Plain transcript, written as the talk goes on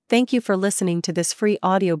Thank you for listening to this free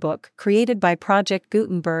audiobook created by Project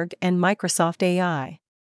Gutenberg and Microsoft AI.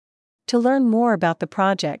 To learn more about the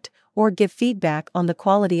project or give feedback on the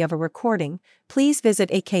quality of a recording, please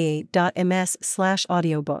visit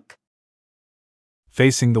aka.ms/audiobook.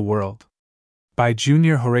 Facing the World by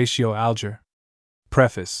Junior Horatio Alger.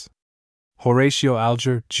 Preface. Horatio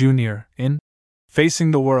Alger, Jr., in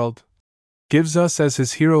Facing the World, gives us as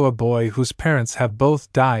his hero a boy whose parents have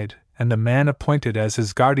both died, and the man appointed as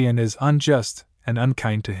his guardian is unjust and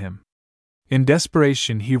unkind to him. In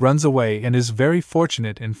desperation, he runs away and is very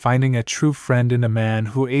fortunate in finding a true friend in a man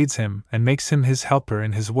who aids him and makes him his helper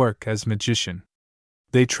in his work as magician.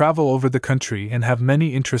 They travel over the country and have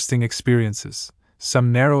many interesting experiences,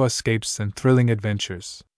 some narrow escapes and thrilling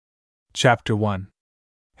adventures. Chapter 1.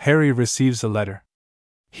 Harry receives a letter.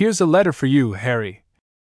 "Here's a letter for you, Harry,"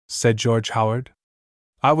 said George Howard.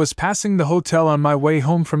 "I was passing the hotel on my way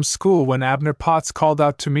home from school when Abner Potts called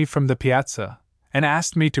out to me from the piazza and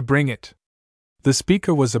asked me to bring it." The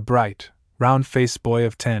speaker was a bright, round-faced boy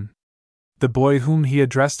of 10. The boy whom he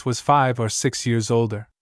addressed was 5 or 6 years older.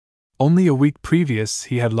 Only a week previous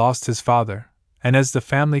he had lost his father, and as the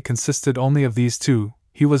family consisted only of these two,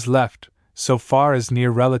 he was left, so far as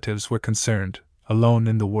near relatives were concerned, alone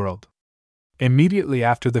in the world. Immediately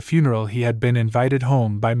after the funeral he had been invited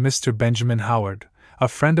home by Mr. Benjamin Howard, a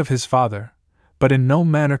friend of his father, but in no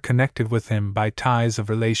manner connected with him by ties of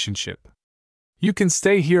relationship. "You can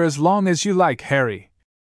stay here as long as you like, Harry,"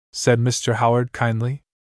 said Mr. Howard kindly.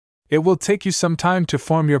 "It will take you some time to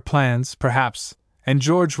form your plans, perhaps, and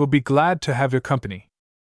George will be glad to have your company."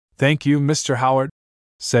 "Thank you, Mr. Howard,"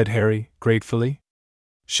 said Harry, gratefully.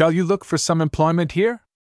 "Shall you look for some employment here?"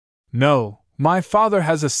 "No, my father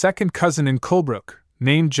has a second cousin in Colebrook,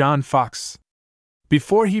 named John Fox.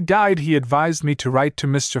 Before he died he advised me to write to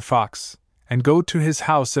Mr. Fox, and go to his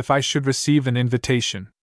house if I should receive an invitation.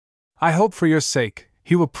 I hope for your sake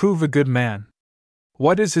he will prove a good man."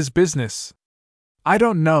 "What is his business?" "I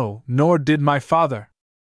don't know, nor did my father.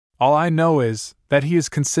 All I know is that he is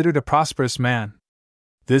considered a prosperous man.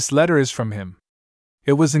 This letter is from him."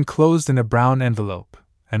 It was enclosed in a brown envelope,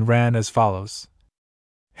 and ran as follows.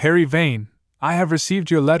 "Harry Vane, I have received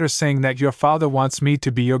your letter saying that your father wants me to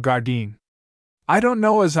be your guardian. I don't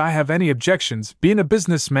know as I have any objections. Being a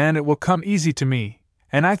businessman, it will come easy to me,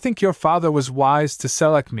 and I think your father was wise to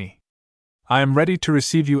select me. I am ready to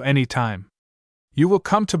receive you any time. You will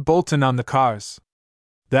come to Bolton on the cars.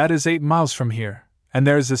 That is 8 miles from here, and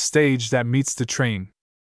there is a stage that meets the train.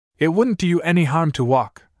 It wouldn't do you any harm to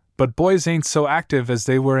walk, but boys ain't so active as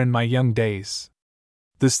they were in my young days.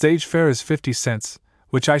 The stage fare is 50 cents,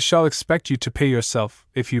 which I shall expect you to pay yourself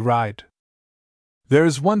if you ride. There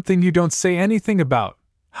is one thing you don't say anything about,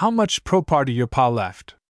 how much property your pa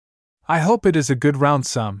left. I hope it is a good round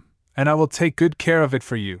sum, and I will take good care of it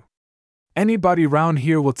for you. Anybody round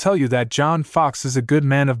here will tell you that John Fox is a good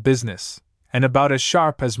man of business, and about as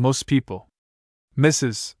sharp as most people.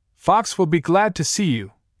 Mrs. Fox will be glad to see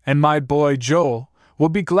you, and my boy Joel will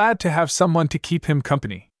be glad to have someone to keep him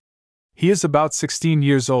company. He is about 16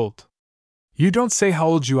 years old. You don't say how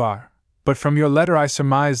old you are, but from your letter I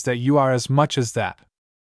surmise that you are as much as that.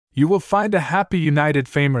 You will find a happy united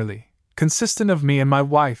family, consisting of me and my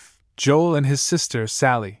wife, Joel, and his sister,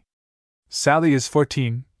 Sally. Sally is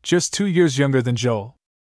 14, just 2 years younger than Joel.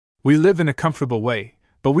 We live in a comfortable way,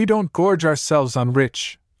 but we don't gorge ourselves on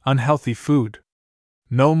rich, unhealthy food.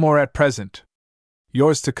 No more at present.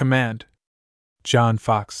 Yours to command, John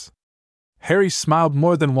Fox." Harry smiled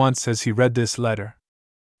more than once as he read this letter.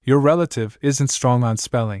 "Your relative isn't strong on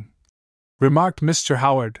spelling," remarked Mr.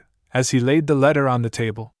 Howard, as he laid the letter on the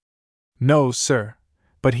table. "No, sir,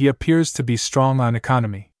 but he appears to be strong on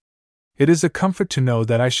economy. It is a comfort to know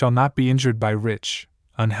that I shall not be injured by rich,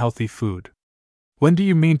 unhealthy food." "When do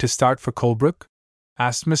you mean to start for Colebrook?"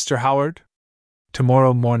 asked Mr. Howard.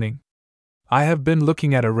 "Tomorrow morning. I have been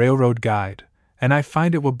looking at a railroad guide, and I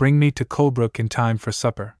find it will bring me to Colebrook in time for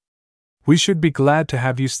supper. We should be glad to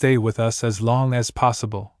have you stay with us as long as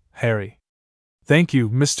possible, Harry." "Thank you,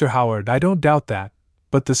 Mr. Howard, I don't doubt that,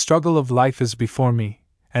 but the struggle of life is before me,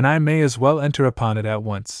 and I may as well enter upon it at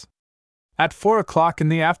once." At 4 o'clock in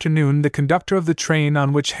the afternoon, the conductor of the train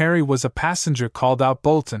on which Harry was a passenger called out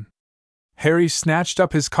Bolton. Harry snatched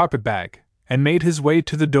up his carpet-bag and made his way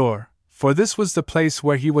to the door, for this was the place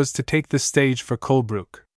where he was to take the stage for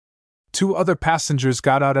Colebrook. 2 other passengers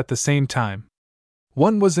got out at the same time.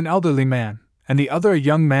 One was an elderly man, and the other a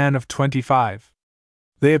young man of 25.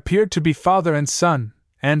 They appeared to be father and son,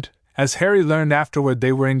 and, as Harry learned afterward,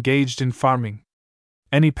 they were engaged in farming.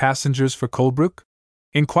 "Any passengers for Colebrook?"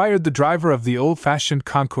 inquired the driver of the old-fashioned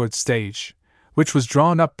Concord stage, which was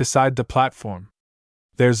drawn up beside the platform.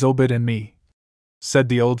 There's Obed and me, said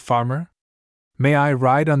the old farmer. May I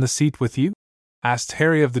ride on the seat with you? Asked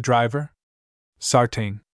Harry of the driver.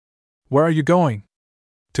 Sartain. Where are you going?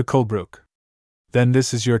 To Colebrook. Then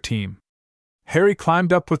this is your team. Harry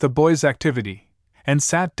climbed up with the boy's activity, and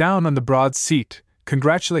sat down on the broad seat,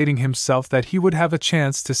 congratulating himself that he would have a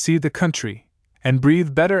chance to see the country, and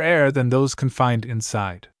breathe better air than those confined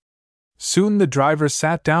inside. Soon the driver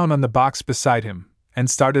sat down on the box beside him, and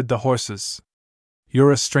started the horses.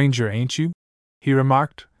 You're a stranger, ain't you? He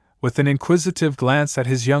remarked, with an inquisitive glance at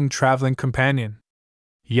his young traveling companion.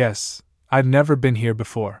 Yes, I've never been here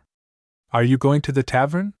before. Are you going to the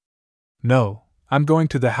tavern? No, I'm going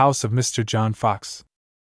to the house of Mr. John Fox.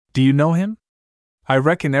 Do you know him? I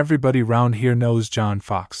reckon everybody round here knows John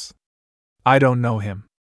Fox. I don't know him.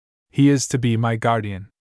 He is to be my guardian.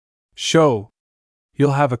 Sho!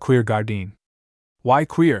 You'll have a queer guardian. Why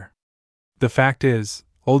queer? The fact is,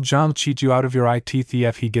 old John'll cheat you out of your ITF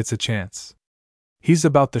if he gets a chance. He's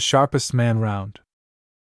about the sharpest man round.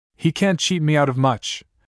 He can't cheat me out of much,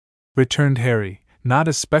 returned Harry, not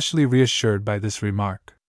especially reassured by this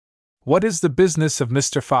remark. What is the business of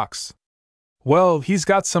Mr. Fox? Well, he's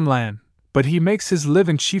got some land, but he makes his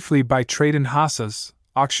living chiefly by trading hossas,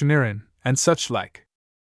 auctioneering, and such like.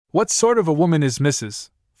 What sort of a woman is Mrs.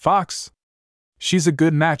 Fox? She's a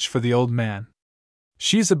good match for the old man.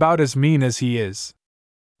 She's about as mean as he is.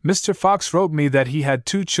 Mr. Fox wrote me that he had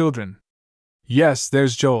 2 children. Yes,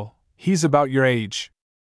 there's Joel, he's about your age.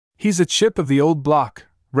 He's a chip of the old block,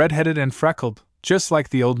 red-headed and freckled, just like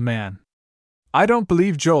the old man. I don't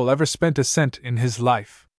believe Joel ever spent a cent in his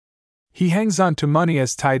life. He hangs on to money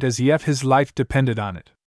as tight as if his life depended on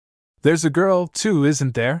it. There's a girl, too,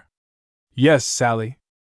 isn't there? Yes, Sally.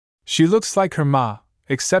 She looks like her ma,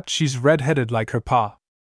 except she's red-headed like her pa.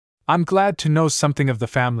 I'm glad to know something of the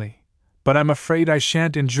family, but I'm afraid I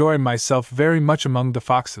shan't enjoy myself very much among the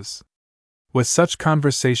Foxes. With such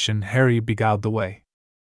conversation, Harry beguiled the way.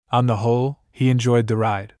 On the whole, he enjoyed the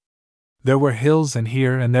ride. There were hills, and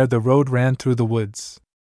here and there the road ran through the woods.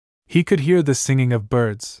 He could hear the singing of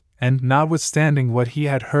birds, and notwithstanding what he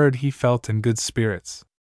had heard, he felt in good spirits.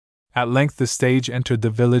 At length the stage entered the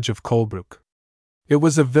village of Colebrook. It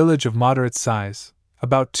was a village of moderate size,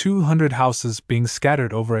 about 200 houses being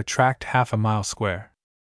scattered over a tract half a mile square.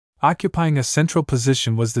 Occupying a central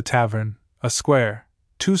position was the tavern, a square,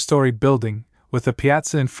 2-story building, with a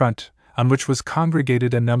piazza in front, on which was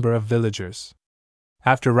congregated a number of villagers.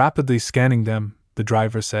 After rapidly scanning them, the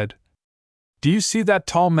driver said, Do you see that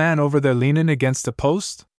tall man over there leaning against a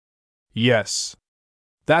post? Yes.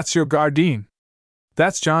 That's your guardian.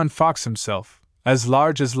 That's John Fox himself, as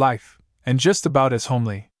large as life, and just about as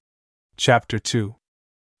homely. Chapter 2.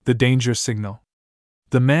 The Danger Signal.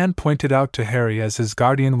 The man pointed out to Harry as his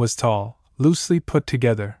guardian was tall, loosely put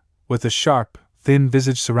together, with a sharp, thin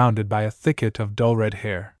visage surrounded by a thicket of dull red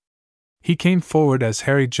hair. He came forward as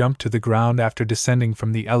Harry jumped to the ground after descending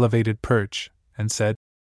from the elevated perch, and said,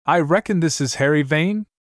 I reckon this is Harry Vane?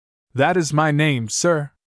 That is my name,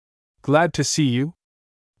 sir. Glad to see you.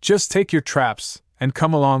 Just take your traps, and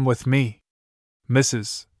come along with me.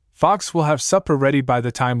 Mrs. Fox will have supper ready by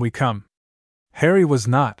the time we come. Harry was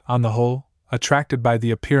not, on the whole, attracted by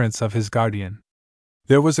the appearance of his guardian.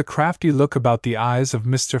 There was a crafty look about the eyes of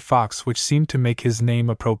Mr. Fox which seemed to make his name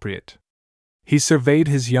appropriate. He surveyed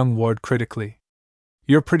his young ward critically.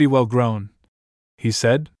 You're pretty well grown, he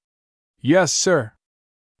said. Yes, sir.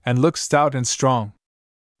 And look stout and strong.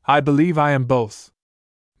 I believe I am both.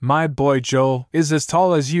 My boy Joel is as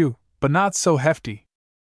tall as you, but not so hefty.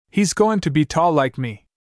 He's going to be tall like me.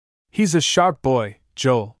 He's a sharp boy,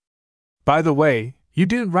 Joel. By the way, you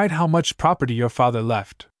didn't write how much property your father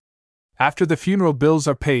left. After the funeral bills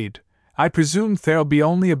are paid, I presume there'll be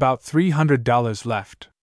only about $300 left.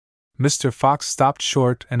 Mr. Fox stopped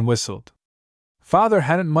short and whistled. Father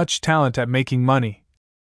hadn't much talent at making money,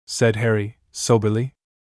 said Harry, soberly.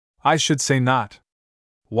 I should say not.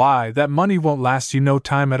 Why, that money won't last you no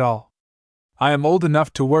time at all. I am old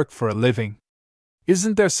enough to work for a living.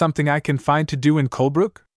 Isn't there something I can find to do in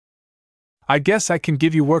Colebrook? I guess I can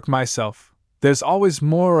give you work myself. There's always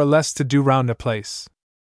more or less to do round a place.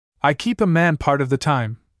 I keep a man part of the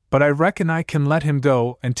time, but I reckon I can let him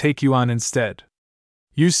go and take you on instead.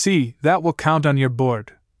 You see, that will count on your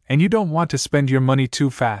board, and you don't want to spend your money too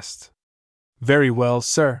fast. Very well,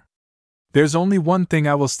 sir. There's only one thing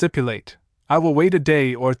I will stipulate. I will wait a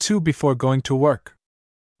day or 2 before going to work.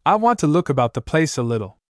 I want to look about the place a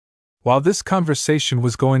little. While this conversation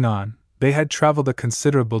was going on, they had traveled a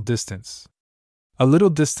considerable distance. A little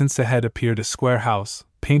distance ahead appeared a square house,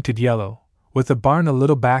 painted yellow, with a barn a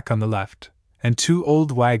little back on the left, and 2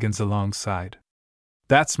 old wagons alongside.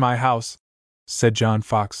 That's my house, said John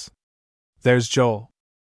Fox. There's Joel.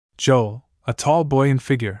 Joel, a tall boy in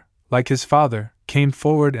figure, like his father, came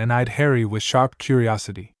forward and eyed Harry with sharp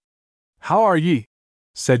curiosity. How are ye?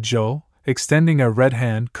 Said Joel, extending a red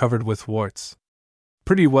hand covered with warts.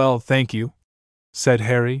 Pretty well, thank you, said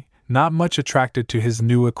Harry, not much attracted to his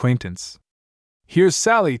new acquaintance. Here's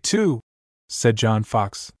Sally, too, said John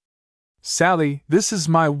Fox. Sally, this is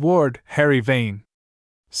my ward, Harry Vane.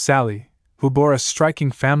 Sally, who bore a striking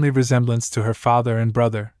family resemblance to her father and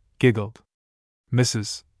brother, giggled.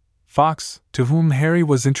 Mrs. Fox, to whom Harry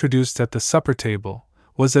was introduced at the supper table,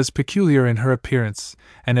 was as peculiar in her appearance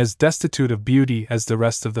and as destitute of beauty as the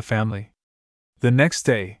rest of the family. The next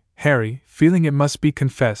day, Harry, feeling it must be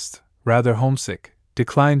confessed, rather homesick,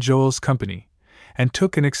 declined Joel's company, and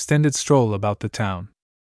took an extended stroll about the town.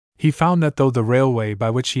 He found that though the railway by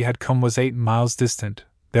which he had come was 8 miles distant,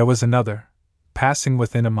 there was another, passing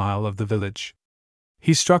within a mile of the village.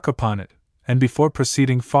 He struck upon it, and before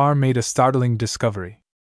proceeding far made a startling discovery.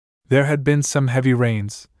 There had been some heavy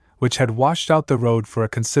rains, which had washed out the road for a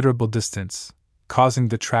considerable distance, causing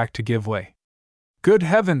the track to give way. Good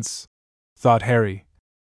heavens! Thought Harry.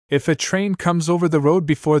 If a train comes over the road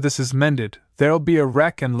before this is mended, there'll be a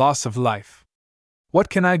wreck and loss of life. What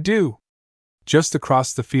can I do? Just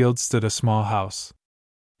across the field stood a small house.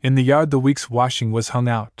 In the yard the week's washing was hung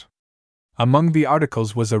out. Among the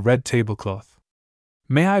articles was a red tablecloth.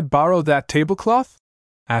 May I borrow that tablecloth?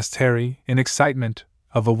 Asked Harry, in excitement,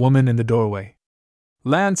 of a woman in the doorway.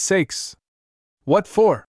 Land's sakes! What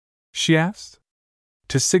for? She asked.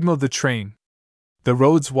 To signal the train. The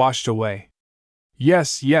road's washed away.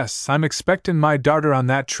 Yes, I'm expectin' my darter on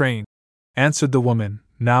that train, answered the woman,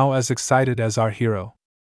 now as excited as our hero.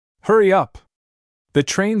 Hurry up! The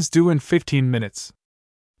train's due in 15 minutes.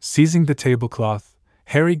 Seizing the tablecloth,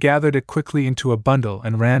 Harry gathered it quickly into a bundle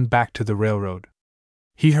and ran back to the railroad.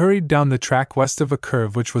 He hurried down the track west of a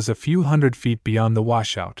curve which was a few hundred feet beyond the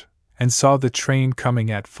washout, and saw the train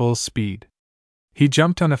coming at full speed. He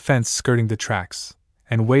jumped on a fence skirting the tracks,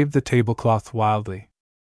 and waved the tablecloth wildly.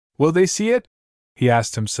 Will they see it? He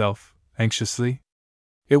asked himself, anxiously.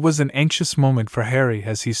 It was an anxious moment for Harry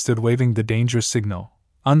as he stood waving the danger signal,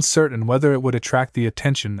 uncertain whether it would attract the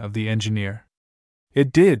attention of the engineer.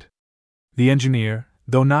 It did. The engineer,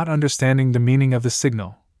 though not understanding the meaning of the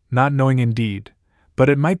signal, not knowing indeed, but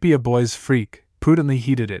it might be a boy's freak, prudently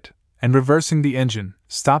heeded it, and reversing the engine,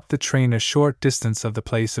 stopped the train a short distance of the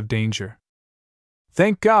place of danger.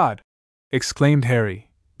 Thank God! Exclaimed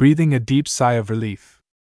Harry, breathing a deep sigh of relief.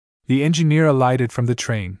 The engineer alighted from the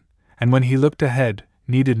train, and when he looked ahead,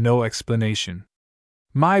 needed no explanation.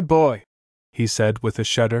 My boy, he said with a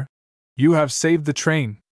shudder, you have saved the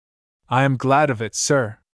train. I am glad of it,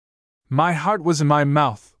 sir. My heart was in my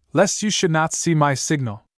mouth, lest you should not see my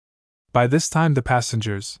signal. By this time the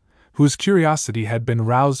passengers, whose curiosity had been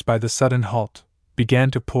roused by the sudden halt,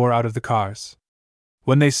 began to pour out of the cars.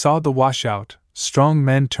 When they saw the washout, strong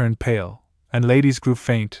men turned pale, and ladies grew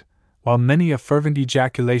faint, while many a fervent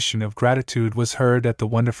ejaculation of gratitude was heard at the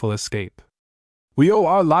wonderful escape. We owe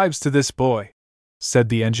our lives to this boy, said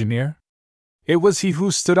the engineer. It was he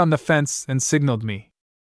who stood on the fence and signaled me.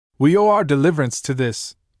 We owe our deliverance to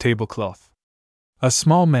this tablecloth. A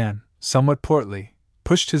small man, somewhat portly,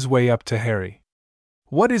 pushed his way up to Harry.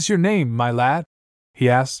 What is your name, my lad? He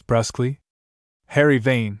asked brusquely. Harry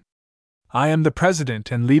Vane. I am the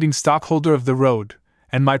president and leading stockholder of the road,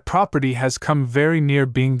 and my property has come very near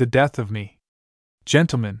being the death of me.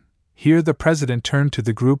 Gentlemen, here the president turned to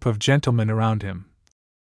the group of gentlemen around him.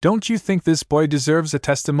 Don't you think this boy deserves a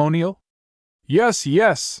testimonial?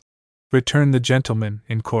 Yes, returned the gentlemen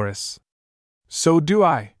in chorus. So do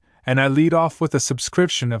I, and I lead off with a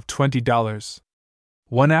subscription of $20.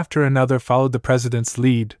 One after another followed the president's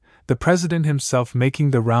lead, the president himself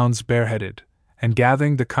making the rounds bareheaded, and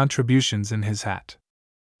gathering the contributions in his hat.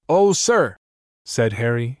 Oh, sir, said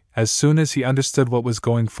Harry, as soon as he understood what was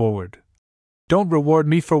going forward. Don't reward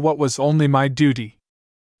me for what was only my duty.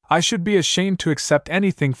 I should be ashamed to accept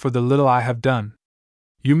anything for the little I have done.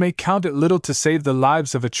 You may count it little to save the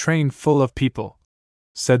lives of a train full of people,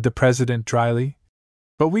 said the president dryly,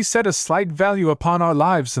 but we set a slight value upon our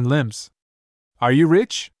lives and limbs. Are you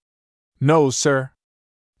rich? No, sir.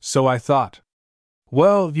 So I thought.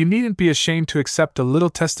 Well, you needn't be ashamed to accept a little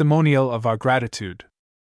testimonial of our gratitude.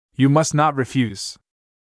 You must not refuse.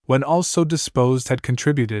 When all so disposed had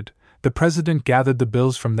contributed, the president gathered the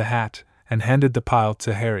bills from the hat and handed the pile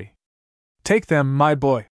to Harry. Take them, my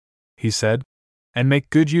boy, he said, and make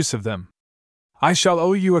good use of them. I shall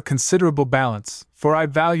owe you a considerable balance, for I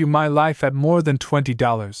value my life at more than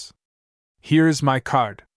 $20. Here is my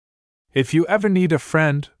card. If you ever need a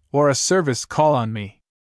friend or a service, call on me.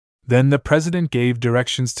 Then the president gave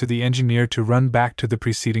directions to the engineer to run back to the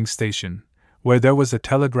preceding station, where there was a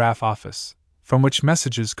telegraph office, from which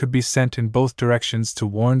messages could be sent in both directions to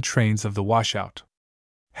warn trains of the washout.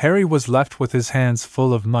 Harry was left with his hands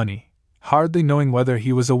full of money, hardly knowing whether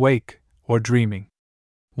he was awake or dreaming.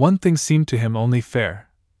 One thing seemed to him only fair: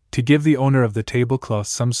 to give the owner of the tablecloth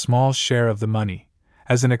some small share of the money,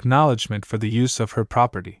 as an acknowledgment for the use of her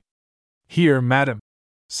property. "Here, madam,"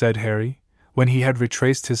 said Harry, when he had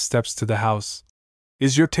retraced his steps to the house,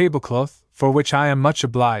 "is your tablecloth, for which I am much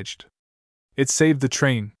obliged. It saved the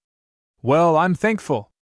train." "Well, I'm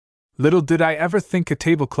thankful. Little did I ever think a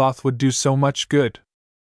tablecloth would do so much good.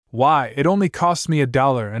 Why, it only cost me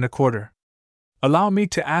 $1.25. Allow me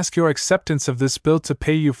to ask your acceptance of this bill to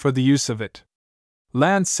pay you for the use of it."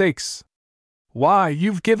 "Land sakes! Why,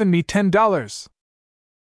 you've given me $10.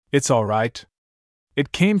 "It's all right.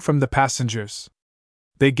 It came from the passengers.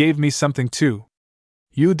 They gave me something too.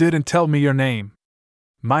 You didn't tell me your name."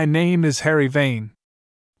 "My name is Harry Vane.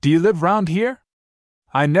 Do you live round here?"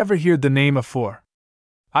 "I never heard the name afore.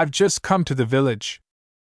 I've just come to the village.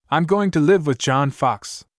 I'm going to live with John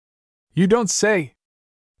Fox." "You don't say?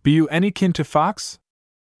 Be you any kin to Fox?"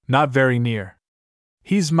 "Not very near.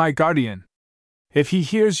 He's my guardian. If he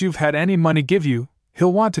hears you've had any money give you,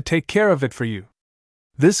 he'll want to take care of it for you."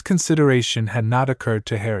 This consideration had not occurred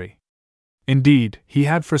to Harry. Indeed, he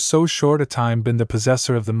had for so short a time been the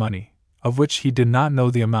possessor of the money, of which he did not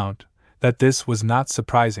know the amount, that this was not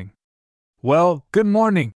surprising. "Well, good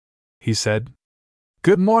morning," he said.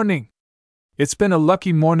 "Good morning. It's been a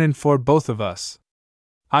lucky morning for both of us.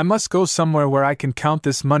 I must go somewhere where I can count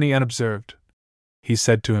this money unobserved," he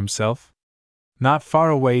said to himself. Not far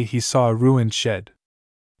away he saw a ruined shed.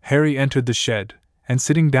 Harry entered the shed, and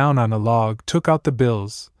sitting down on a log took out the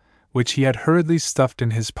bills, which he had hurriedly stuffed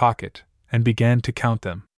in his pocket, and began to count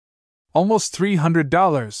them. "Almost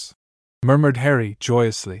 $300, murmured Harry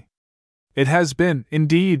joyously. "It has been,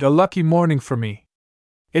 indeed, a lucky morning for me.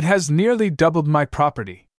 It has nearly doubled my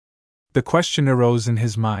property." The question arose in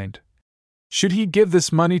his mind: should he give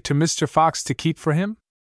this money to Mr. Fox to keep for him?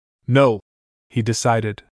 "No," he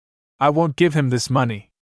decided. "I won't give him this money.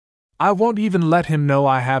 I won't even let him know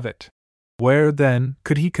I have it." Where, then,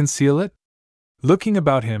 could he conceal it? Looking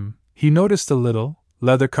about him, he noticed a little,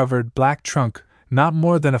 leather-covered black trunk, not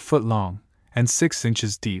more than a foot long, and 6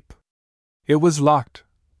 inches deep. It was locked,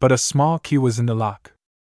 but a small key was in the lock.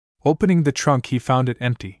 Opening the trunk, he found it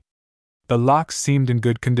empty. The lock seemed in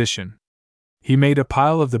good condition. He made a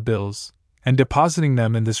pile of the bills, and depositing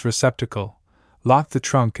them in this receptacle, locked the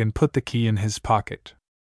trunk and put the key in his pocket.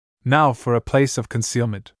 Now for a place of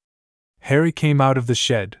concealment. Harry came out of the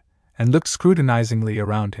shed, and looked scrutinizingly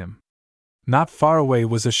around him. Not far away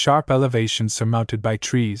was a sharp elevation surmounted by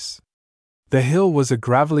trees. The hill was a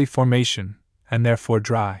gravelly formation, and therefore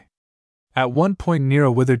dry. At one point near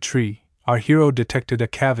a withered tree, our hero detected a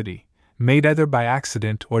cavity, made either by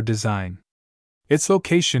accident or design. Its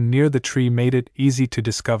location near the tree made it easy to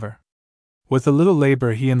discover. With a little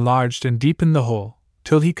labor he enlarged and deepened the hole,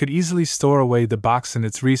 till he could easily store away the box in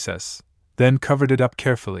its recess, then covered it up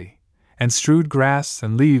carefully, and strewed grass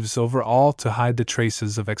and leaves over all to hide the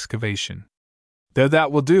traces of excavation. "There,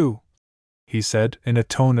 that will do," he said, in a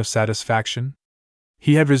tone of satisfaction.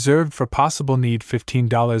 He had reserved for possible need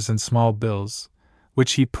 $15 in small bills,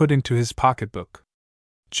 which he put into his pocketbook.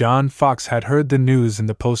 John Fox had heard the news in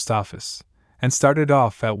the post office, and started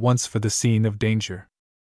off at once for the scene of danger.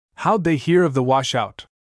 "How'd they hear of the washout?"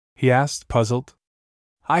 he asked, puzzled.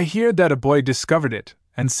 "I hear that a boy discovered it,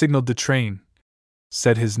 and signaled the train,"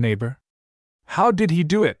 said his neighbor. "How did he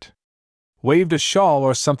do it? Waved a shawl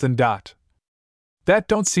or something, Dot?" "That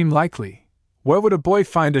don't seem likely. Where would a boy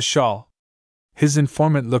find a shawl?" His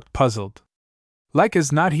informant looked puzzled. "Like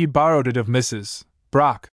as not he borrowed it of Mrs.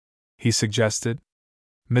 Brock," he suggested.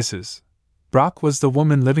 Mrs. Brock was the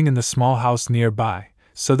woman living in the small house nearby,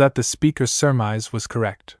 so that the speaker's surmise was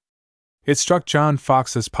correct. It struck John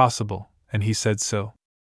Fox as possible, and he said so.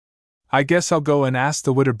 "I guess I'll go and ask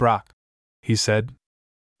the widder Brock," he said.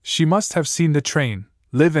 "She must have seen the train,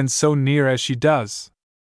 livin' so near as she does.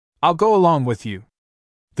 I'll go along with you."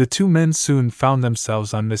 The two men soon found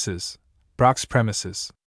themselves on Mrs. Brock's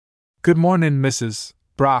premises. "Good mornin', Mrs.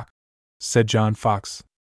 Brock," said John Fox.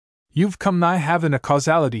 "You've come nigh havin' a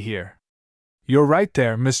causality here." "You're right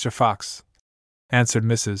there, Mr. Fox," answered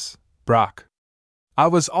Mrs. Brock. "I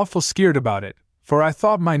was awful skeered about it, for I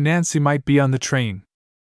thought my Nancy might be on the train,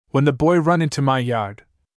 when the boy run into my yard."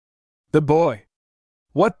 "The boy?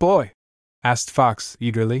 What boy?" asked Fox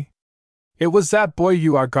eagerly. "It was that boy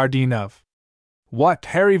you are guardian of." "What,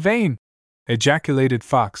 Harry Vane?" ejaculated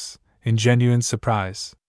Fox, in genuine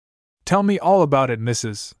surprise. "Tell me all about it,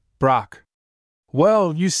 Mrs. Brock.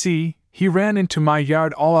 Well, you see, he ran into my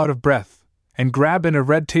yard all out of breath, and grabbing a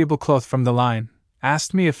red tablecloth from the line,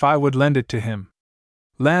 asked me if I would lend it to him.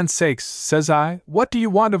 Land sakes, says I, what do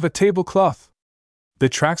you want of a tablecloth? The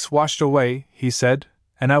track's washed away, he said,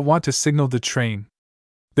 and I want to signal the train.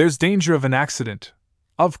 There's danger of an accident.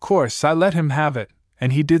 Of course, I let him have it,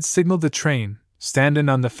 and he did signal the train, standin'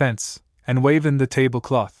 on the fence, and wavin' the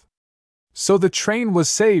tablecloth. So the train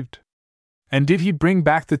was saved. And did he bring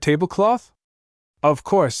back the tablecloth? Of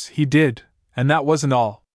course, he did, and that wasn't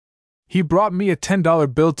all. He brought me a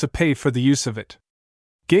 $10 bill to pay for the use of it.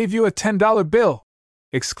 Gave you a $10 bill?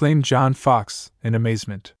 Exclaimed John Fox, in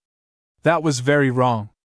amazement. That was very wrong.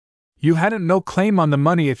 You hadn't no claim on the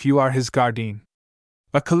money if you are his guardian.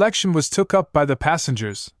 A collection was took up by the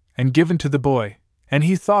passengers, and given to the boy, and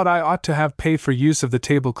he thought I ought to have pay for use of the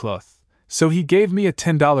tablecloth, so he gave me a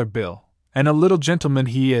 $10 bill, and a little gentleman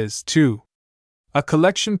he is, too. A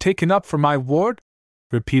collection taken up for my ward?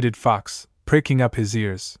 Repeated Fox, pricking up his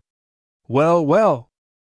ears. Well, well!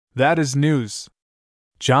 That is news.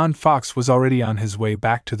 John Fox was already on his way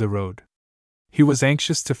back to the road. He was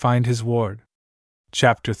anxious to find his ward.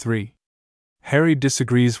 Chapter 3. Harry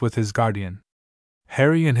disagrees with his guardian.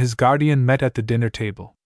 Harry and his guardian met at the dinner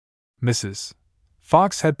table. Mrs.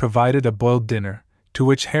 Fox had provided a boiled dinner, to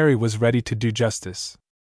which Harry was ready to do justice.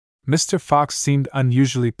 Mr. Fox seemed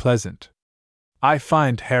unusually pleasant. I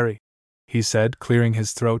find, Harry, he said, clearing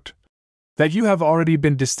his throat, that you have already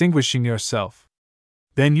been distinguishing yourself.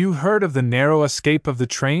 Then you heard of the narrow escape of the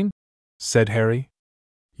train? Said Harry.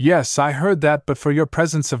 Yes, I heard that, but for your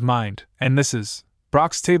presence of mind, and Mrs.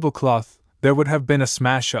 Brock's tablecloth, there would have been a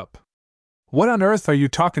smash-up. What on earth are you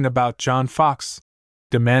talking about, John Fox?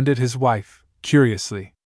 Demanded his wife,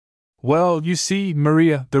 curiously. Well, you see,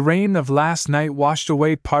 Maria, the rain of last night washed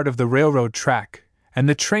away part of the railroad track, and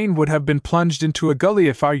the train would have been plunged into a gully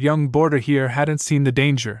if our young boarder here hadn't seen the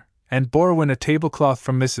danger, and borrowing a tablecloth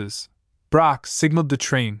from Mrs. Brock signaled the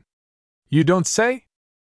train. You don't say?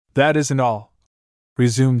 That isn't all,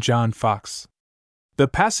 resumed John Fox. The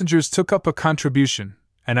passengers took up a contribution,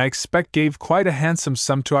 and I expect gave quite a handsome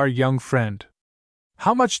sum to our young friend.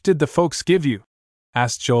 How much did the folks give you?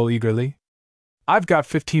 Asked Joel eagerly. I've got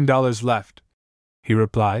 $15 left, he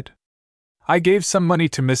replied. I gave some money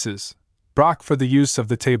to Mrs. Brock for the use of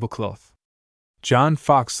the tablecloth. John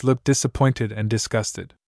Fox looked disappointed and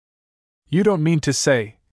disgusted. You don't mean to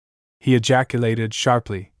say, he ejaculated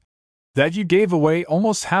sharply, that you gave away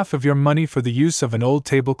almost half of your money for the use of an old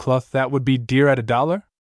tablecloth that would be dear at $1?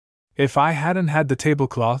 If I hadn't had the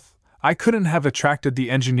tablecloth, I couldn't have attracted the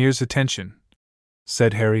engineer's attention,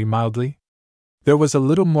 said Harry mildly. There was a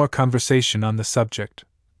little more conversation on the subject,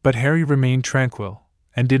 but Harry remained tranquil,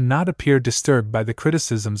 and did not appear disturbed by the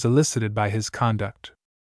criticisms elicited by his conduct.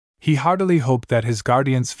 He heartily hoped that his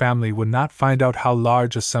guardian's family would not find out how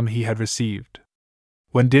large a sum he had received.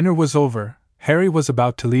 When dinner was over, Harry was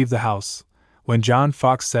about to leave the house, when John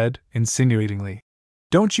Fox said, insinuatingly,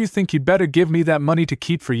 Don't you think you'd better give me that money to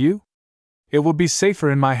keep for you? It will be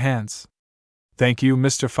safer in my hands. Thank you,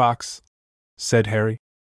 Mr. Fox, said Harry,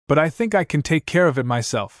 but I think I can take care of it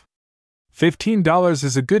myself. $15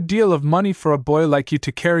 is a good deal of money for a boy like you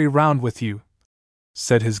to carry round with you,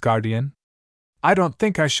 said his guardian. I don't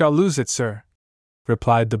think I shall lose it, sir,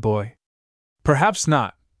 replied the boy. Perhaps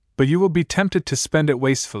not, but you will be tempted to spend it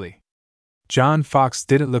wastefully. John Fox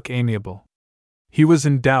didn't look amiable. He was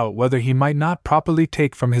in doubt whether he might not properly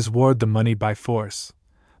take from his ward the money by force,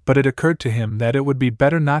 but it occurred to him that it would be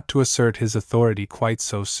better not to assert his authority quite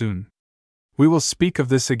so soon. We will speak of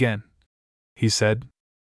this again, he said.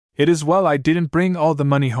 It is well I didn't bring all the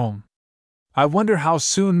money home. I wonder how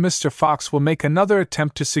soon Mr. Fox will make another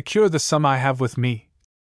attempt to secure the sum I have with me,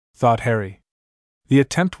 thought Harry. The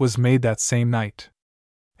attempt was made that same night.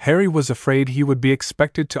 Harry was afraid he would be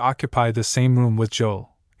expected to occupy the same room with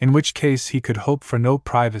Joel, in which case he could hope for no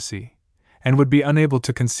privacy, and would be unable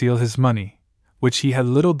to conceal his money, which he had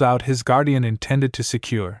little doubt his guardian intended to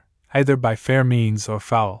secure, either by fair means or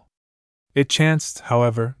foul. It chanced,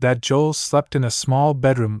 however, that Joel slept in a small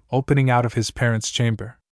bedroom opening out of his parents'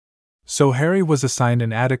 chamber. So Harry was assigned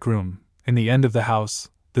an attic room, in the end of the house,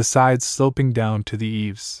 the sides sloping down to the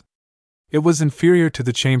eaves. It was inferior to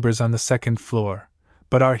the chambers on the second floor,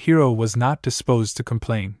 but our hero was not disposed to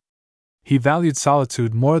complain. He valued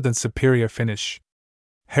solitude more than superior finish.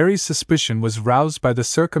 Harry's suspicion was roused by the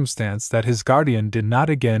circumstance that his guardian did not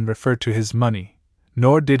again refer to his money,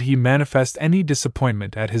 nor did he manifest any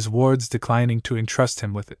disappointment at his ward's declining to entrust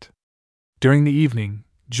him with it. During the evening,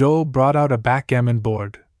 Joel brought out a backgammon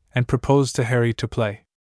board, and proposed to Harry to play.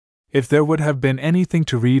 If there would have been anything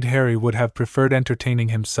to read, Harry would have preferred entertaining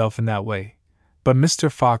himself in that way, but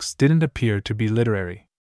Mr. Fox didn't appear to be literary.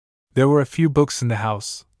 There were a few books in the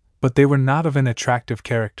house, but they were not of an attractive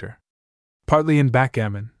character. Partly in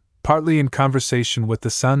backgammon, partly in conversation with the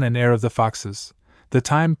son and heir of the Foxes, the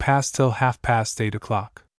time passed till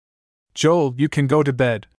 8:30. "Joel, you can go to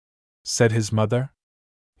bed," said his mother.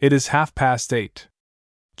 "It is 8:30.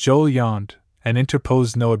 Joel yawned, and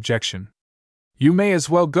interposed no objection. "You may as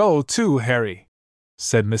well go, too, Harry,"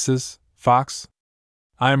 said Mrs. Fox.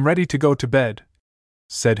 "I am ready to go to bed,"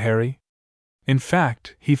 said Harry. In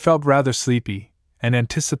fact, he felt rather sleepy, and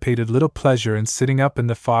anticipated little pleasure in sitting up in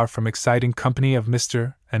the far from exciting company of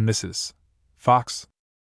Mr. and Mrs. Fox.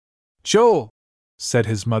 "Joel," said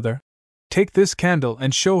his mother, "take this candle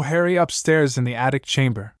and show Harry upstairs in the attic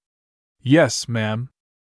chamber." "Yes, ma'am."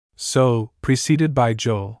 So, preceded by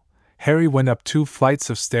Joel, Harry went up 2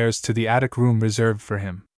 flights of stairs to the attic room reserved for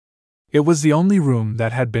him. It was the only room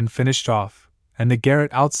that had been finished off, and the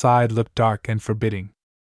garret outside looked dark and forbidding.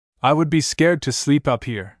 "I would be scared to sleep up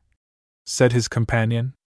here," said his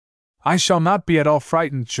companion. "I shall not be at all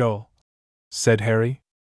frightened, Joel," said Harry.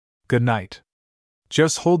 "Good night.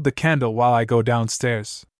 Just hold the candle while I go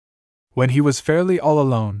downstairs." When he was fairly all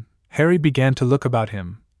alone, Harry began to look about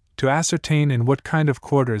him, to ascertain in what kind of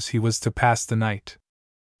quarters he was to pass the night.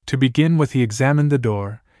 To begin with, he examined the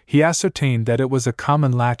door. He ascertained that it was a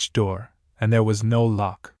common latch door, and there was no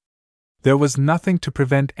lock. There was nothing to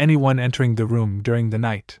prevent anyone entering the room during the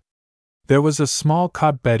night. There was a small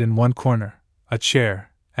cot bed in one corner, a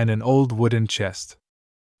chair, and an old wooden chest.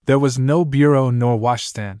 There was no bureau nor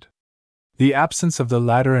washstand. The absence of the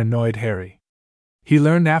latter annoyed Harry. He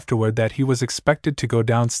learned afterward that he was expected to go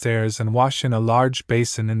downstairs and wash in a large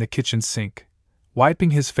basin in the kitchen sink,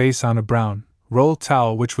 wiping his face on a brown roll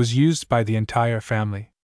towel which was used by the entire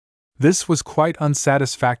family. This was quite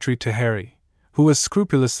unsatisfactory to Harry, who was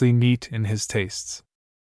scrupulously neat in his tastes.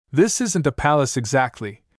 "This isn't a palace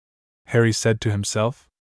exactly," Harry said to himself.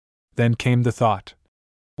 Then came the thought,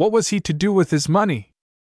 what was he to do with his money?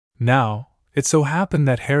 Now, it so happened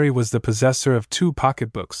that Harry was the possessor of 2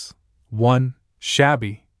 pocketbooks, one,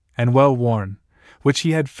 shabby and well worn, which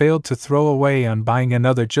he had failed to throw away on buying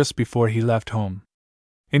another just before he left home.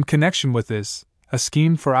 In connection with this, a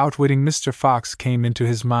scheme for outwitting Mr. Fox came into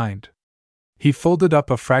his mind. He folded up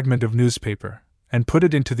a fragment of newspaper, and put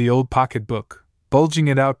it into the old pocketbook, bulging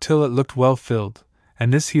it out till it looked well filled,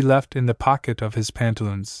 and this he left in the pocket of his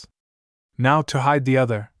pantaloons. "Now to hide the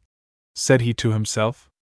other," said he to himself.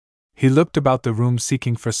 He looked about the room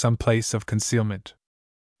seeking for some place of concealment.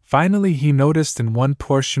 Finally he noticed in one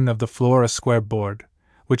portion of the floor a square board,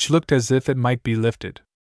 which looked as if it might be lifted.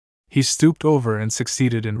 He stooped over and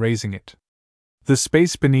succeeded in raising it. The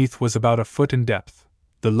space beneath was about a foot in depth,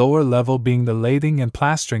 the lower level being the lathing and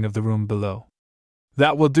plastering of the room below.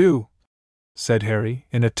 "That will do," said Harry,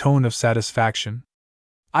 in a tone of satisfaction.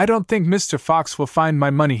 "I don't think Mr. Fox will find my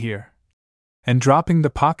money here." And dropping the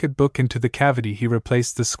pocketbook into the cavity, he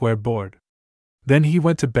replaced the square board. Then he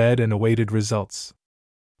went to bed and awaited results.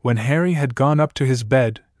 When Harry had gone up to his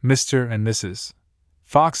bed, Mr. and Mrs.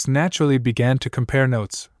 Fox naturally began to compare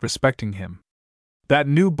notes respecting him. "That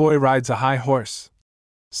new boy rides a high horse,"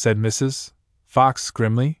 said Mrs. Fox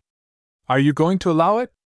grimly. "Are you going to allow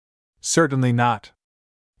it?" "Certainly not.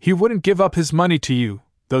 He wouldn't give up his money to you,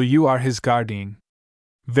 though you are his guardian."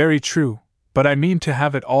 "Very true, but I mean to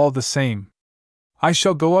have it all the same. I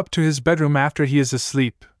shall go up to his bedroom after he is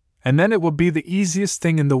asleep, and then it will be the easiest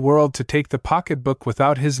thing in the world to take the pocketbook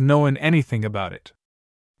without his knowing anything about it.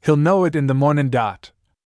 He'll know it in the morning dot.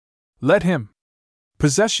 Let him.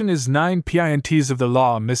 Possession is 9 pints of the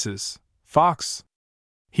law, Mrs. Fox.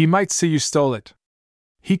 He might see you stole it.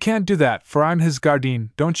 He can't do that, for I'm his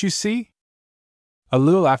guardian, don't you see?" A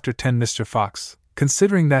little after 10, Mr. Fox,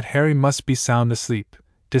 considering that Harry must be sound asleep,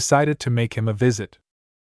 decided to make him a visit.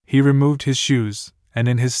 He removed his shoes, and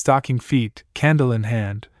in his stocking feet, candle in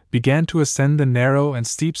hand, began to ascend the narrow and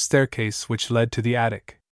steep staircase which led to the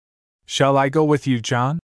attic. "Shall I go with you,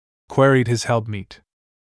 John?" queried his helpmeet.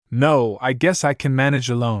 "No, I guess I can manage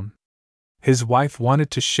alone." His wife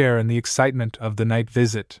wanted to share in the excitement of the night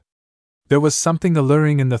visit. There was something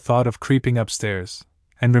alluring in the thought of creeping upstairs,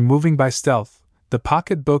 and removing by stealth the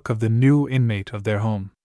pocketbook of the new inmate of their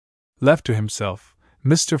home. Left to himself,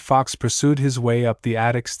 Mr. Fox pursued his way up the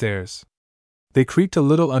attic stairs. They creaked a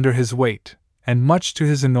little under his weight, and much to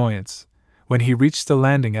his annoyance, when he reached the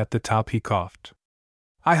landing at the top he coughed.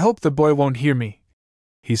 "I hope the boy won't hear me,"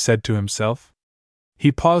 he said to himself.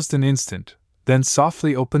 He paused an instant, then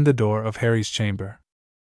softly opened the door of Harry's chamber.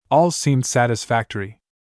 All seemed satisfactory.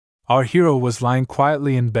 Our hero was lying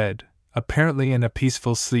quietly in bed, apparently in a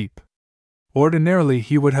peaceful sleep. Ordinarily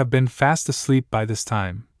he would have been fast asleep by this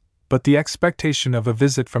time, but the expectation of a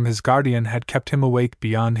visit from his guardian had kept him awake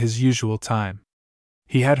beyond his usual time.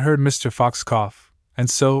 He had heard Mr. Fox cough, and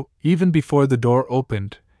so, even before the door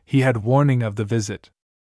opened, he had warning of the visit.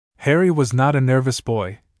 Harry was not a nervous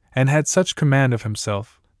boy, and had such command of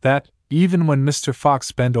himself, that, even when Mr.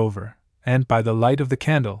 Fox bent over, and by the light of the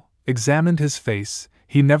candle, examined his face,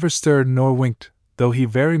 he never stirred nor winked, though he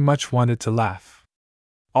very much wanted to laugh.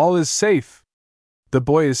 "All is safe. The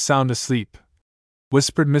boy is sound asleep,"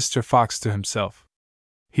 whispered Mr. Fox to himself.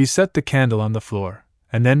 He set the candle on the floor,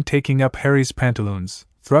 and then taking up Harry's pantaloons,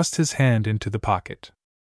 thrust his hand into the pocket.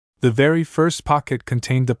 The very first pocket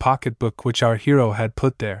contained the pocketbook which our hero had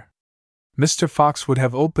put there. Mr. Fox would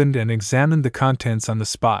have opened and examined the contents on the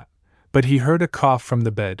spot, but he heard a cough from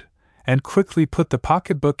the bed, and quickly put the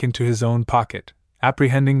pocketbook into his own pocket,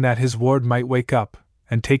 apprehending that his ward might wake up,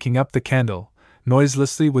 and taking up the candle,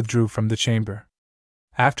 noiselessly withdrew from the chamber.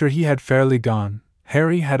 After he had fairly gone,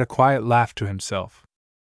 Harry had a quiet laugh to himself.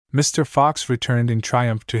 Mr. Fox returned in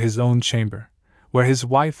triumph to his own chamber, where his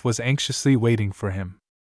wife was anxiously waiting for him.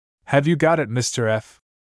 "Have you got it, Mr. F?"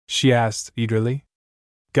 she asked eagerly.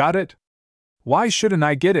 "Got it? Why shouldn't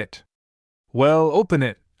I get it?" "Well, open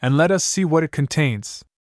it, and let us see what it contains."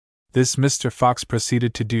 This Mr. Fox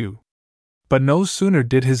proceeded to do. But no sooner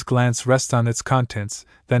did his glance rest on its contents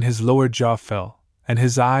than his lower jaw fell, and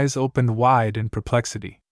his eyes opened wide in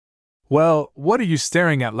perplexity. "Well, what are you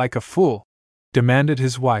staring at like a fool?" demanded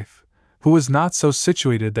his wife, who was not so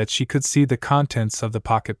situated that she could see the contents of the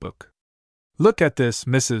pocketbook. "Look at this,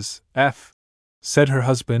 Mrs. F," said her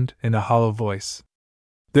husband in a hollow voice.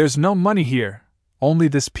 "There's no money here, only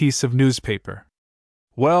this piece of newspaper."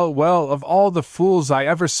 "Well, well, of all the fools I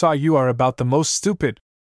ever saw, you are about the most stupid,"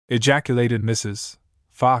 ejaculated Mrs.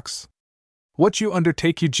 Fox. "What you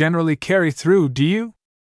undertake you generally carry through, do you?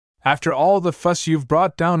 After all the fuss you've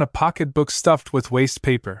brought down a pocketbook stuffed with waste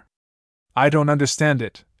paper." "I don't understand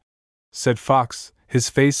it," said Fox, his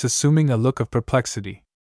face assuming a look of perplexity.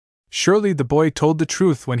 "Surely the boy told the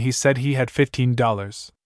truth when he said he had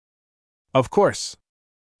 $15. Of course.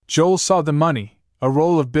 Joel saw the money, a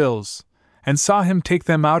roll of bills, and saw him take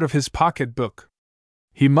them out of his pocketbook.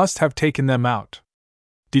 He must have taken them out.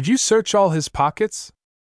 Did you search all his pockets?"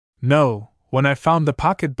 "No, when I found the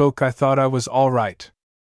pocketbook I thought I was all right."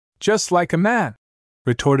 "Just like a man,"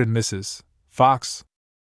 retorted Mrs. Fox.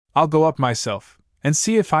 "I'll go up myself, and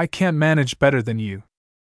see if I can't manage better than you."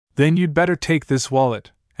 "Then you'd better take this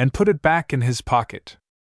wallet, and put it back in his pocket."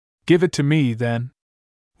 "Give it to me, then."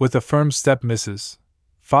 With a firm step Mrs.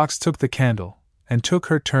 Fox took the candle, and took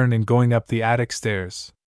her turn in going up the attic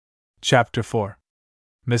stairs. Chapter 4.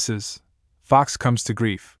 Mrs. Fox comes to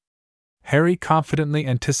grief. Harry confidently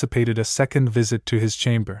anticipated a second visit to his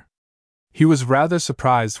chamber. He was rather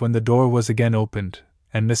surprised when the door was again opened,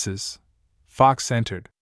 and Mrs. Fox entered.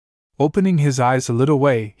 Opening his eyes a little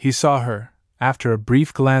way, he saw her, after a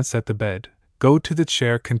brief glance at the bed, go to the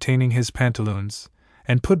chair containing his pantaloons,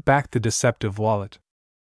 and put back the deceptive wallet.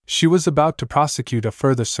 She was about to prosecute a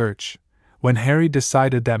further search, when Harry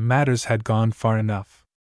decided that matters had gone far enough.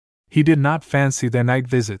 He did not fancy their night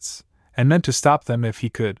visits, and meant to stop them if he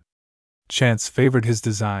could. Chance favored his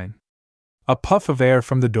design. A puff of air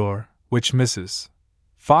from the door, which Mrs.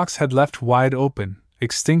 Fox had left wide open,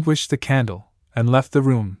 extinguished the candle, and left the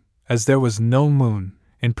room, as there was no moon,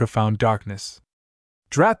 in profound darkness.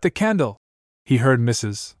 "Drat the candle!" he heard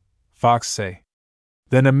Mrs. Fox say.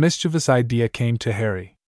 Then a mischievous idea came to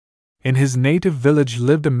Harry. In his native village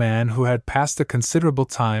lived a man who had passed a considerable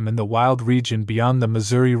time in the wild region beyond the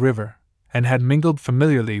Missouri River, and had mingled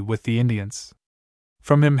familiarly with the Indians.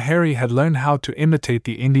 From him Harry had learned how to imitate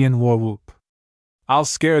the Indian war whoop. "I'll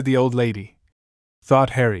scare the old lady,"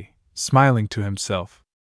 thought Harry, smiling to himself.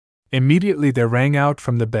 Immediately there rang out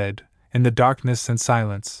from the bed, in the darkness and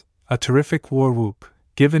silence, a terrific war whoop,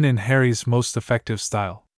 given in Harry's most effective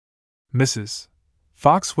style. Mrs.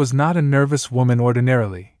 Fox was not a nervous woman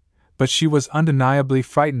ordinarily, but she was undeniably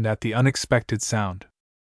frightened at the unexpected sound.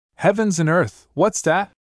 "Heavens and earth, what's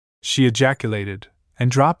that?" she ejaculated, and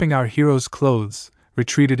dropping our hero's clothes,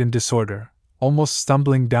 retreated in disorder, almost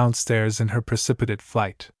stumbling downstairs in her precipitate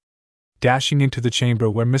flight. Dashing into the chamber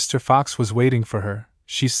where Mr. Fox was waiting for her,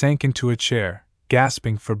 she sank into a chair,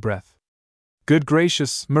 gasping for breath. "Good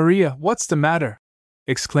gracious, Maria, what's the matter?"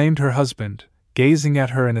 exclaimed her husband, gazing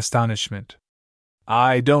at her in astonishment.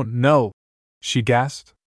 "I don't know," she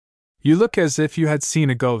gasped. "You look as if you had seen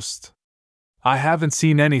a ghost." "I haven't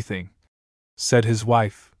seen anything," said his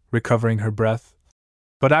wife, recovering her breath.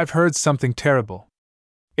 "But I've heard something terrible.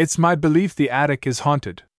 It's my belief the attic is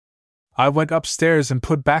haunted. I went upstairs and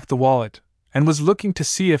put back the wallet, and was looking to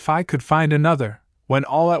see if I could find another, when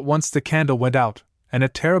all at once the candle went out, and a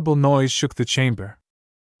terrible noise shook the chamber.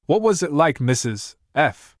 "What was it like, Mrs.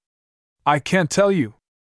 F.?" "I can't tell you.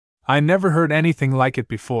 I never heard anything like it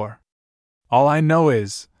before. All I know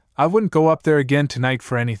is, I wouldn't go up there again tonight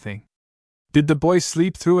for anything." "Did the boy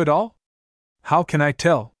sleep through it all?" "How can I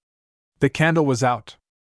tell? The candle was out.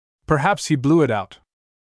 Perhaps he blew it out."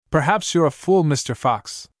 "Perhaps you're a fool, Mr.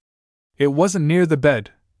 Fox. It wasn't near the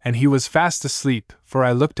bed, and he was fast asleep, for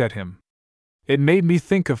I looked at him. It made me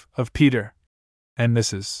think of Peter." And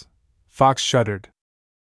Mrs. Fox shuddered.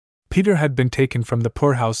 Peter had been taken from the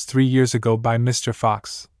poorhouse 3 years ago by Mr.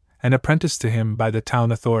 Fox, and apprenticed to him by the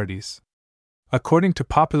town authorities. According to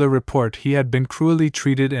popular report, he had been cruelly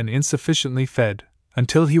treated and insufficiently fed,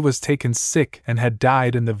 until he was taken sick and had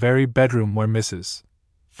died in the very bedroom where Mrs.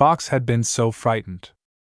 Fox had been so frightened.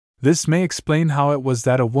 This may explain how it was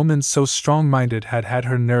that a woman so strong-minded had had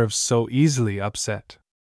her nerves so easily upset.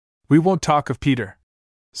 "We won't talk of Peter,"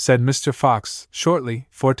 said Mr. Fox shortly,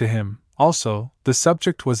 for to him, also, the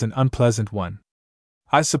subject was an unpleasant one.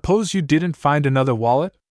 "I suppose you didn't find another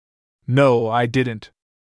wallet?" "No, I didn't."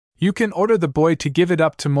 "You can order the boy to give it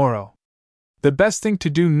up tomorrow. The best thing to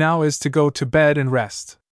do now is to go to bed and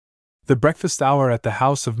rest." The breakfast hour at the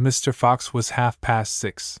house of Mr. Fox was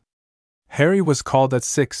 6:30. Harry was called at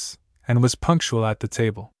 6, and was punctual at the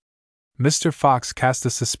table. Mr. Fox cast a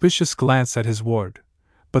suspicious glance at his ward,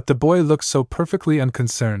 but the boy looked so perfectly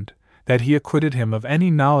unconcerned that he acquitted him of any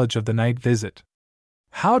knowledge of the night visit.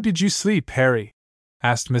 "How did you sleep, Harry?"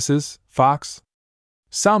 asked Mrs. Fox.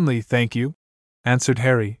 "Soundly, thank you," answered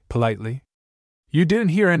Harry, politely. "You didn't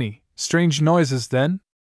hear any strange noises, then?"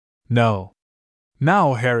 "No."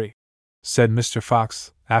 "Now, Harry," said Mr.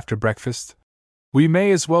 Fox, after breakfast, "we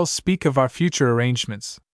may as well speak of our future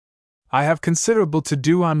arrangements. I have considerable to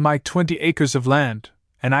do on my 20 acres of land,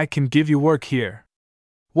 and I can give you work here."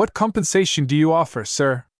 "What compensation do you offer,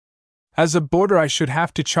 sir?" "As a boarder, I should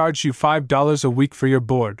have to charge you $5 a week for your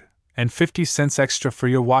board, and 50 cents extra for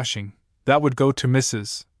your washing. That would go to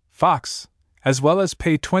Mrs. Fox, as well as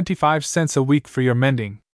pay 25 cents a week for your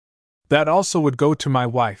mending. That also would go to my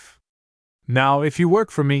wife. Now, if you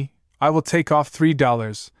work for me, I will take off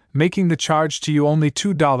 $3, making the charge to you only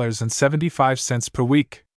 $2.75 per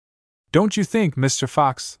week. Don't you think, Mr.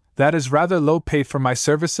 Fox, that is rather low pay for my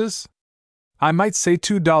services?" "I might say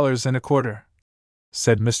 $2.25,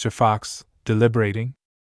 said Mr. Fox, deliberating.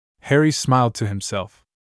 Harry smiled to himself.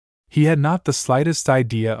 He had not the slightest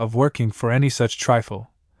idea of working for any such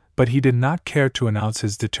trifle, but he did not care to announce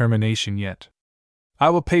his determination yet. "I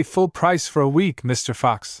will pay full price for a week, Mr.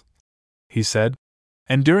 Fox," he said,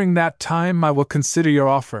 "and during that time I will consider your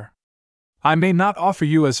offer." "I may not offer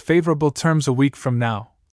you as favorable terms a week from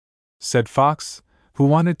now," said Fox, who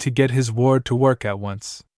wanted to get his ward to work at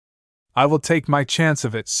once. "I will take my chance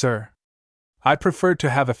of it, sir. I prefer to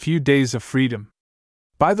have a few days of freedom.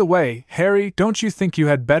 By the way, Harry, don't you think you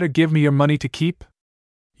had better give me your money to keep?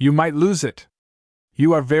 You might lose it."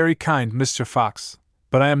 "You are very kind, Mr. Fox,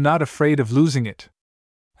 but I am not afraid of losing it."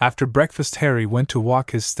 After breakfast, Harry went to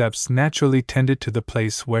walk. His steps naturally tended to the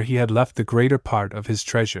place where he had left the greater part of his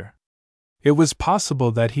treasure. It was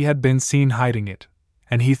possible that he had been seen hiding it,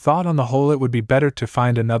 and he thought on the whole it would be better to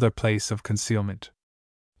find another place of concealment.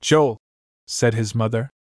 "Joel," said his mother,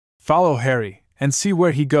 "follow Harry, and see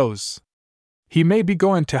where he goes. He may be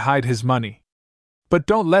going to hide his money. But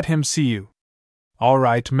don't let him see you." "All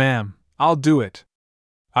right, ma'am, I'll do it.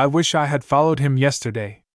 I wish I had followed him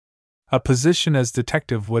yesterday." A position as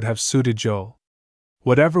detective would have suited Joel.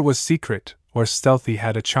 Whatever was secret or stealthy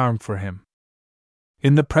had a charm for him.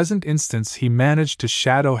 In the present instance, he managed to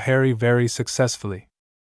shadow Harry very successfully.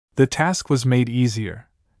 The task was made easier,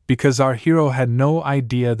 because our hero had no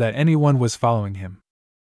idea that anyone was following him.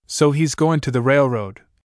 "So he's going to the railroad,"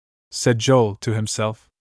 said Joel to himself.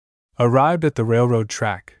 Arrived at the railroad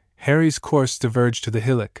track, Harry's course diverged to the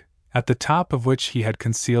hillock, at the top of which he had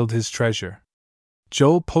concealed his treasure.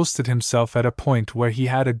 Joel posted himself at a point where he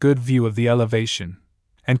had a good view of the elevation,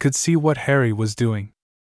 and could see what Harry was doing.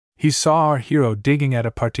 He saw our hero digging at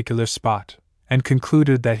a particular spot, and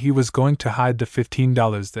concluded that he was going to hide the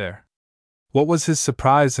 $15 there. What was his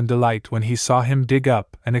surprise and delight when he saw him dig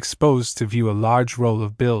up and expose to view a large roll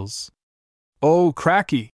of bills. "Oh,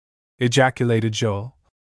 cracky!" ejaculated Joel.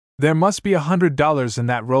 "There must be $100 in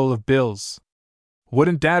that roll of bills.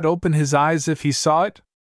 Wouldn't Dad open his eyes if he saw it?"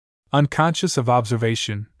 Unconscious of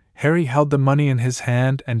observation, Harry held the money in his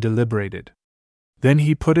hand and deliberated. Then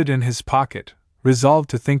he put it in his pocket, resolved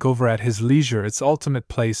to think over at his leisure its ultimate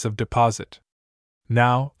place of deposit.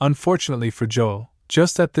 Now, unfortunately for Joel,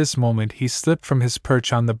 just at this moment he slipped from his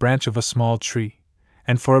perch on the branch of a small tree,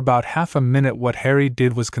 and for about half a minute what Harry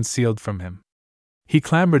did was concealed from him. He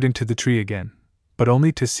clambered into the tree again, but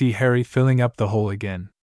only to see Harry filling up the hole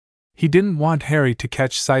again. He didn't want Harry to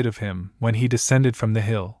catch sight of him when he descended from the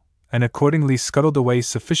hill, and accordingly scuttled away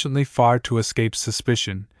sufficiently far to escape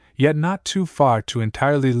suspicion, yet not too far to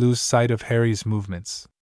entirely lose sight of Harry's movements.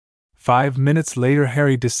 5 minutes later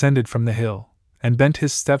Harry descended from the hill, and bent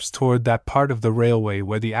his steps toward that part of the railway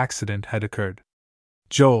where the accident had occurred.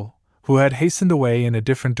 Joel, who had hastened away in a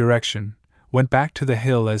different direction, went back to the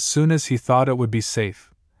hill as soon as he thought it would be safe,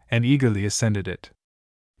 and eagerly ascended it.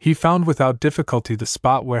 He found without difficulty the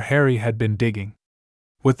spot where Harry had been digging.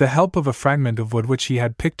 With the help of a fragment of wood which he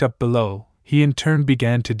had picked up below, he in turn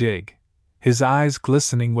began to dig, his eyes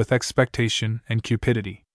glistening with expectation and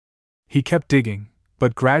cupidity. He kept digging,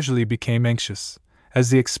 but gradually became anxious, as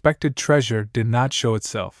the expected treasure did not show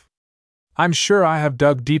itself. "I'm sure I have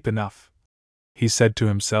dug deep enough," he said to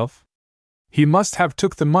himself. "He must have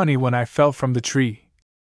took the money when I fell from the tree,"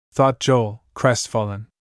 thought Joel, crestfallen.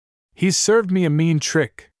 "He's served me a mean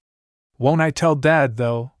trick. Won't I tell Dad,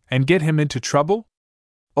 though, and get him into trouble?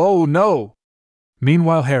 Oh, no!"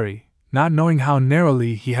 Meanwhile Harry, not knowing how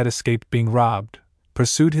narrowly he had escaped being robbed,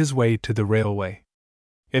 pursued his way to the railway.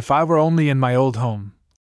 "If I were only in my old home,"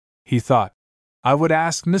 he thought, "I would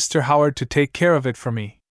ask Mr. Howard to take care of it for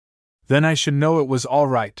me. Then I should know it was all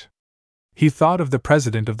right." He thought of the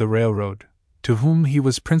president of the railroad, to whom he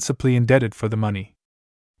was principally indebted for the money.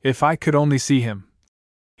 "If I could only see him,"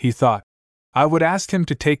 he thought, "I would ask him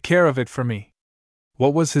to take care of it for me."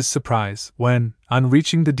 What was his surprise when, on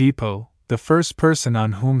reaching the depot, the first person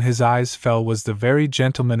on whom his eyes fell was the very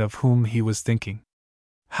gentleman of whom he was thinking.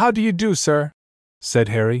 "How do you do, sir?" said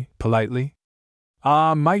Harry, politely.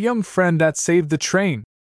 "Ah, my young friend that saved the train,"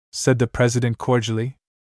 said the president cordially.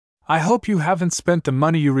 "I hope you haven't spent the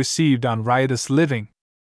money you received on riotous living."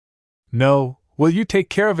 "No, will you take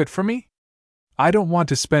care of it for me?" "I don't want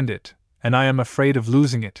to spend it, and I am afraid of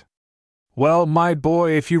losing it." "Well, my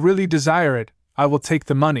boy, if you really desire it, I will take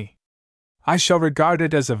the money. I shall regard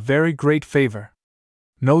it as a very great favor."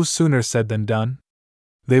 No sooner said than done.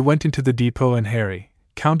 They went into the depot and Harry,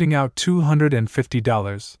 counting out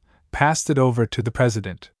 $250, passed it over to the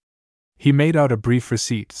president. He made out a brief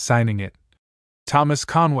receipt, signing it, "Thomas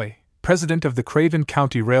Conway, president of the Craven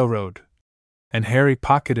County Railroad," and Harry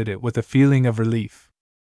pocketed it with a feeling of relief.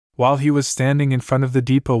 While he was standing in front of the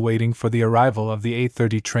depot waiting for the arrival of the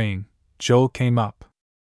 8:30 train, Joel came up.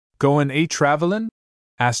 "Goin' travelin'?"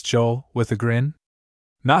 asked Joel, with a grin.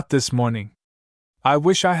 "Not this morning." "I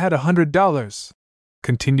wish I had $100,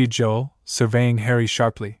 continued Joel, surveying Harry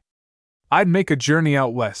sharply. "I'd make a journey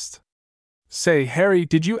out west." "Say, Harry,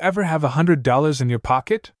 did you ever have $100 in your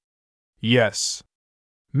pocket?" "Yes."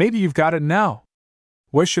 "Maybe you've got it now."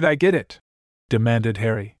 "Where should I get it?" demanded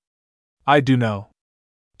Harry. "I do know.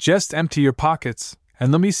 Just empty your pockets,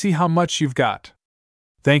 and let me see how much you've got."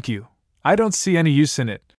 "Thank you, I don't see any use in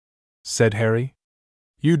it," said Harry.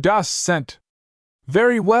 "You das cent."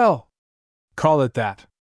 "Very well. Call it that.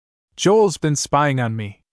 Joel's been spying on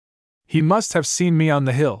me. He must have seen me on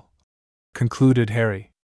the hill," concluded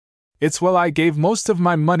Harry. "It's well I gave most of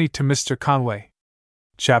my money to Mr. Conway."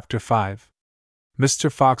 Chapter 5.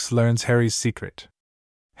 Mr. Fox learns Harry's secret.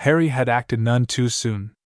 Harry had acted none too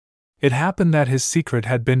soon. It happened that his secret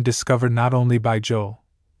had been discovered not only by Joel,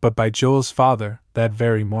 but by Joel's father, that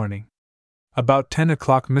very morning. About 10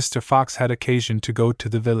 o'clock Mr. Fox had occasion to go to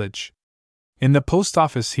the village. In the post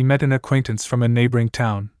office he met an acquaintance from a neighboring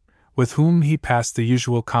town, with whom he passed the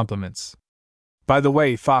usual compliments. "By the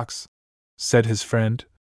way, Fox," said his friend,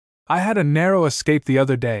 "I had a narrow escape the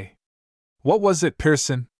other day." "What was it,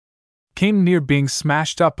 Pearson?" "Came near being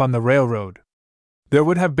smashed up on the railroad. There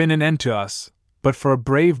would have been an end to us, but for a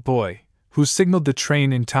brave boy, who signaled the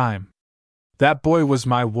train in time." "That boy was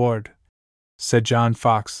my ward," said John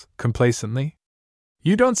Fox, complacently.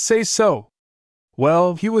 "You don't say so!"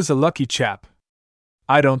 "Well, he was a lucky chap."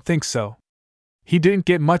 "I don't think so. He didn't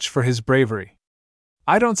get much for his bravery."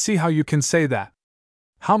 "I don't see how you can say that.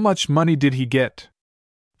 How much money did he get?"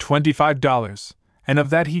 $25, and of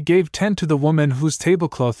that he gave 10 to the woman whose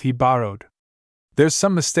tablecloth he borrowed." "There's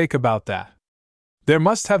some mistake about that. There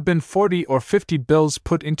must have been 40 or 50 bills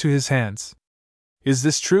put into his hands." "Is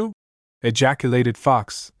this true?" ejaculated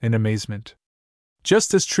Fox, in amazement.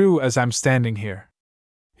 "Just as true as I'm standing here.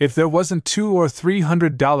 If there wasn't $200 or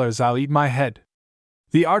 $300 I'll eat my head."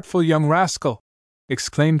 "The artful young rascal!"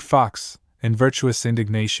 exclaimed Fox, in virtuous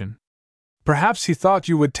indignation. "Perhaps he thought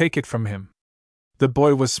you would take it from him." "The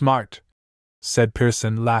boy was smart," said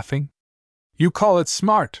Pearson, laughing. "You call it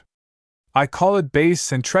smart. I call it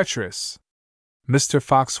base and treacherous." Mr.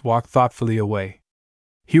 Fox walked thoughtfully away.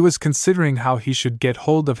 He was considering how he should get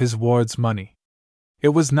hold of his ward's money. It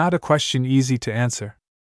was not a question easy to answer.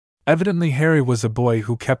 Evidently Harry was a boy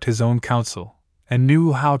who kept his own counsel, and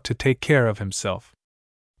knew how to take care of himself.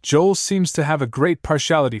 Joel seems to have a great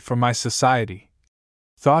partiality for my society,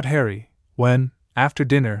 thought Harry, when, after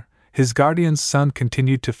dinner, his guardian's son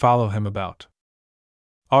continued to follow him about.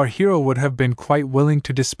 Our hero would have been quite willing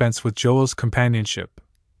to dispense with Joel's companionship,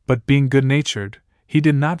 but being good-natured, he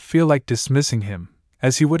did not feel like dismissing him,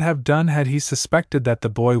 as he would have done had he suspected that the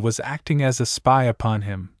boy was acting as a spy upon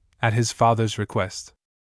him, at his father's request.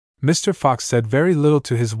 Mr. Fox said very little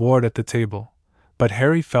to his ward at the table, but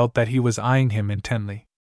Harry felt that he was eyeing him intently.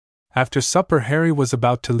 After supper Harry was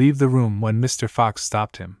about to leave the room when Mr. Fox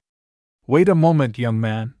stopped him. "Wait a moment, young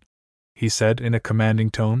man," he said in a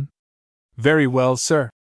commanding tone. "Very well, sir,"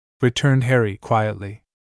 returned Harry quietly.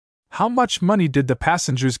 "How much money did the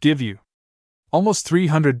passengers give you?" "Almost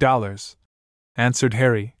 $300, answered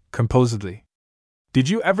Harry, composedly. "Did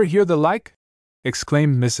you ever hear the like?"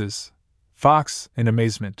 exclaimed Mrs. Fox, in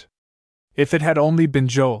amazement. "If it had only been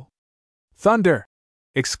Joel." "Thunder!"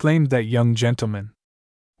 exclaimed that young gentleman.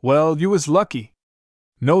 "Well, you was lucky.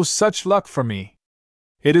 No such luck for me."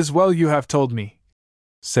 "It is well you have told me,"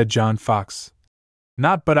 said John Fox.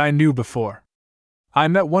 "Not but I knew before. I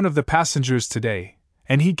met one of the passengers today,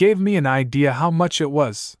 and he gave me an idea how much it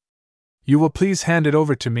was. You will please hand it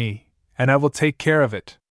over to me, and I will take care of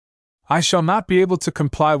it." "I shall not be able to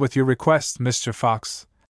comply with your request, Mr. Fox,"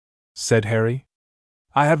 said Harry.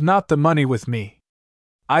 "I have not the money with me."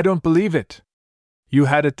 "I don't believe it. You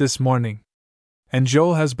had it this morning. And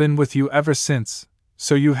Joel has been with you ever since,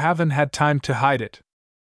 so you haven't had time to hide it."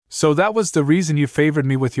 "So that was the reason you favored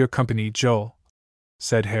me with your company, Joel,"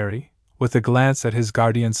 said Harry, with a glance at his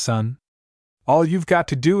guardian's son. "All you've got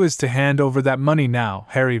to do is to hand over that money now,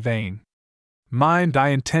 Harry Vane. Mind, I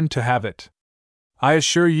intend to have it. I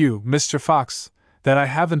assure you, Mr. Fox, that I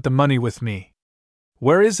haven't the money with me."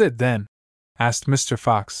 "Where is it, then?" asked Mr.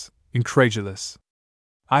 Fox, incredulous.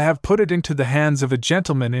 "I have put it into the hands of a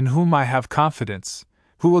gentleman in whom I have confidence,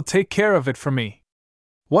 who will take care of it for me."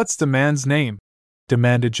 "What's the man's name?"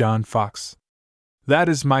 demanded John Fox. "That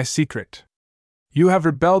is my secret. You have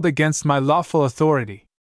rebelled against my lawful authority.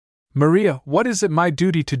 Maria, what is it my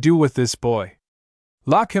duty to do with this boy?"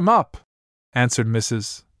 "Lock him up," answered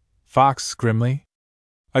Mrs. Fox grimly.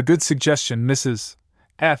 "A good suggestion, Mrs.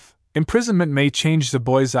 F. Imprisonment may change the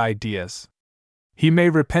boy's ideas. He may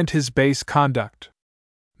repent his base conduct.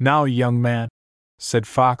 Now, young man," said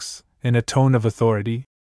Fox, in a tone of authority,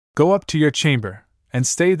 "go up to your chamber, and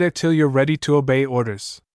stay there till you're ready to obey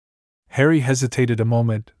orders." Harry hesitated a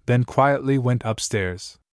moment, then quietly went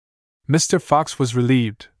upstairs. Mr. Fox was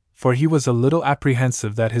relieved, for he was a little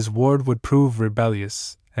apprehensive that his ward would prove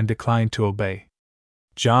rebellious and decline to obey.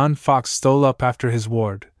 John Fox stole up after his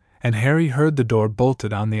ward, and Harry heard the door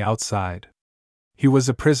bolted on the outside. He was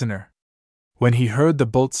a prisoner. When he heard the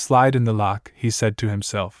bolt slide in the lock, he said to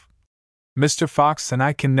himself, "Mr. Fox and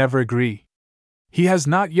I can never agree. He has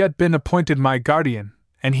not yet been appointed my guardian,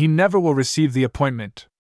 and he never will receive the appointment.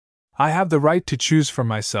 I have the right to choose for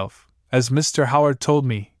myself, as Mr. Howard told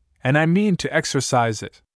me, and I mean to exercise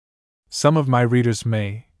it." Some of my readers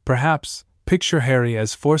may, perhaps, picture Harry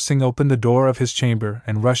as forcing open the door of his chamber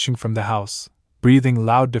and rushing from the house, breathing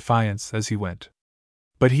loud defiance as he went.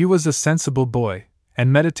 But he was a sensible boy,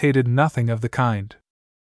 and meditated nothing of the kind.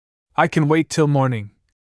 "I can wait till morning,"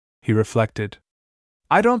 he reflected.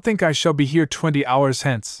 "I don't think I shall be here 20 hours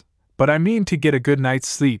hence, but I mean to get a good night's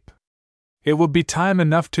sleep. It will be time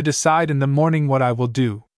enough to decide in the morning what I will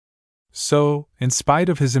do." So, in spite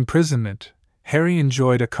of his imprisonment, Harry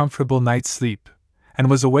enjoyed a comfortable night's sleep, and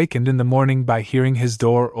was awakened in the morning by hearing his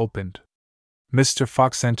door opened. Mr.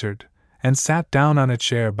 Fox entered, and sat down on a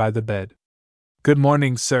chair by the bed. "Good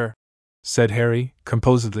morning, sir," said Harry,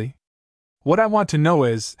 composedly. "What I want to know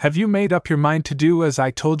is, have you made up your mind to do as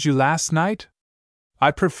I told you last night?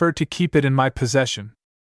 I prefer to keep it in my possession.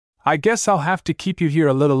 I guess I'll have to keep you here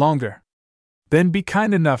a little longer. Then be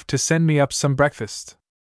kind enough to send me up some breakfast.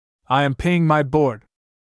 I am paying my board.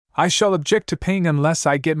 I shall object to paying unless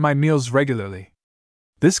I get my meals regularly."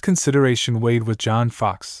 This consideration weighed with John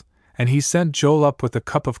Fox, and he sent Joel up with a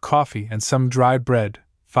cup of coffee and some dry bread,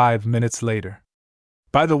 5 minutes later.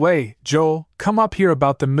 "By the way, Joel, come up here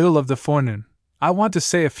about the middle of the forenoon. I want to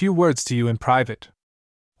say a few words to you in private."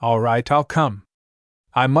 "All right, I'll come.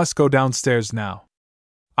 I must go downstairs now.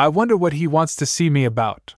 I wonder what he wants to see me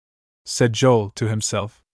about," said Joel to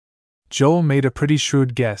himself. Joel made a pretty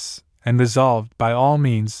shrewd guess, and resolved, by all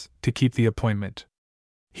means, to keep the appointment.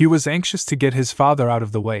 He was anxious to get his father out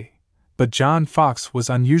of the way, but John Fox was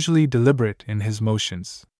unusually deliberate in his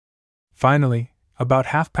motions. Finally, about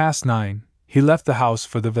 9:30, he left the house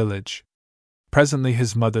for the village. Presently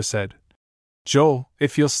his mother said, Joel,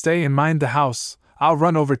 if you'll stay and mind the house, I'll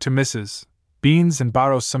run over to Mrs. Bean's and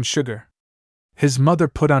borrow some sugar." His mother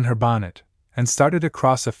put on her bonnet and started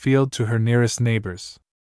across a field to her nearest neighbors.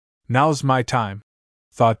 "Now's my time,"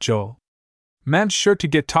 thought Joel. "Man's sure to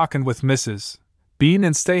get talkin' with Mrs. Bean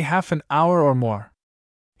and stay half an hour or more."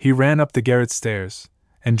 He ran up the garret stairs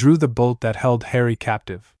and drew the bolt that held Harry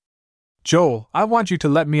captive. "Joel, I want you to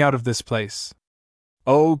let me out of this place."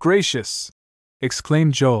 "Oh, gracious!"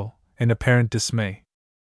 exclaimed Joel, in apparent dismay.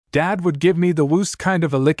 "Dad would give me the worst kind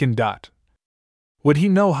of a lickin' dot." "Would he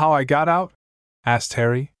know how I got out?" asked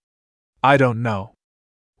Harry. "I don't know.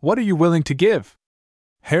 What are you willing to give?"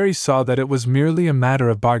 Harry saw that it was merely a matter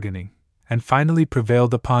of bargaining, and finally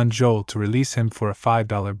prevailed upon Joel to release him for a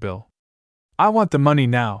 $5 bill. "I want the money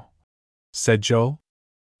now," said Joel.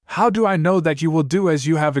 "How do I know that you will do as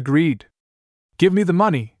you have agreed?" "Give me the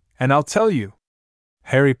money, and I'll tell you."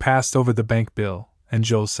 Harry passed over the bank bill, and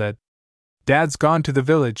Joel said, "Dad's gone to the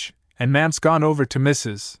village, and Mam's gone over to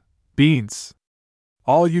Mrs. Bean's.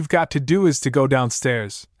 All you've got to do is to go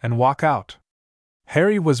downstairs and walk out."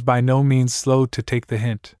 Harry was by no means slow to take the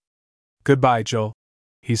hint. "Goodbye, Joel,"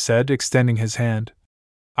 he said, extending his hand.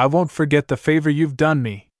 "I won't forget the favor you've done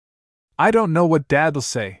me. I don't know what Dad'll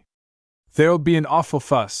say. There'll be an awful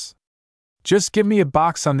fuss. Just give me a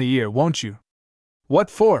box on the ear, won't you?" "What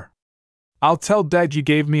for?" "I'll tell Dad you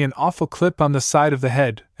gave me an awful clip on the side of the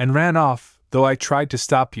head and ran off, though I tried to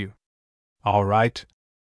stop you." "All right,"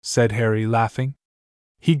 said Harry, laughing.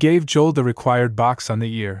 He gave Joel the required box on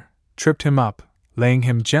the ear, tripped him up, laying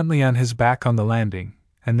him gently on his back on the landing,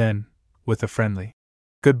 and then, with a friendly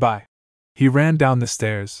 "Goodbye," he ran down the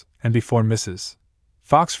stairs, and before Mrs.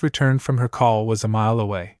 Fox returned from her call was a mile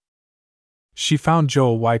away. She found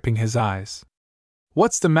Joel wiping his eyes.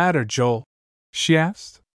 "What's the matter, Joel?" she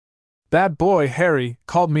asked. "That boy, Harry,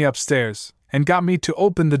 called me upstairs, and got me to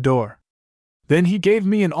open the door. Then he gave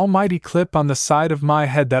me an almighty clip on the side of my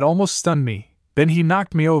head that almost stunned me, then he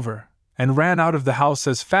knocked me over, and ran out of the house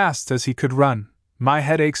as fast as he could run. My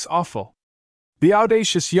head aches awful." "The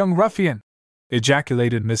audacious young ruffian!"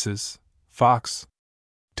 ejaculated Mrs. Fox.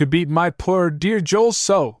 "To beat my poor dear Joel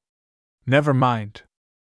so!" "Never mind.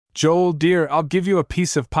 Joel dear, I'll give you a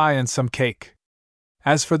piece of pie and some cake.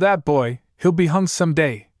 As for that boy, he'll be hung some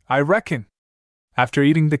day, I reckon." After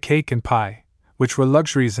eating the cake and pie, which were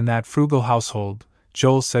luxuries in that frugal household,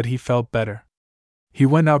 Joel said he felt better. He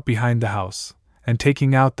went out behind the house, and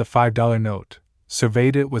taking out the $5 note,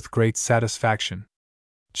 surveyed it with great satisfaction.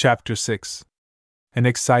 Chapter 6. An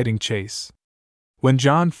exciting chase. When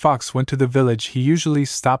John Fox went to the village, he usually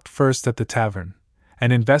stopped first at the tavern,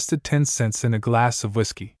 and invested 10 cents in a glass of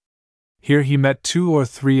whiskey. Here he met 2 or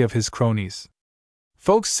 3 of his cronies.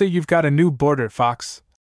 "Folks say you've got a new boarder, Fox,"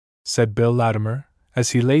 said Bill Latimer,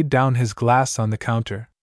 as he laid down his glass on the counter.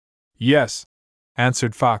 "Yes,"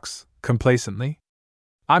 answered Fox, complacently.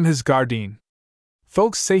 "I'm his guardian.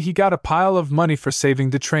 Folks say he got a pile of money for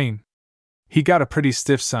saving the train." "He got a pretty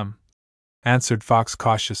stiff sum," answered Fox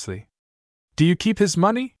cautiously. "Do you keep his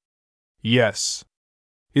money?" "Yes."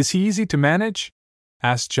 "Is he easy to manage?"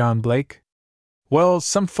 asked John Blake. "Well,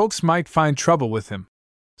 some folks might find trouble with him,"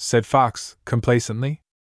 said Fox, complacently.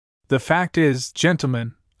 "The fact is,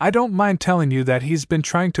 gentlemen, I don't mind telling you that he's been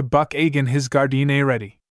trying to buck agin his guardian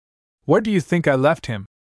already. Where do you think I left him?"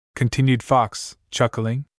 continued Fox,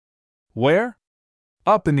 chuckling. "Where?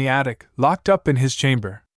 Up in the attic, locked up in his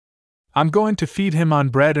chamber. I'm going to feed him on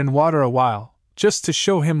bread and water a while, just to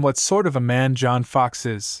show him what sort of a man John Fox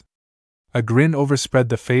is." A grin overspread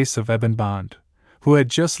the face of Eben Bond, who had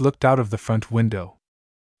just looked out of the front window.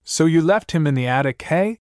 "So you left him in the attic,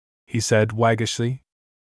 hey?" he said waggishly.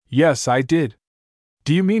 "Yes, I did."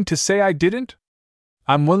 "Do you mean to say I didn't?"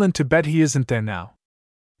 "I'm willin' to bet he isn't there now."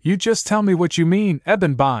 "You just tell me what you mean,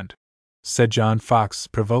 Eben Bond," said John Fox,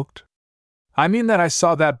 provoked. "I mean that I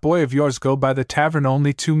saw that boy of yours go by the tavern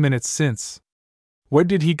only 2 minutes since." "Where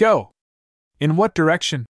did he go?" "In what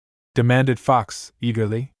direction?" demanded Fox,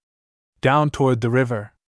 eagerly. "Down toward the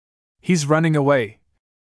river." "He's running away,"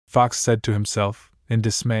 Fox said to himself, in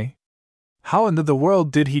dismay. "How in the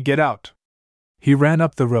world did he get out?" He ran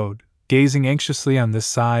up the road, gazing anxiously on this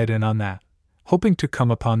side and on that, hoping to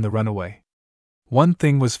come upon the runaway. One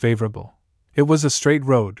thing was favorable. It was a straight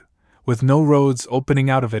road, with no roads opening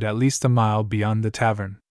out of it at least a mile beyond the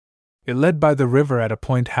tavern. It led by the river at a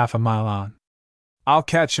point half a mile on. "I'll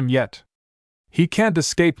catch him yet. He can't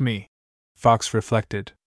escape me," Fox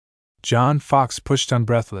reflected. John Fox pushed on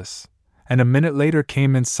breathless, and a minute later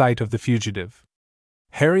came in sight of the fugitive.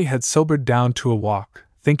 Harry had sobered down to a walk,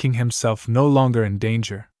 thinking himself no longer in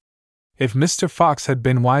danger. If Mr. Fox had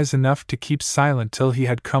been wise enough to keep silent till he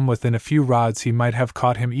had come within a few rods, he might have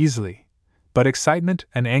caught him easily, but excitement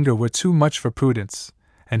and anger were too much for Prudence,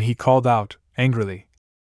 and he called out, angrily,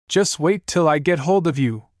 "Just wait till I get hold of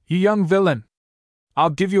you, you young villain! I'll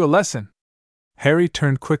give you a lesson!" Harry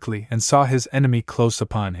turned quickly and saw his enemy close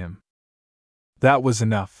upon him. That was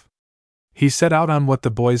enough. He set out on what the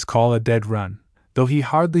boys call a dead run, though he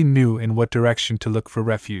hardly knew in what direction to look for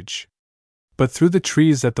refuge. But through the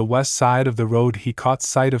trees at the west side of the road he caught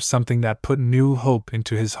sight of something that put new hope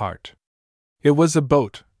into his heart. It was a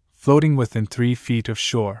boat, floating within 3 feet of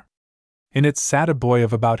shore. In it sat a boy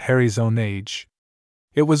of about Harry's own age.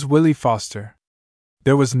 It was Willie Foster.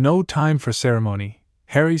 There was no time for ceremony.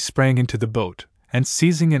 Harry sprang into the boat, and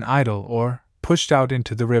seizing an idle oar, pushed out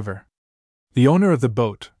into the river. The owner of the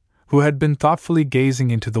boat, who had been thoughtfully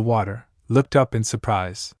gazing into the water, looked up in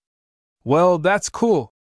surprise. "Well, that's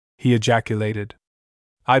cool!" he ejaculated.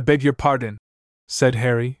 "I beg your pardon," said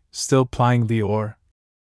Harry, still plying the oar.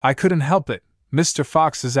 "I couldn't help it. Mr.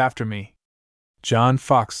 Fox is after me." John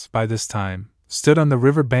Fox, by this time, stood on the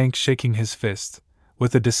river bank shaking his fist,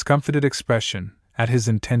 with a discomfited expression, at his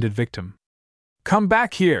intended victim. "Come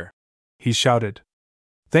back here!" he shouted.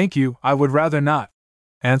 "Thank you, I would rather not,"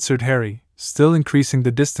 answered Harry, still increasing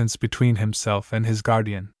the distance between himself and his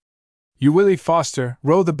guardian. "You Willie Foster,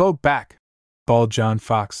 row the boat back!" bawled John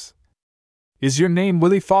Fox. "Is your name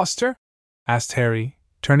Willie Foster?" asked Harry,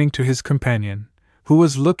 turning to his companion, who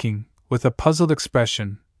was looking, with a puzzled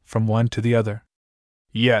expression, from one to the other.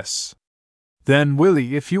 "Yes." "Then,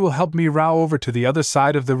 Willie, if you will help me row over to the other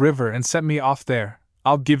side of the river and set me off there,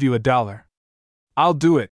 I'll give you $1. "I'll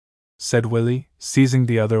do it," said Willie, seizing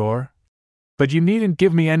the other oar. "But you needn't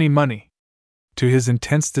give me any money." To his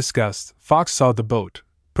intense disgust, Fox saw the boat,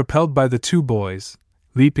 propelled by the 2 boys,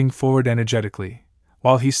 leaping forward energetically,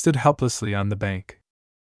 while he stood helplessly on the bank.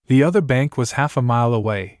 The other bank was half a mile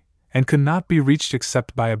away, and could not be reached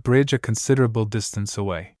except by a bridge a considerable distance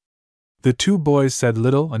away. The 2 boys said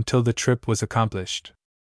little until the trip was accomplished.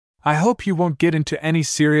 "I hope you won't get into any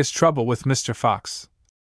serious trouble with Mr. Fox,"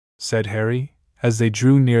 said Harry, as they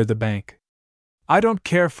drew near the bank. "I don't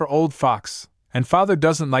care for old Fox, and Father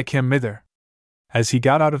doesn't like him either." As he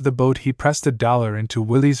got out of the boat he pressed $1 into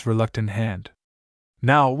Willie's reluctant hand.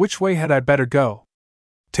 "Now, which way had I better go?"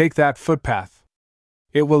 "Take that footpath.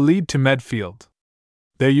 It will lead to Medfield.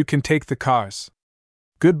 There you can take the cars.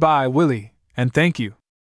 Goodbye, Willie, and thank you."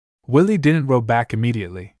 Willie didn't row back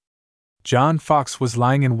immediately. John Fox was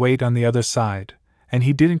lying in wait on the other side, and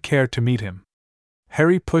he didn't care to meet him.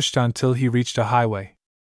 Harry pushed on till he reached a highway.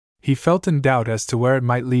 He felt in doubt as to where it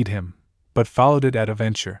might lead him, but followed it at a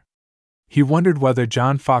venture. He wondered whether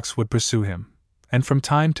John Fox would pursue him, and from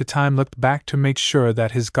time to time looked back to make sure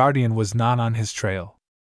that his guardian was not on his trail.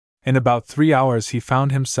 In about 3 hours he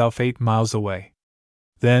found himself 8 miles away.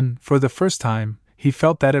 Then, for the first time, he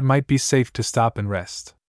felt that it might be safe to stop and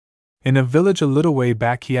rest. In a village a little way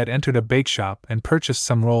back he had entered a bake shop and purchased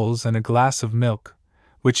some rolls and a glass of milk,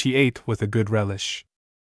 which he ate with a good relish.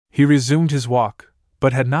 He resumed his walk,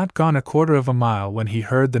 but had not gone a quarter of a mile when he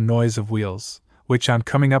heard the noise of wheels, which on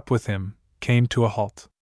coming up with him, came to a halt.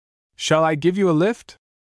 "Shall I give you a lift?"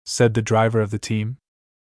 said the driver of the team.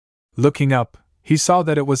 Looking up, he saw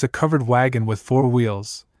that it was a covered wagon with 4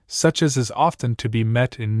 wheels, such as is often to be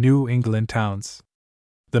met in New England towns.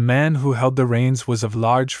 The man who held the reins was of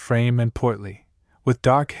large frame and portly, with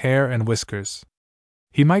dark hair and whiskers.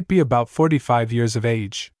 He might be about 45 years of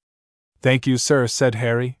age. "Thank you, sir," said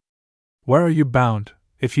Harry. "Where are you bound,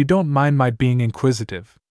 if you don't mind my being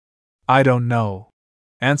inquisitive?" "I don't know,"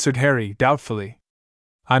 answered Harry doubtfully.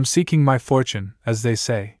 "I'm seeking my fortune, as they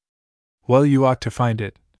say." "Well, you ought to find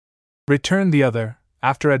it," returned the other,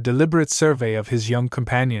 after a deliberate survey of his young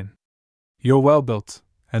companion. "You're well built,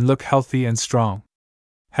 and look healthy and strong.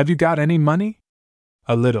 Have you got any money?"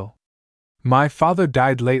 "A little. My father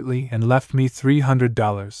died lately and left me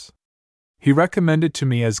 $300. He recommended to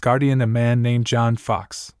me as guardian a man named John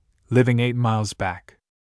Fox, living 8 miles back.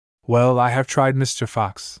 Well, I have tried Mr.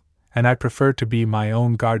 Fox, and I prefer to be my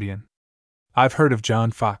own guardian. I've heard of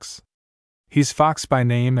John Fox. He's Fox by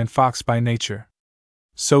name and Fox by nature.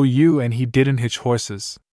 So you and he didn't hitch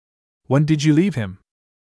horses. When did you leave him?"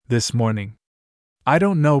 "This morning." "I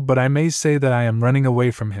don't know, but I may say that I am running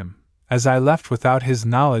away from him, as I left without his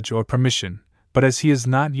knowledge or permission, but as he is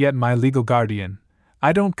not yet my legal guardian,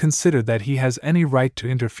 I don't consider that he has any right to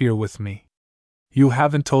interfere with me." "You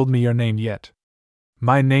haven't told me your name yet."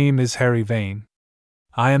 "My name is Harry Vane.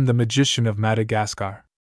 I am the magician of Madagascar.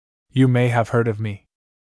 You may have heard of me."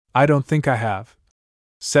 "I don't think I have,"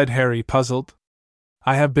 said Harry, puzzled.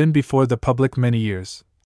 "I have been before the public many years,"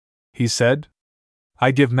 he said.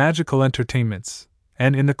 "I give magical entertainments,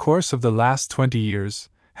 and in the course of the last 20 years,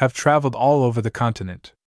 have traveled all over the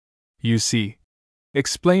continent." You see,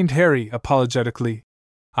 explained Harry apologetically,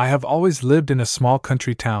 I have always lived in a small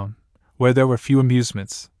country town, where there were few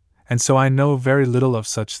amusements, and so I know very little of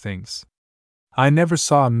such things. I never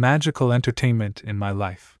saw a magical entertainment in my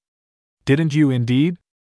life. Didn't you indeed?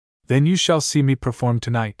 Then you shall see me perform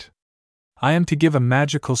tonight. I am to give a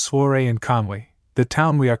magical soiree in Conway, the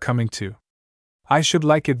town we are coming to. I should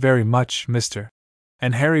like it very much, Mr.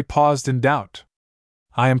 And Harry paused in doubt.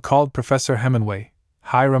 I am called Professor Hemingway,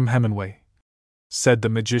 Hiram Hemingway, said the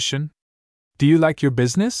magician. Do you like your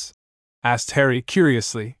business? Asked Harry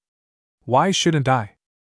curiously. Why shouldn't I?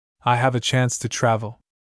 I have a chance to travel.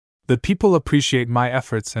 The people appreciate my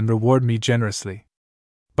efforts and reward me generously.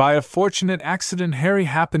 By a fortunate accident, Harry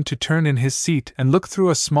happened to turn in his seat and look through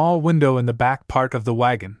a small window in the back part of the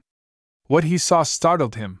wagon. What he saw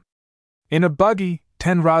startled him. In a buggy,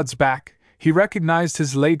 10 rods back, he recognized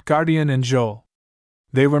his late guardian and Joel.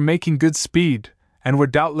 They were making good speed, and were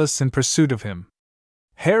doubtless in pursuit of him.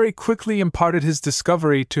 Harry quickly imparted his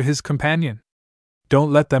discovery to his companion.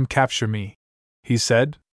 Don't let them capture me, he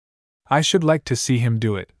said. I should like to see him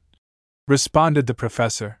do it, responded the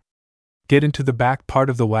professor. Get into the back part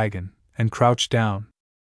of the wagon, and crouch down.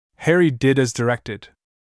 Harry did as directed.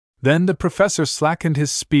 Then the professor slackened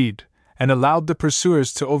his speed, and allowed the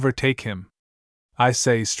pursuers to overtake him. I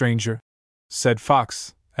say, stranger, said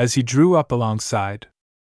Fox, as he drew up alongside.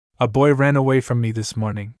 A boy ran away from me this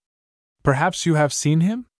morning. Perhaps you have seen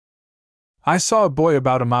him? I saw a boy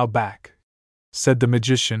about a mile back, said the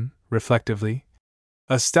magician, reflectively.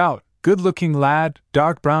 A stout, good-looking lad,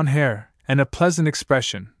 dark brown hair, and a pleasant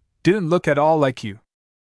expression. Didn't look at all like you.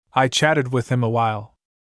 I chatted with him a while.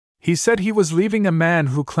 He said he was leaving a man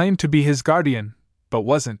who claimed to be his guardian, but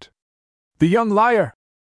wasn't. The young liar!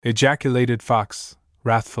 Ejaculated Fox,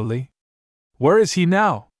 wrathfully. Where is he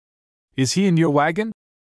now? Is he in your wagon?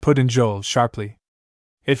 Put in Joel sharply.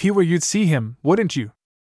 If he were, you'd see him, wouldn't you?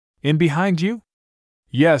 In behind you?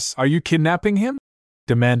 Yes, are you kidnapping him?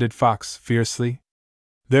 Demanded Fox fiercely.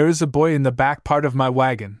 There is a boy in the back part of my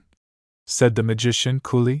wagon, said the magician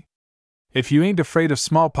coolly. If you ain't afraid of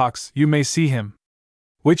smallpox, you may see him.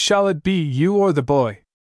 Which shall it be, you or the boy?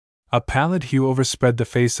 A pallid hue overspread the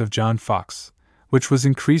face of John Fox, which was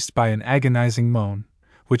increased by an agonizing moan,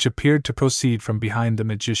 which appeared to proceed from behind the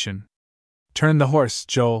magician. Turn the horse,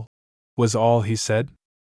 Joel, was all he said.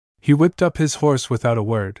 He whipped up his horse without a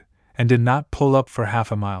word, and did not pull up for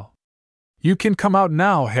half a mile. You can come out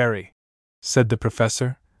now, Harry, said the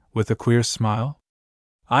professor, with a queer smile.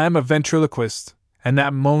 I am a ventriloquist, and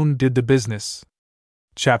that moan did the business.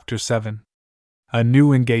 Chapter 7. A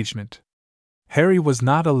New Engagement. Harry was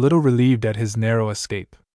not a little relieved at his narrow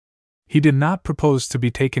escape. He did not propose to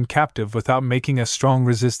be taken captive without making a strong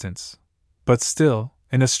resistance, but still,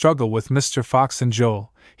 in a struggle with Mr. Fox and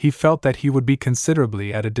Joel, he felt that he would be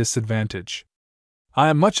considerably at a disadvantage. I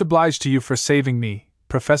am much obliged to you for saving me,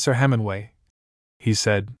 Professor Hemingway, he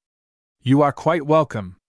said. You are quite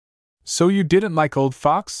welcome. So you didn't like old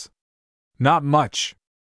Fox? Not much.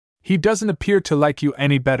 He doesn't appear to like you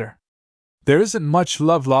any better. There isn't much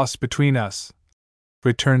love lost between us,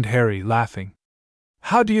 returned Harry, laughing.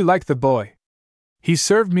 How do you like the boy? He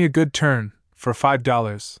served me a good turn, for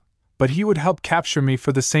 $5, but he would help capture me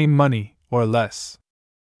for the same money, or less.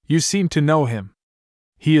 You seem to know him.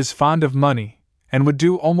 He is fond of money, and would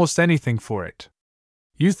do almost anything for it.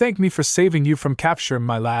 You thank me for saving you from capture,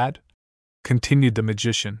 my lad, continued the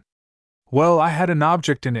magician. Well, I had an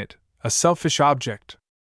object in it, a selfish object.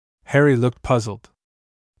 Harry looked puzzled.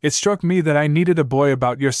 It struck me that I needed a boy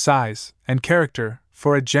about your size and character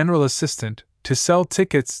for a general assistant to sell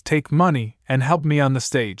tickets, take money, and help me on the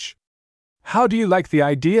stage. How do you like the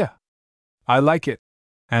idea? I like it,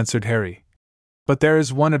 answered Harry. But there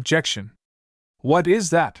is one objection. What is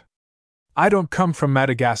that? I don't come from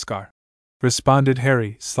Madagascar, responded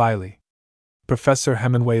Harry slyly. Professor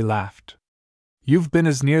Hemingway laughed. You've been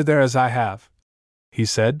as near there as I have, he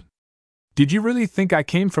said. Did you really think I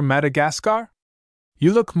came from Madagascar?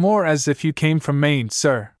 You look more as if you came from Maine,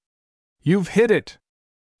 sir. You've hit it.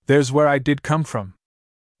 There's where I did come from.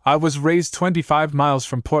 I was raised 25 miles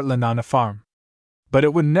from Portland on a farm. But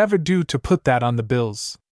it would never do to put that on the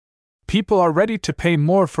bills. People are ready to pay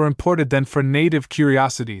more for imported than for native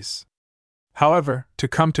curiosities. However, to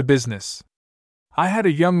come to business. I had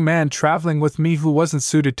a young man traveling with me who wasn't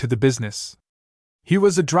suited to the business. He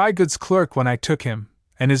was a dry goods clerk when I took him,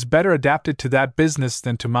 and is better adapted to that business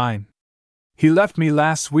than to mine. He left me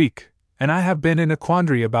last week, and I have been in a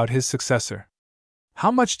quandary about his successor.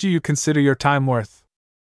 How much do you consider your time worth?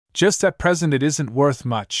 Just at present it isn't worth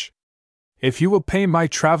much. If you will pay my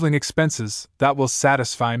traveling expenses, that will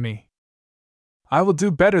satisfy me. I will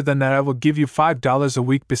do better than that. I will give you $5 a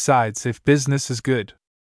week besides if business is good.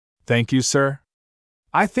 Thank you, sir.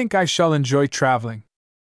 I think I shall enjoy traveling.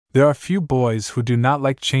 There are few boys who do not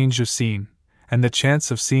like change of scene, and the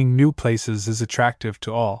chance of seeing new places is attractive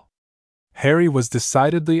to all. Harry was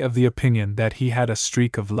decidedly of the opinion that he had a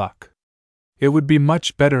streak of luck. It would be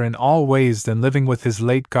much better in all ways than living with his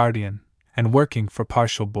late guardian and working for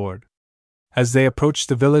partial board. As they approached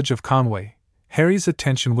the village of Conway, Harry's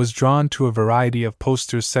attention was drawn to a variety of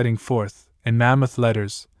posters setting forth, in mammoth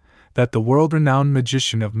letters, that the world-renowned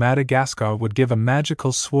magician of Madagascar would give a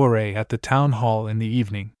magical soiree at the town hall in the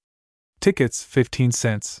evening. Tickets 15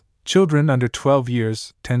 cents, children under 12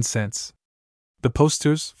 years 10 cents. The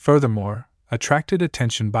posters, furthermore, attracted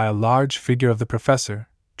attention by a large figure of the professor,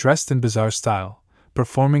 dressed in bizarre style,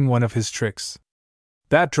 performing one of his tricks.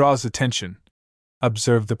 That draws attention,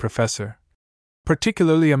 observed the professor,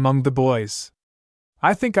 particularly among the boys.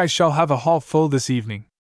 I think I shall have a hall full this evening.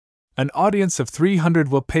 An audience of 300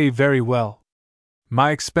 will pay very well. My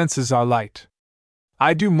expenses are light.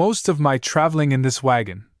 I do most of my traveling in this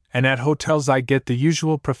wagon, and at hotels I get the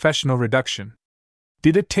usual professional reduction.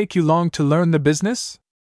 Did it take you long to learn the business?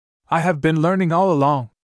 I have been learning all along.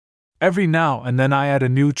 Every now and then I add a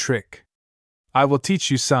new trick. I will teach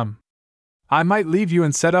you some. I might leave you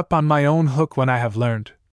and set up on my own hook when I have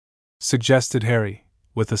learned, suggested Harry,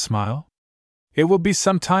 with a smile. It will be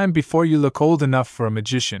some time before you look old enough for a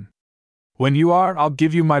magician. When you are, I'll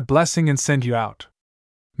give you my blessing and send you out.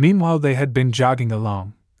 Meanwhile they had been jogging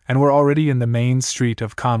along, and were already in the main street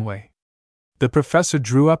of Conway. The professor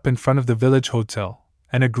drew up in front of the village hotel,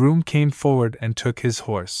 and a groom came forward and took his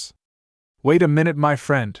horse. Wait a minute, my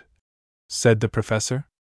friend, said the professor.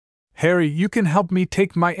 Harry, you can help me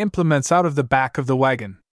take my implements out of the back of the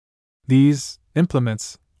wagon. These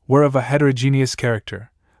implements were of a heterogeneous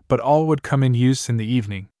character, but all would come in use in the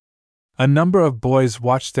evening. A number of boys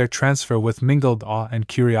watched their transfer with mingled awe and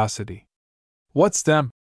curiosity. What's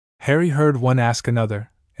them? Harry heard one ask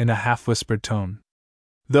another, in a half-whispered tone.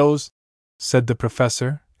 Those, said the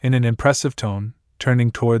professor, in an impressive tone,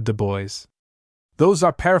 turning toward the boys. Those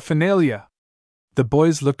are paraphernalia. The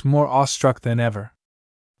boys looked more awestruck than ever.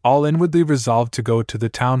 All inwardly resolved to go to the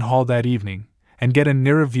town hall that evening, and get a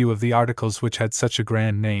nearer view of the articles which had such a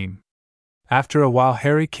grand name. After a while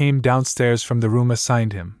Harry came downstairs from the room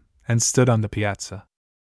assigned him, and stood on the piazza.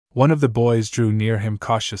 One of the boys drew near him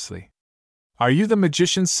cautiously. Are you the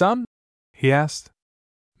magician's son? He asked.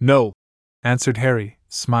 No, answered Harry,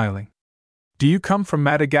 smiling. Do you come from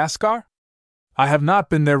Madagascar? I have not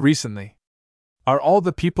been there recently. Are all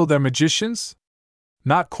the people there magicians?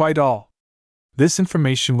 Not quite all. This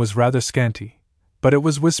information was rather scanty, but it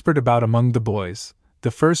was whispered about among the boys,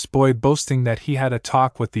 the first boy boasting that he had a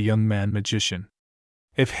talk with the young man magician.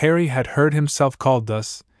 If Harry had heard himself called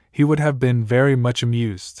thus, he would have been very much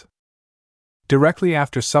amused. Directly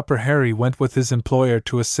after supper Harry went with his employer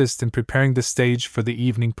to assist in preparing the stage for the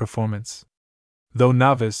evening performance. Though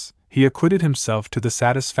novice, he acquitted himself to the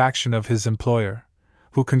satisfaction of his employer,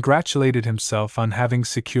 who congratulated himself on having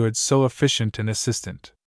secured so efficient an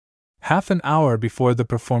assistant. Half an hour before the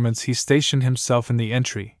performance he stationed himself in the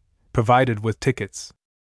entry, provided with tickets.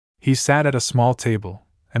 He sat at a small table,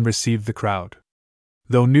 and received the crowd.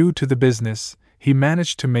 Though new to the business, he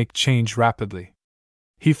managed to make change rapidly.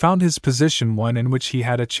 He found his position one in which he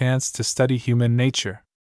had a chance to study human nature.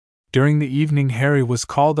 During the evening Harry was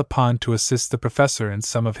called upon to assist the professor in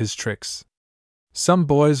some of his tricks. Some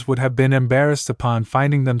boys would have been embarrassed upon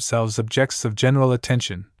finding themselves objects of general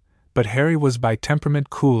attention, but Harry was by temperament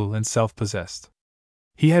cool and self-possessed.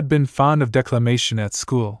 He had been fond of declamation at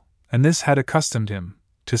school, and this had accustomed him,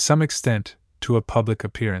 to some extent, to a public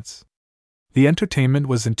appearance. The entertainment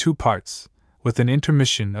was in 2 parts, with an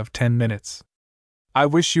intermission of 10 minutes. I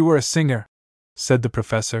wish you were a singer, said the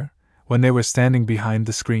professor, when they were standing behind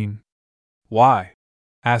the screen. Why?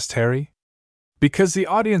 Asked Harry. Because the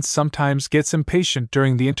audience sometimes gets impatient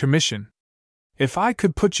during the intermission. If I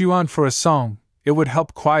could put you on for a song, it would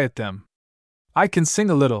help quiet them. I can sing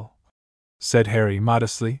a little, said Harry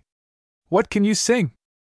modestly. What can you sing?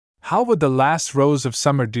 How would the last rose of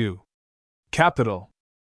summer do? Capital.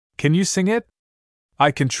 Can you sing it?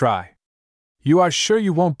 I can try. You are sure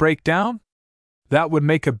you won't break down? That would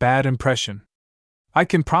make a bad impression. I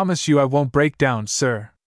can promise you I won't break down,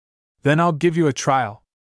 sir. Then I'll give you a trial.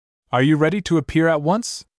 Are you ready to appear at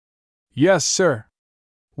once? Yes, sir.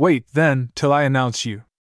 Wait, then, till I announce you.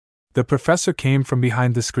 The professor came from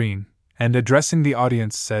behind the screen, and addressing the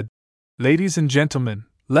audience said, Ladies and gentlemen,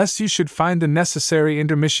 lest you should find the necessary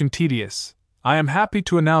intermission tedious, I am happy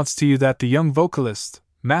to announce to you that the young vocalist,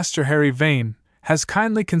 Master Harry Vane, has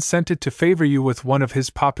kindly consented to favor you with one of his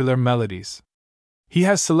popular melodies. He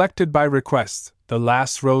has selected by request The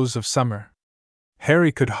Last Rose of Summer.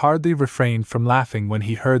 Harry could hardly refrain from laughing when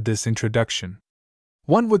he heard this introduction.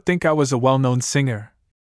 One would think I was a well-known singer,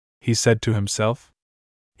 he said to himself.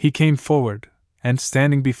 He came forward, and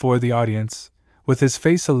standing before the audience, with his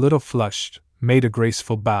face a little flushed, made a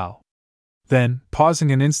graceful bow. Then, pausing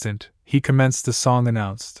an instant, he commenced the song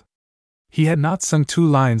announced. He had not sung 2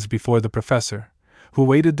 lines before the professor, who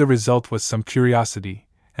awaited the result with some curiosity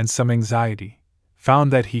and some anxiety,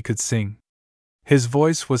 found that he could sing. His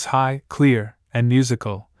voice was high, clear, and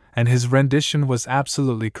musical, and his rendition was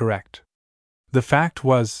absolutely correct. The fact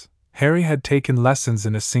was, Harry had taken lessons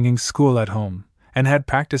in a singing school at home, and had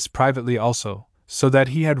practiced privately also, so that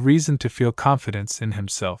he had reason to feel confidence in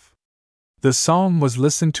himself. The song was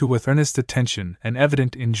listened to with earnest attention and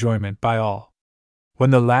evident enjoyment by all.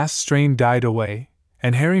 When the last strain died away,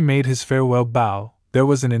 and Harry made his farewell bow, there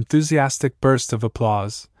was an enthusiastic burst of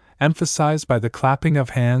applause, emphasized by the clapping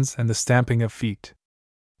of hands and the stamping of feet.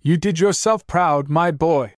 "You did yourself proud, my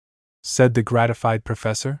boy," said the gratified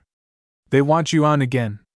professor. "They want you on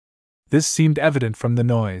again." This seemed evident from the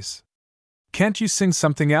noise. "Can't you sing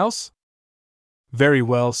something else?" "Very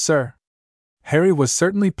well, sir." Harry was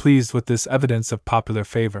certainly pleased with this evidence of popular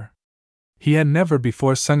favor. He had never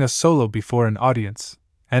before sung a solo before an audience,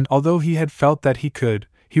 and although he had felt that he could,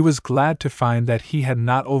 he was glad to find that he had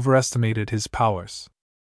not overestimated his powers.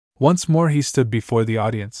 Once more he stood before the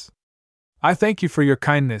audience. "I thank you for your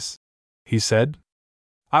kindness," he said.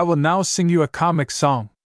 "I will now sing you a comic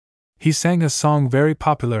song." He sang a song very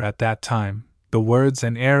popular at that time, the words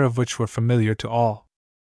and air of which were familiar to all.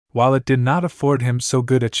 While it did not afford him so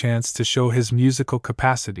good a chance to show his musical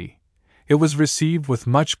capacity, it was received with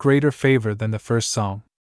much greater favor than the first song.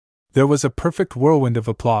 There was a perfect whirlwind of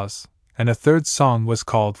applause, and a third song was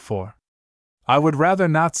called for. "I would rather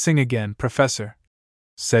not sing again, Professor,"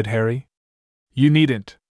 said Harry. "You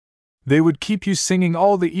needn't. They would keep you singing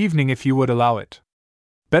all the evening if you would allow it.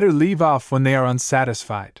 Better leave off when they are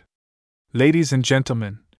unsatisfied. Ladies and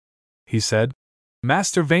gentlemen," he said,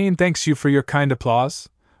 "Master Vane thanks you for your kind applause,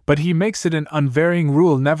 but he makes it an unvarying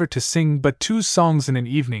rule never to sing but 2 songs in an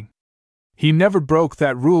evening. He never broke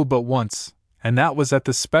that rule but once, and that was at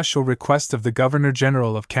the special request of the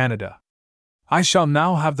Governor-General of Canada. I shall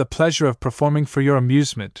now have the pleasure of performing for your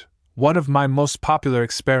amusement one of my most popular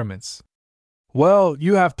experiments. Well,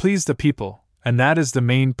 you have pleased the people, and that is the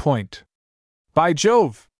main point. By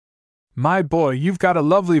Jove! My boy, you've got a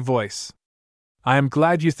lovely voice. I am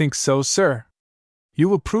glad you think so, sir. You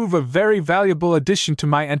will prove a very valuable addition to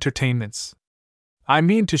my entertainments. I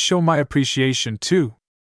mean to show my appreciation, too.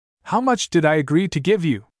 How much did I agree to give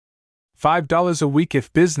you? $5 a week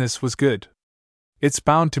if business was good. It's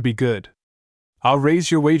bound to be good. I'll raise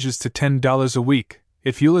your wages to $10 a week,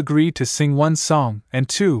 if you'll agree to sing 1 song, and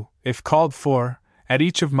 2, if called for, at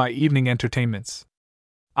each of my evening entertainments."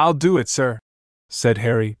 "I'll do it, sir," said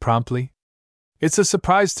Harry promptly. "It's a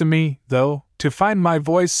surprise to me, though, to find my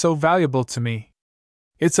voice so valuable to me.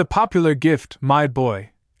 It's a popular gift, my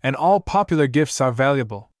boy, and all popular gifts are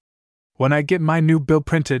valuable. When I get my new bill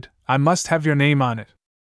printed, I must have your name on it."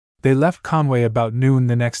 They left Conway about noon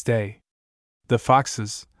the next day. The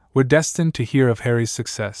Foxes were destined to hear of Harry's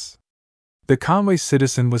success. The Conway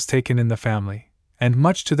citizen was taken in the family, and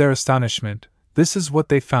much to their astonishment, this is what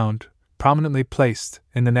they found, prominently placed,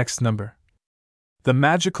 in the next number. The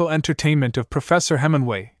magical entertainment of Professor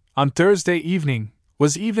Hemingway, on Thursday evening,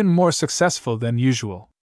 was even more successful than usual.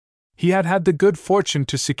 He had had the good fortune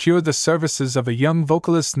to secure the services of a young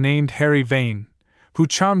vocalist named Harry Vane, who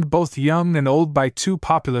charmed both young and old by 2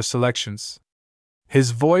 popular selections.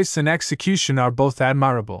 His voice and execution are both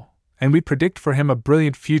admirable, and we predict for him a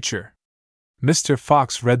brilliant future. Mr.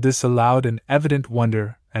 Fox read this aloud in evident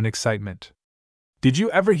wonder and excitement. "Did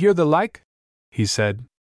you ever hear the like?" he said.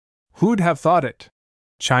 "Who'd have thought it?"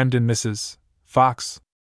 chimed in Mrs. Fox.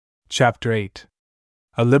 Chapter 8.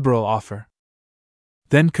 A Liberal Offer.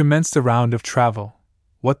 Then commenced a round of travel,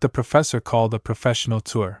 what the professor called a professional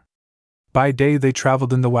tour. By day they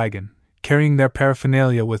traveled in the wagon, carrying their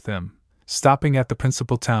paraphernalia with them, stopping at the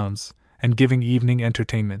principal towns, and giving evening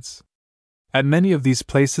entertainments. At many of these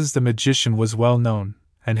places the magician was well known,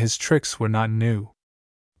 and his tricks were not new.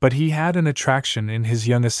 But he had an attraction in his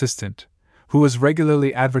young assistant, who was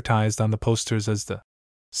regularly advertised on the posters as the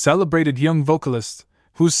celebrated young vocalist,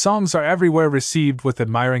 whose songs are everywhere received with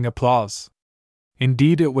admiring applause.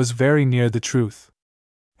 Indeed, it was very near the truth.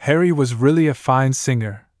 Harry was really a fine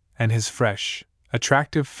singer, and his fresh,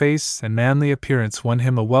 attractive face and manly appearance won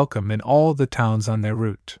him a welcome in all the towns on their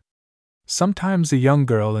route. Sometimes a young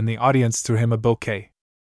girl in the audience threw him a bouquet.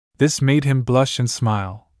 This made him blush and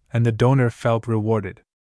smile, and the donor felt rewarded.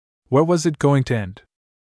 Where was it going to end?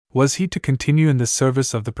 Was he to continue in the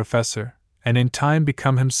service of the professor, and in time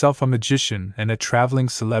become himself a magician and a traveling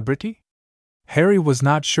celebrity? Harry was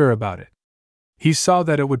not sure about it. He saw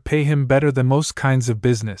that it would pay him better than most kinds of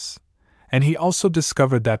business, and he also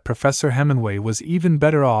discovered that Professor Hemingway was even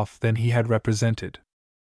better off than he had represented.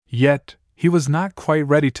 Yet, he was not quite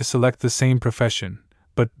ready to select the same profession,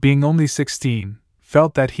 but, being only 16,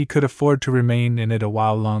 felt that he could afford to remain in it a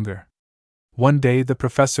while longer. One day the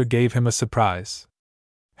professor gave him a surprise.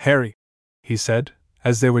 "Harry," he said,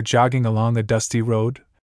 as they were jogging along a dusty road,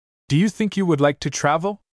 "do you think you would like to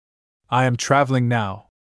travel?" "I am traveling now,"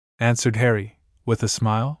 answered Harry, with a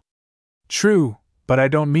smile. "True, but I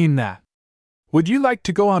don't mean that. Would you like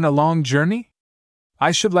to go on a long journey?"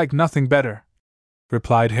 "I should like nothing better,"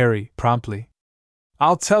 replied Harry, promptly.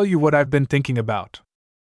 "I'll tell you what I've been thinking about.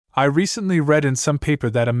 I recently read in some paper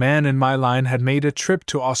that a man in my line had made a trip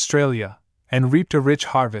to Australia, and reaped a rich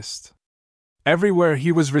harvest. Everywhere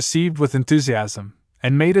he was received with enthusiasm,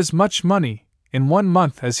 and made as much money in 1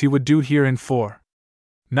 month as he would do here in 4.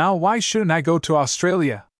 Now why shouldn't I go to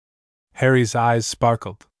Australia?" Harry's eyes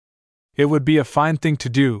sparkled. "It would be a fine thing to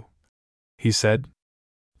do," he said.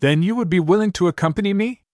 "Then you would be willing to accompany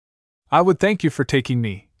me?" "I would thank you for taking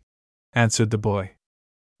me," answered the boy.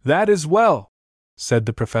 "That is well," said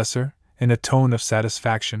the professor, in a tone of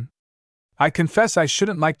satisfaction. "I confess I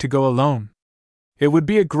shouldn't like to go alone. It would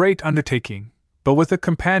be a great undertaking, but with a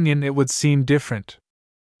companion it would seem different.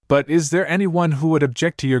 But is there anyone who would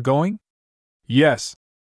object to your going?" "Yes,"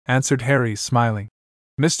 answered Harry, smiling.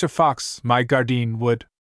 "Mr. Fox, my guardian, would."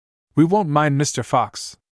 "We won't mind Mr.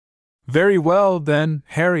 Fox." "Very well, then,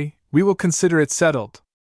 Harry, we will consider it settled.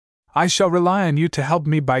 I shall rely on you to help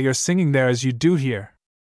me by your singing there as you do here.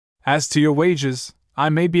 As to your wages, I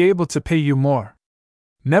may be able to pay you more."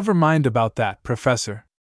 "Never mind about that, Professor.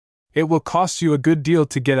 It will cost you a good deal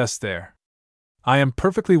to get us there. I am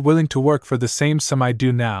perfectly willing to work for the same sum I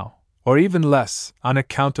do now, or even less, on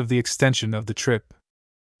account of the extension of the trip."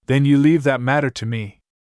 "Then you leave that matter to me.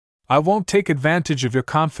 I won't take advantage of your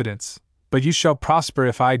confidence, but you shall prosper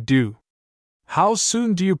if I do." "How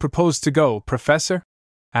soon do you propose to go, Professor?"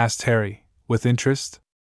 asked Harry, with interest.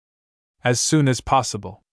 "As soon as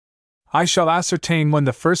possible. I shall ascertain when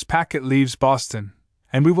the first packet leaves Boston,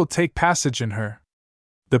 and we will take passage in her."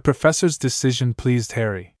 The professor's decision pleased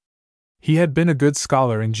Harry. He had been a good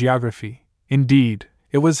scholar in geography, indeed,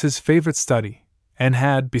 it was his favorite study, and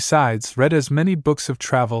had, besides, read as many books of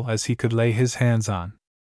travel as he could lay his hands on.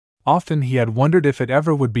 Often he had wondered if it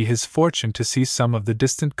ever would be his fortune to see some of the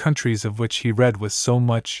distant countries of which he read with so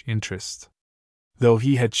much interest. Though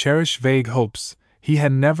he had cherished vague hopes, he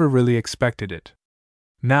had never really expected it.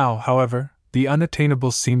 Now, however, the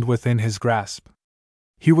unattainable seemed within his grasp.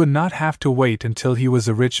 He would not have to wait until he was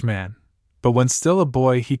a rich man, but when still a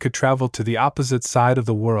boy he could travel to the opposite side of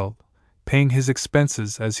the world, paying his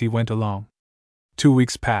expenses as he went along. 2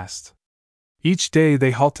 weeks passed. Each day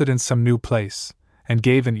they halted in some new place, and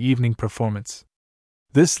gave an evening performance.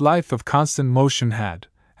 This life of constant motion had,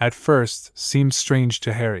 at first, seemed strange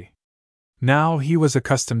to Harry. Now he was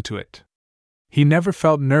accustomed to it. He never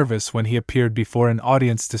felt nervous when he appeared before an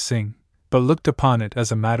audience to sing, but looked upon it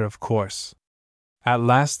as a matter of course. At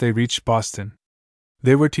last they reached Boston.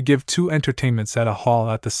 They were to give 2 entertainments at a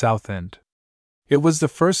hall at the South End. It was the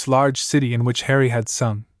first large city in which Harry had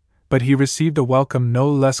sung, but he received a welcome no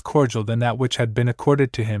less cordial than that which had been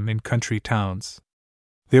accorded to him in country towns.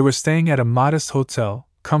 They were staying at a modest hotel,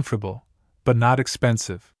 comfortable, but not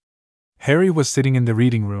expensive. Harry was sitting in the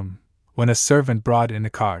reading room, when a servant brought in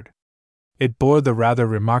a card. It bore the rather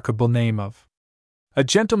remarkable name of "A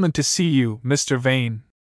gentleman to see you, Mr. Vane,"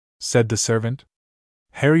 said the servant.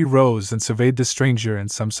 Harry rose and surveyed the stranger in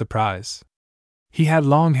some surprise. He had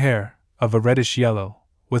long hair, of a reddish yellow,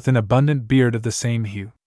 with an abundant beard of the same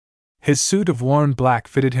hue. His suit of worn black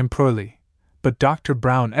fitted him poorly, but Dr.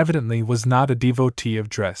 Brown evidently was not a devotee of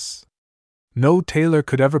dress. No tailor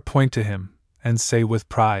could ever point to him, and say with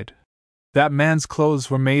pride, "That man's clothes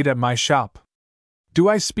were made at my shop." "Do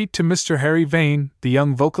I speak to Mr. Harry Vane, the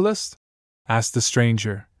young vocalist?" asked the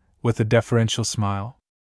stranger, with a deferential smile.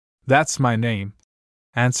 "That's my name,"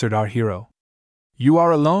 answered our hero. "You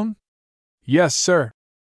are alone?" "Yes, sir,"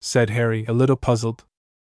 said Harry, a little puzzled.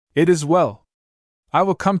 "It is well. I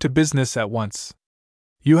will come to business at once.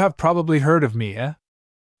 You have probably heard of me, eh?"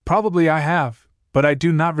 "Probably I have, but I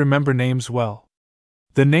do not remember names well."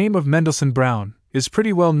 "The name of Mendelssohn Brown is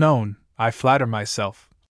pretty well known, I flatter myself,"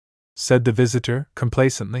 said the visitor,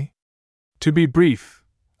 complacently. "To be brief,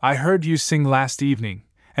 I heard you sing last evening,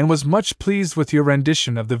 and was much pleased with your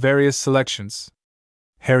rendition of the various selections."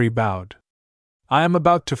 Harry bowed. "I am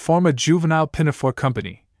about to form a juvenile pinafore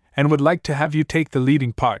company, and would like to have you take the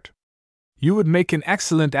leading part. You would make an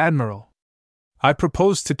excellent admiral. I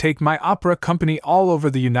propose to take my opera company all over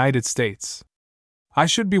the United States. I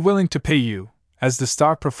should be willing to pay you, as the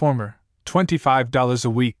star performer, $25 a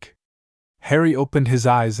week." Harry opened his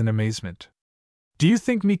eyes in amazement. "Do you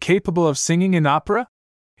think me capable of singing in opera?"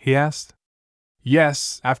 he asked.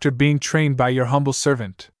 "Yes, after being trained by your humble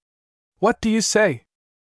servant." "What do you say?"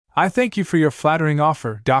 "I thank you for your flattering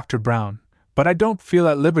offer, Dr. Brown, but I don't feel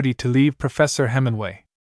at liberty to leave Professor Hemingway."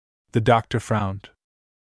 The doctor frowned.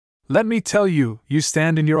 "Let me tell you, you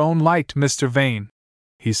stand in your own light, Mr. Vane,"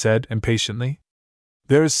 he said impatiently.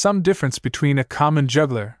 "There is some difference between a common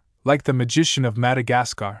juggler, like the magician of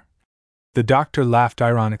Madagascar." The doctor laughed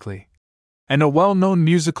ironically. "And a well-known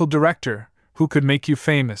musical director, who could make you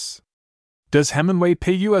famous. Does Hemingway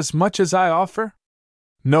pay you as much as I offer?"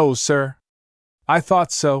 "No, sir." "I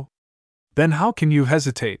thought so. Then how can you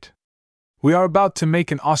hesitate?" "We are about to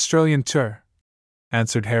make an Australian tour,"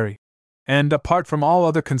 answered Harry. "And, apart from all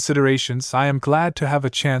other considerations, I am glad to have a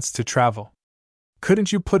chance to travel."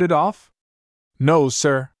 "Couldn't you put it off?" "No,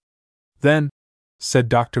 sir." "Then," said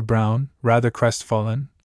Dr. Brown, rather crestfallen,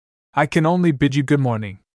 "I can only bid you good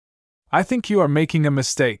morning. I think you are making a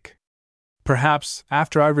mistake. Perhaps,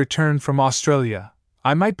 after I return from Australia,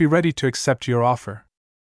 I might be ready to accept your offer."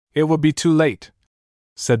 "It will be too late,"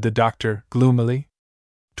 said the doctor gloomily.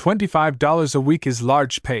 $25 a week is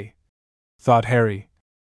large pay, thought Harry,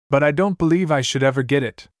 but I don't believe I should ever get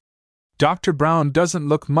it. Dr. Brown doesn't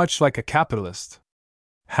look much like a capitalist.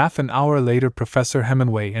 Half an hour later, Professor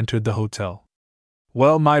Hemingway entered the hotel.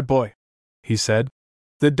 "Well, my boy," he said,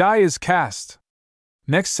 "the die is cast.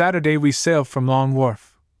 Next Saturday we sail from Long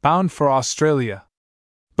Wharf, bound for Australia."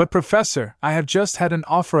 "But, Professor, I have just had an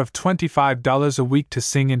offer of $25 a week to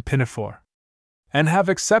sing in Pinafore." "And have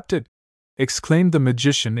accepted?" exclaimed the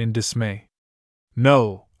magician in dismay.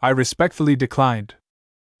 "No, I respectfully declined.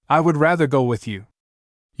 I would rather go with you."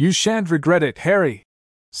 "You shan't regret it, Harry,"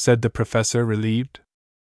 said the professor, relieved.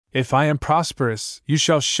 "If I am prosperous, you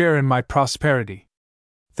shall share in my prosperity."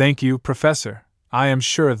 "Thank you, Professor, I am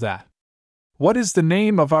sure of that." "What is the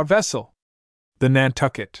name of our vessel?" "The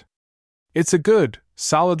Nantucket. It's a good,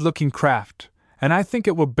 solid-looking craft, and I think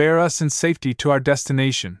it will bear us in safety to our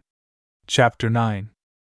destination." Chapter 9.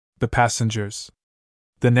 The Passengers.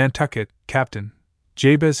 The Nantucket, Captain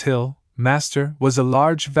Jabez Hill, master, was a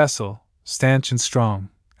large vessel, stanch and strong,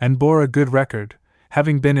 and bore a good record,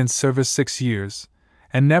 having been in service 6 years,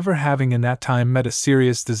 and never having in that time met a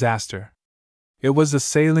serious disaster. It was a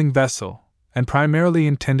sailing vessel, and primarily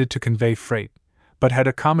intended to convey freight, but had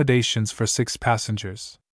accommodations for 6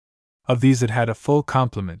 passengers. Of these it had a full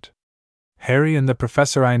complement. Harry and the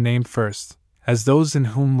professor I named first, as those in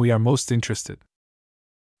whom we are most interested.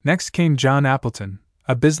 Next came John Appleton,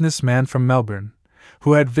 a businessman from Melbourne,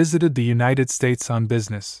 who had visited the United States on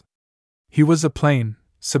business. He was a plain,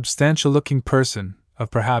 substantial-looking person, of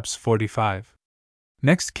perhaps 45.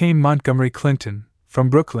 Next came Montgomery Clinton, from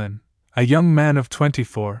Brooklyn, a young man of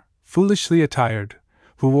 24, foolishly attired,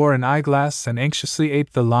 who wore an eyeglass and anxiously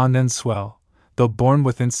ate the Long End swell, though born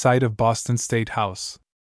within sight of Boston State House.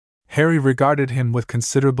 Harry regarded him with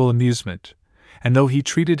considerable amusement, and though he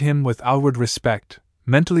treated him with outward respect,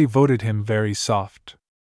 mentally voted him very soft.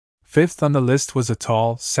 Fifth on the list was a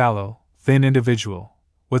tall, sallow, thin individual,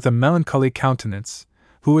 with a melancholy countenance,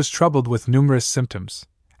 who was troubled with numerous symptoms,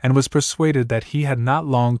 and was persuaded that he had not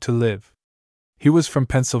long to live. He was from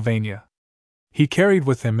Pennsylvania. He carried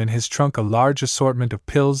with him in his trunk a large assortment of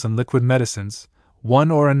pills and liquid medicines, one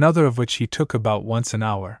or another of which he took about once an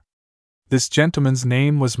hour. This gentleman's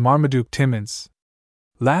name was Marmaduke Timmins.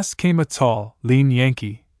 Last came a tall, lean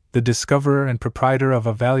Yankee, the discoverer and proprietor of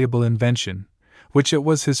a valuable invention, which it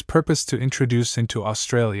was his purpose to introduce into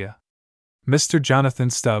Australia. Mr. Jonathan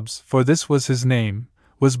Stubbs, for this was his name,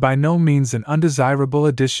 was by no means an undesirable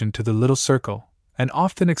addition to the little circle, and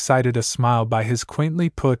often excited a smile by his quaintly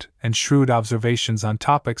put and shrewd observations on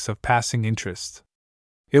topics of passing interest.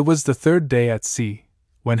 It was the 3rd day at sea,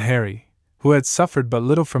 when Harry, who had suffered but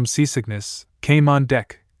little from seasickness, came on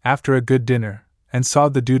deck, after a good dinner, and saw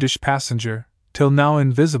the dudish passenger, till now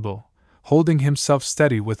invisible, holding himself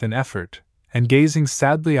steady with an effort, and gazing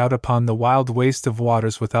sadly out upon the wild waste of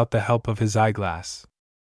waters without the help of his eyeglass.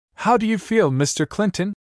 "How do you feel, Mr.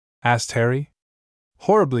 Clinton?" asked Harry.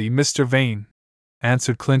 "Horribly, Mr. Vane,"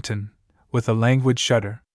 answered Clinton, with a languid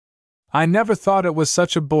shudder. "I never thought it was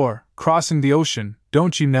such a bore, crossing the ocean,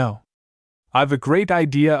 don't you know. I've a great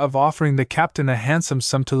idea of offering the captain a handsome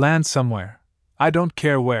sum to land somewhere, I don't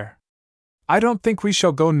care where. I don't think we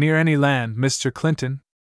shall go near any land, Mr. Clinton.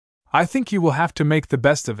 I think you will have to make the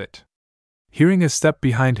best of it." Hearing a step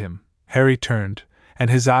behind him, Harry turned, and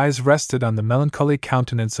his eyes rested on the melancholy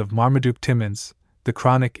countenance of Marmaduke Timmins, the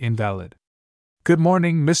chronic invalid. "Good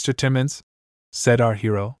morning, Mr. Timmins," said our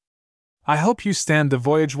hero. "I hope you stand the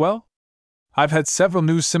voyage well?" "I've had several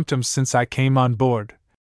new symptoms since I came on board,"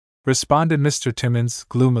 responded Mr. Timmins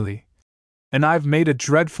gloomily. "And I've made a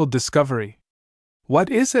dreadful discovery." "What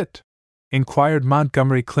is it?" inquired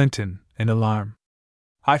Montgomery Clinton, in alarm.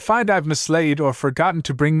 "I find I've mislaid or forgotten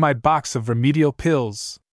to bring my box of remedial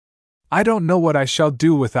pills. I don't know what I shall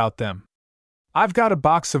do without them." "I've got a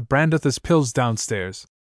box of Brandutha's pills downstairs,"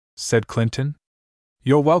 said Clinton.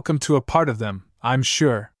 "You're welcome to a part of them, I'm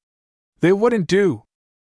sure." "They wouldn't do."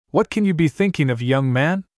 "What can you be thinking of, young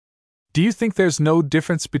man? Do you think there's no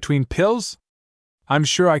difference between pills?" "I'm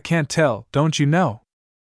sure I can't tell, don't you know?"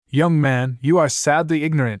 "Young man, you are sadly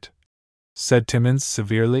ignorant," said Timmins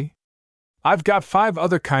severely. "I've got 5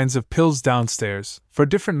 other kinds of pills downstairs, for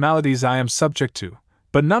different maladies I am subject to,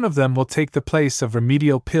 but none of them will take the place of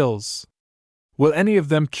remedial pills." "Will any of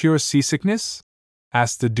them cure seasickness?"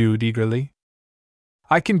 asked the dude eagerly.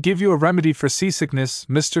 "I can give you a remedy for seasickness,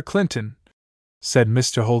 Mr. Clinton," said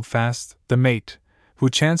Mr. Holdfast, the mate, who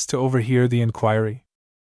chanced to overhear the inquiry.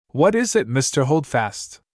 "What is it, Mr.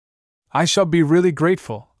 Holdfast?" "I shall be really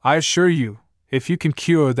grateful, I assure you, if you can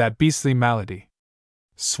cure that beastly malady."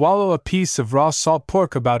 "Swallow a piece of raw salt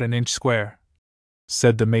pork about an inch square,"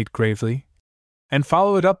 said the mate gravely, "and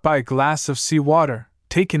follow it up by a glass of sea water,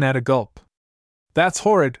 taken at a gulp." "That's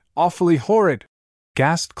horrid, awfully horrid!"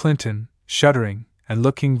 gasped Clinton, shuddering, and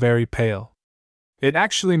looking very pale. "It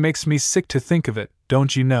actually makes me sick to think of it,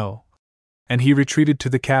 don't you know?" And he retreated to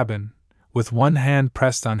the cabin, with one hand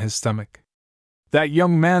pressed on his stomach. "That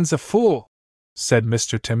young man's a fool," said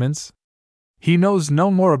Mr. Timmins. "He knows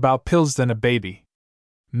no more about pills than a baby."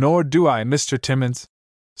 "Nor do I, Mr. Timmins,"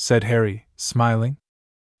 said Harry, smiling.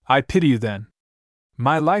 "I pity you then.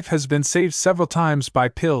 My life has been saved several times by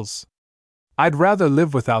pills. I'd rather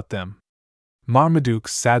live without them." Marmaduke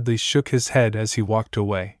sadly shook his head as he walked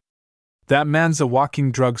away. "That man's a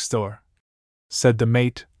walking drugstore," said the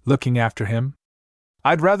mate, looking after him.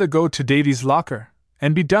 "I'd rather go to Davy's locker,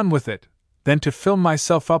 and be done with it, than to fill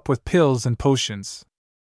myself up with pills and potions."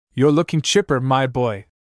 "You're looking chipper, my boy,"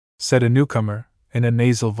 said a newcomer, in a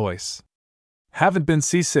nasal voice. "Haven't been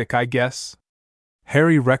seasick, I guess?"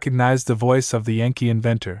 Harry recognized the voice of the Yankee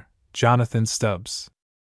inventor, Jonathan Stubbs.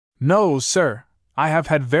 "No, sir, I have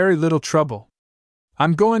had very little trouble.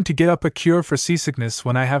 I'm going to get up a cure for seasickness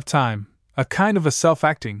when I have time, a kind of a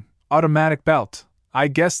self-acting, automatic belt. I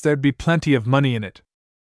guess there'd be plenty of money in it."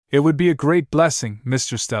 "It would be a great blessing,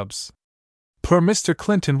 Mr. Stubbs. Poor Mr.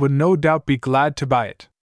 Clinton would no doubt be glad to buy it."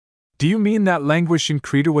 "Do you mean that languishing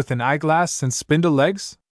creature with an eyeglass and spindle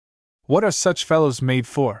legs? What are such fellows made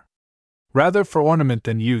for?" "Rather for ornament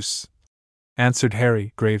than use," answered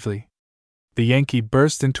Harry gravely. The Yankee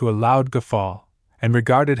burst into a loud guffaw, and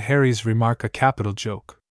regarded Harry's remark a capital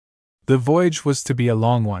joke. The voyage was to be a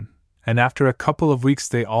long one, and after a couple of weeks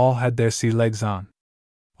they all had their sea legs on.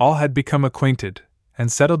 All had become acquainted, and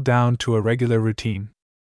settled down to a regular routine.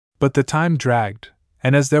 But the time dragged,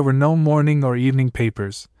 and as there were no morning or evening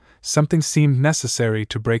papers, something seemed necessary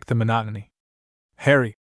to break the monotony.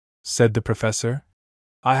 "Harry," said the professor,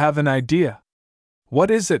 "I have an idea."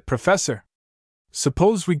 "What is it, Professor?"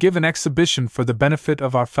 "Suppose we give an exhibition for the benefit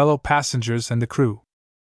of our fellow passengers and the crew.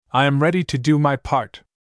 I am ready to do my part.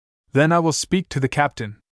 Then I will speak to the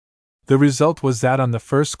captain." The result was that on the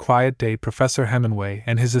first quiet day Professor Hemingway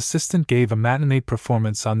and his assistant gave a matinee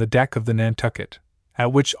performance on the deck of the Nantucket,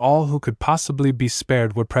 at which all who could possibly be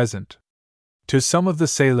spared were present. To some of the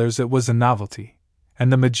sailors it was a novelty,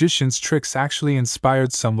 and the magician's tricks actually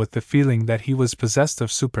inspired some with the feeling that he was possessed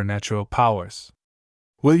of supernatural powers.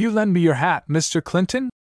 "Will you lend me your hat, Mr. Clinton?"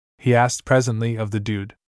 he asked presently of the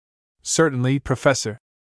dude. "Certainly, Professor,"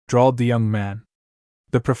 drawled the young man.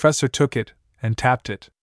 The professor took it, and tapped it.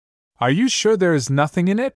 "Are you sure there is nothing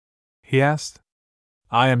in it?" he asked.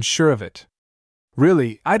 "I am sure of it.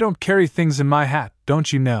 Really, I don't carry things in my hat,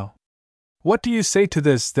 don't you know." "What do you say to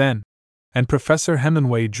this, then?" And Professor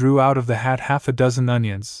Hemingway drew out of the hat 6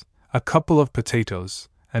 onions, a couple of potatoes,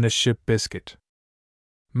 and a ship biscuit.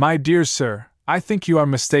 "My dear sir, I think you are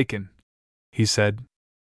mistaken," he said.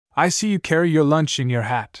 "I see you carry your lunch in your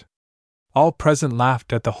hat." All present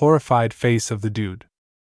laughed at the horrified face of the dude.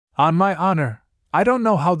 "On my honor, I don't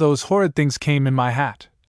know how those horrid things came in my hat,"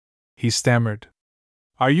 he stammered.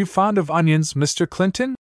 "Are you fond of onions, Mr.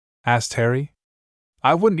 Clinton?" asked Harry.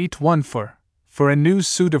 "I wouldn't eat one for a new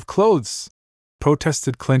suit of clothes,"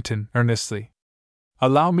 protested Clinton earnestly.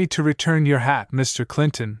 "Allow me to return your hat, Mr.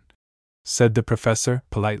 Clinton," said the professor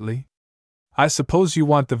politely. "I suppose you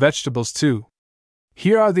want the vegetables too.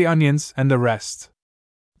 Here are the onions and the rest."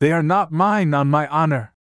 "They are not mine, on my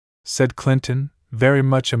honor," said Clinton, very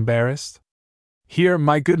much embarrassed. "Here,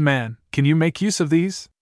 my good man, can you make use of these?"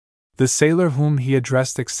 The sailor whom he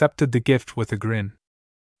addressed accepted the gift with a grin.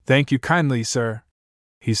 "Thank you kindly, sir,"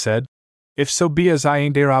 he said. "If so be as I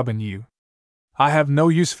ain't a robbin' you. I have no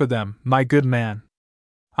use for them, my good man.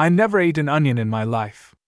 I never ate an onion in my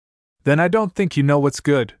life." "Then I don't think you know what's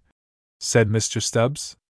good," said Mr.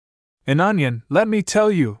 Stubbs. "An onion, let me tell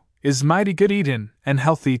you, is mighty good eatin', and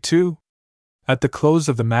healthy too." At the close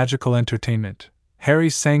of the magical entertainment, Harry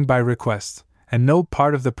sang by request, and no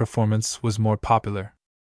part of the performance was more popular.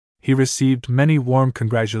 He received many warm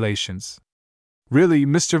congratulations. "Really,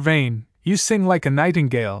 Mr. Vane, you sing like a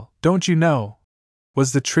nightingale, don't you know?"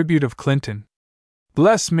 was the tribute of Clinton.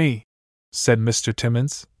 "Bless me," said Mr.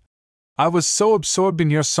 Timmins. "I was so absorbed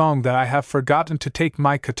in your song that I have forgotten to take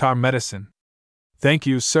my catarrh medicine." "Thank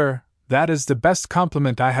you, sir, that is the best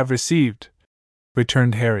compliment I have received,"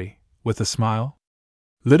 returned Harry, with a smile.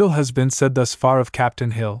 Little has been said thus far of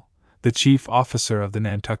Captain Hill, the chief officer of the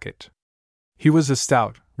Nantucket. He was a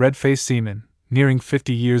stout, red-faced seaman, nearing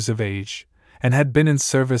 50 years of age, and had been in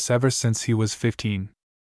service ever since he was 15.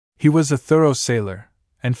 He was a thorough sailor,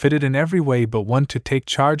 and fitted in every way but one to take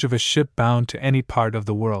charge of a ship bound to any part of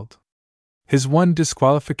the world. His one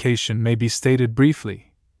disqualification may be stated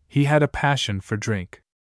briefly: he had a passion for drink.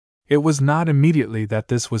 It was not immediately that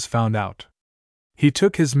this was found out. He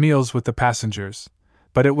took his meals with the passengers,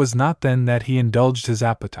 but it was not then that he indulged his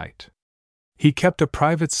appetite. He kept a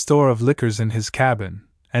private store of liquors in his cabin,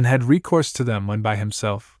 and had recourse to them when by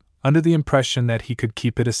himself, under the impression that he could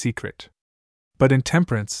keep it a secret. But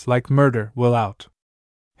intemperance, like murder, will out.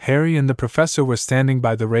 Harry and the professor were standing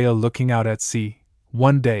by the rail looking out at sea,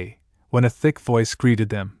 one day, when a thick voice greeted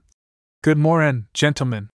them. "Good mornin',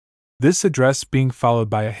 gentlemen," this address being followed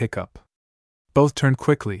by a hiccup. Both turned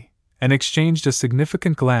quickly, and exchanged a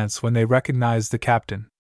significant glance when they recognized the captain.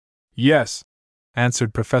 "Yes,"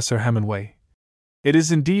 answered Professor Hemingway. "It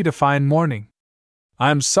is indeed a fine morning." "I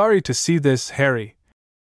am sorry to see this, Harry,"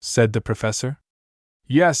 said the professor.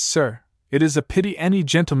 "Yes, sir, it is a pity any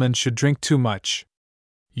gentleman should drink too much."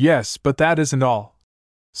 "Yes, but that isn't all,"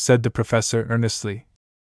 said the professor earnestly.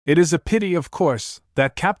 "It is a pity, of course,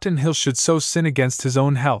 that Captain Hill should so sin against his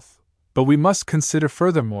own health, but we must consider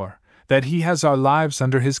furthermore that he has our lives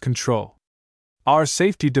under his control. Our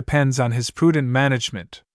safety depends on his prudent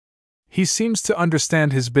management. He seems to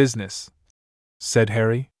understand his business," said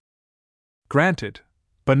Harry. "Granted,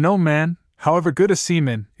 but no man, however good a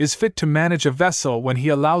seaman, is fit to manage a vessel when he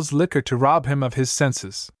allows liquor to rob him of his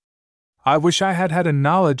senses. I wish I had had a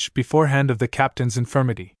knowledge beforehand of the captain's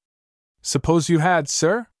infirmity." "Suppose you had,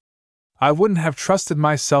 sir?" "I wouldn't have trusted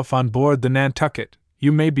myself on board the Nantucket,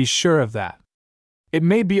 you may be sure of that. It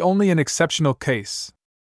may be only an exceptional case.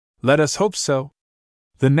 Let us hope so."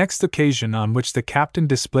 The next occasion on which the captain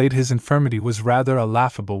displayed his infirmity was rather a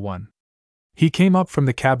laughable one. He came up from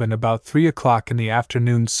the cabin about 3 o'clock in the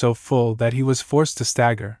afternoon so full that he was forced to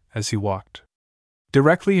stagger as he walked.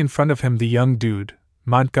 Directly in front of him the young dude,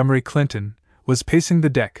 Montgomery Clinton, was pacing the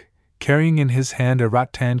deck, carrying in his hand a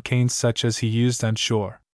rattan cane such as he used on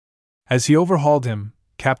shore. As he overhauled him,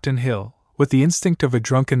 Captain Hill, with the instinct of a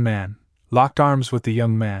drunken man, locked arms with the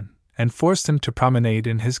young man, and forced him to promenade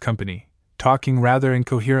in his company, talking rather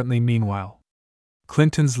incoherently meanwhile.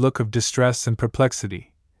 Clinton's look of distress and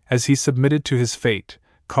perplexity, as he submitted to his fate,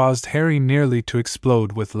 caused Harry nearly to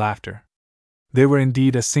explode with laughter. They were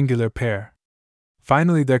indeed a singular pair.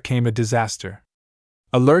 Finally there came a disaster.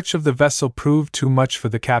 A lurch of the vessel proved too much for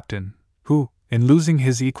the captain, who, in losing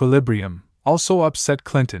his equilibrium, also upset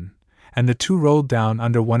Clinton, and the two rolled down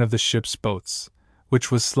under one of the ship's boats,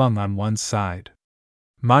 which was slung on one side.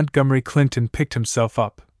 Montgomery Clinton picked himself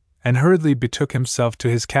up, and hurriedly betook himself to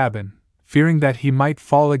his cabin, fearing that he might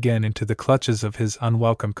fall again into the clutches of his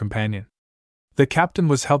unwelcome companion. The captain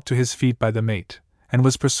was helped to his feet by the mate, and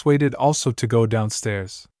was persuaded also to go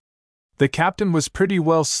downstairs. "The captain was pretty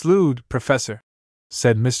well slewed, Professor,"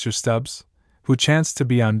 said Mr. Stubbs, who chanced to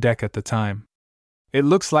be on deck at the time. "It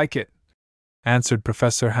looks like it," answered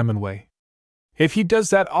Professor Hemingway. "If he does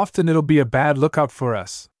that often it'll be a bad lookout for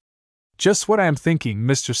us." "Just what I am thinking,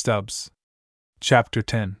 Mr. Stubbs." Chapter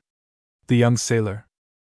 10. The Young Sailor.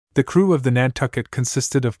 The crew of the Nantucket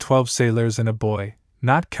consisted of 12 sailors and a boy,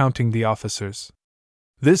 not counting the officers.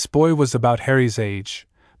 This boy was about Harry's age,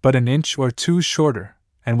 but an inch or two shorter,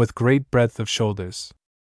 and with great breadth of shoulders.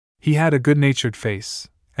 He had a good-natured face,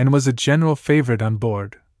 and was a general favorite on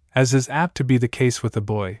board, as is apt to be the case with a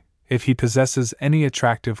boy, if he possesses any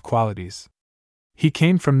attractive qualities. He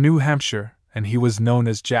came from New Hampshire, and he was known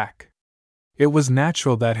as Jack. It was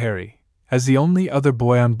natural that Harry, as the only other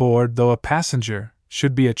boy on board though a passenger,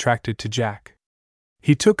 should be attracted to Jack.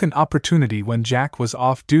 He took an opportunity when Jack was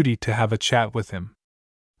off duty to have a chat with him.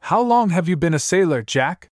 "How long have you been a sailor,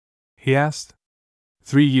 Jack?" he asked.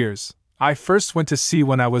 3 years. I first went to sea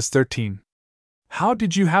when I was 13. "How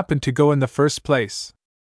did you happen to go in the first place?"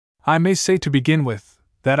 "I may say to begin with,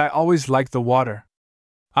 that I always liked the water.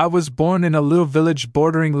 I was born in a little village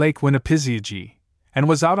bordering Lake Winnipesaukee, and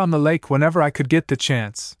was out on the lake whenever I could get the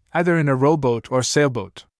chance, either in a rowboat or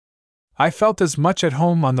sailboat. I felt as much at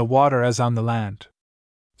home on the water as on the land.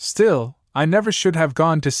 Still, I never should have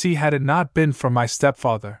gone to sea had it not been for my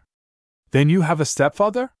stepfather." "Then you have a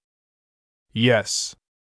stepfather?" "Yes.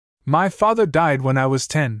 My father died when I was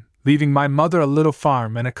 10, leaving my mother a little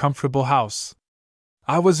farm and a comfortable house.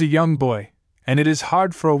 I was a young boy, and it is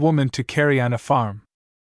hard for a woman to carry on a farm.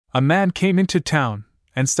 A man came into town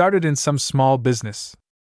and started in some small business.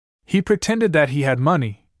 He pretended that he had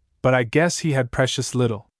money, but I guess he had precious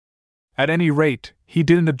little. At any rate, he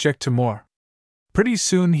didn't object to more. Pretty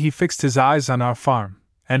soon he fixed his eyes on our farm,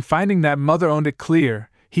 and finding that mother owned it clear,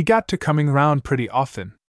 he got to coming round pretty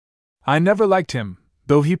often. I never liked him,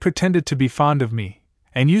 though he pretended to be fond of me,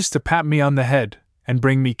 and used to pat me on the head and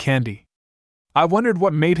bring me candy. I wondered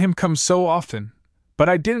what made him come so often, but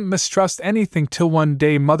I didn't mistrust anything till one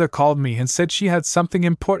day Mother called me and said she had something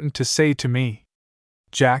important to say to me.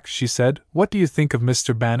 "Jack," she said, "what do you think of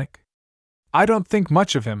Mr. Bannock?" "I don't think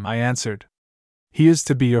much of him," I answered. "He is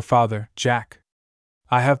to be your father, Jack.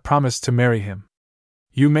 I have promised to marry him."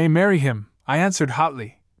 "You may marry him," I answered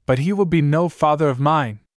hotly, "but he will be no father of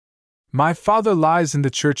mine. My father lies in the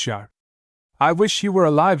churchyard. I wish he were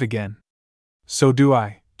alive again." "So do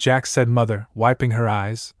I," Jack said, Mother, wiping her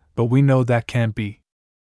eyes, "but we know that can't be."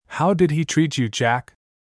 "How did he treat you, Jack?"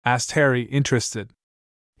 asked Harry, interested.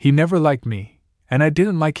 "He never liked me, and I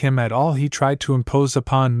didn't like him at all. He tried to impose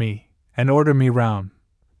upon me and order me round,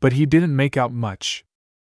 but he didn't make out much.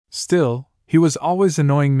 Still, he was always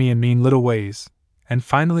annoying me in mean little ways, and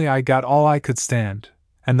finally I got all I could stand,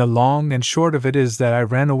 and the long and short of it is that I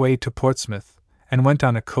ran away to Portsmouth and went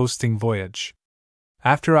on a coasting voyage.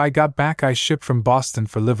 After I got back I shipped from Boston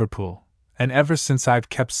for Liverpool, and ever since I've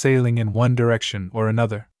kept sailing in one direction or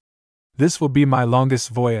another. This will be my longest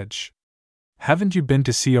voyage." "Haven't you been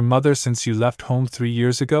to see your mother since you left home 3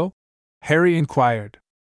 years ago?" Harry inquired.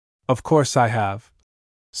 "Of course I have,"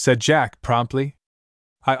 said Jack promptly.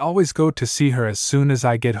 "I always go to see her as soon as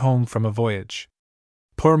I get home from a voyage.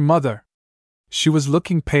 Poor mother! She was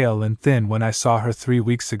looking pale and thin when I saw her 3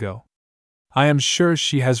 weeks ago. I am sure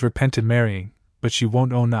she has repented marrying, but she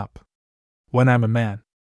won't own up. When I'm a man."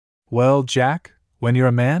 "Well, Jack, when you're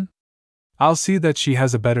a man? I'll see that she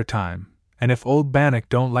has a better time, and if old Bannock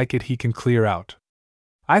don't like it he can clear out.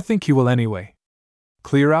 I think he will anyway."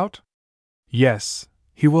 "Clear out?" "Yes,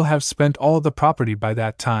 he will have spent all the property by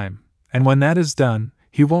that time, and when that is done,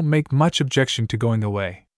 he won't make much objection to going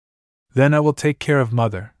away. Then I will take care of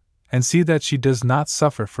Mother, and see that she does not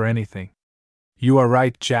suffer for anything." "You are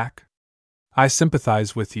right, Jack. I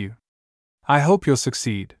sympathize with you. I hope you'll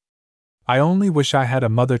succeed. I only wish I had a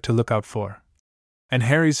mother to look out for." And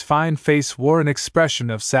Harry's fine face wore an expression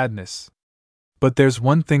of sadness. "But there's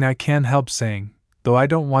one thing I can't help saying, though I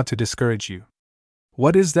don't want to discourage you."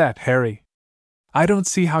 "What is that, Harry?" "I don't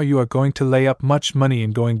see how you are going to lay up much money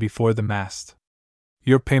in going before the mast.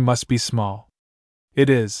 Your pay must be small." "It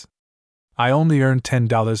is. I only earn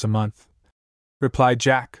 $10 a month," replied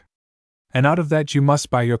Jack. "And out of that you must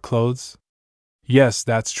buy your clothes?" "Yes,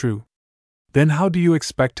 that's true." "Then how do you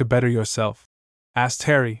expect to better yourself?" asked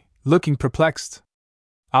Harry, looking perplexed.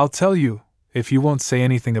 "I'll tell you, if you won't say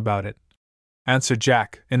anything about it," answered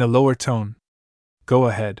Jack, in a lower tone. "Go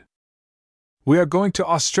ahead." "We are going to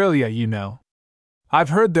Australia, you know. I've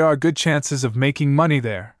heard there are good chances of making money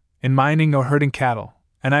there, in mining or herding cattle,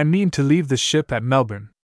 and I mean to leave the ship at Melbourne.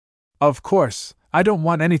 Of course, I don't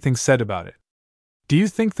want anything said about it. Do you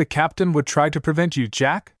think the captain would try to prevent you,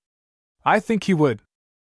 Jack?" "I think he would.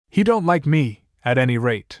 He don't like me, at any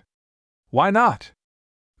rate." "Why not?"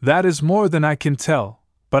 "That is more than I can tell,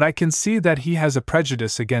 but I can see that he has a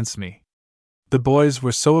prejudice against me." The boys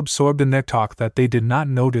were so absorbed in their talk that they did not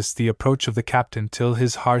notice the approach of the captain till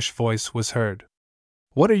his harsh voice was heard.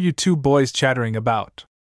 "What are you two boys chattering about?"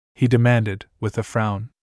 he demanded, with a frown.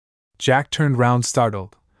 Jack turned round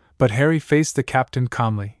startled, but Harry faced the captain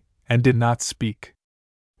calmly, and did not speak.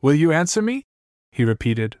 "Will you answer me?" he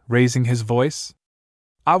repeated, raising his voice.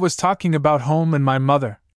 "I was talking about home and my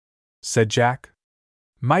mother," said Jack.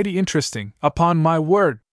 "Mighty interesting, upon my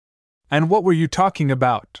word." "And what were you talking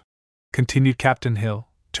about?" continued Captain Hill,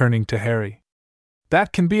 turning to Harry.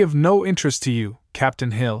 "That can be of no interest to you,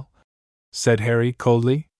 Captain Hill," said Harry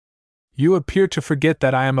coldly. "You appear to forget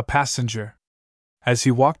that I am a passenger." As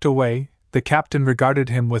he walked away, the captain regarded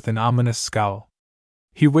him with an ominous scowl.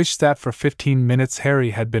 He wished that for 15 minutes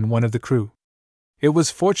Harry had been one of the crew. It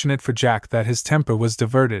was fortunate for Jack that his temper was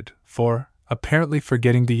diverted, for, apparently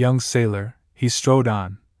forgetting the young sailor, he strode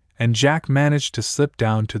on, and Jack managed to slip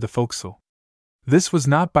down to the forecastle. This was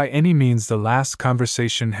not by any means the last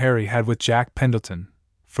conversation Harry had with Jack Pendleton,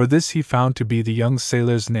 for this he found to be the young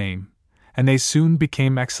sailor's name, and they soon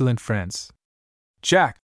became excellent friends.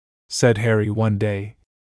 "Jack," said Harry one day,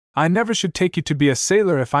 "I never should take you to be a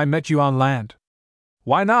sailor if I met you on land."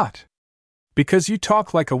 "Why not?" "Because you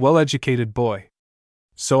talk like a well-educated boy."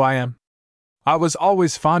 "So I am. I was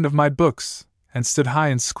always fond of my books, and stood high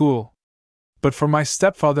in school. But for my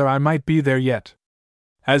stepfather I might be there yet.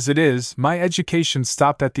 As it is, my education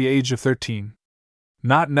stopped at the age of 13.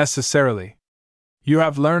 "Not necessarily. You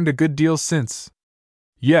have learned a good deal since."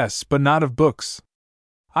 "Yes, but not of books.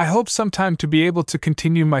 I hope sometime to be able to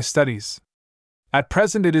continue my studies. At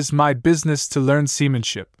present it is my business to learn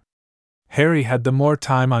seamanship." Harry had the more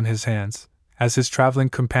time on his hands, as his traveling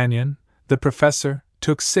companion, the professor,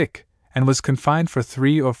 took sick, and was confined for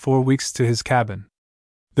 3 or 4 weeks to his cabin.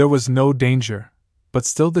 There was no danger, but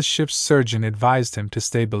still the ship's surgeon advised him to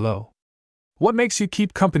stay below. "What makes you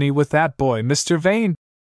keep company with that boy, Mr. Vane?"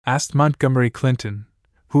 asked Montgomery Clinton,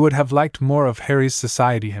 who would have liked more of Harry's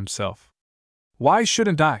society himself. "Why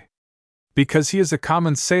shouldn't I? Because he is a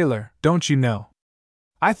common sailor, don't you know?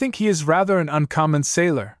 I think he is rather an uncommon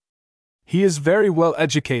sailor. He is very well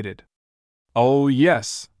educated." "Oh,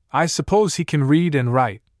 yes, I suppose he can read and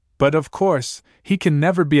write, but of course, he can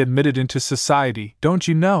never be admitted into society, don't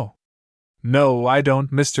you know?" "No, I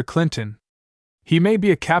don't, Mr. Clinton. He may be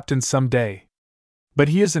a captain some day. But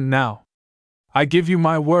he isn't now. I give you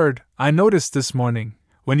my word, I noticed this morning,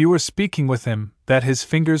 when you were speaking with him, that his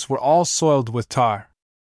fingers were all soiled with tar.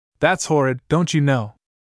 That's horrid, don't you know?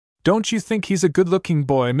 Don't you think he's a good-looking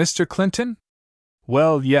boy, Mr. Clinton?"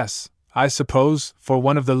 "Well, yes, I suppose, for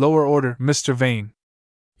one of the lower order, Mr. Vane.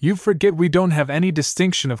 You forget we don't have any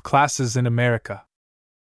distinction of classes in America."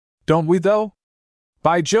 "Don't we, though?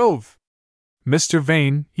 By Jove! Mr.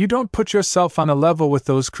 Vane, you don't put yourself on a level with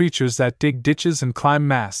those creatures that dig ditches and climb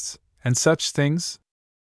masts, and such things?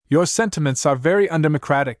 Your sentiments are very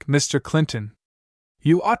undemocratic, Mr. Clinton.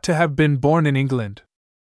 You ought to have been born in England.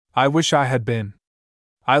 I wish I had been.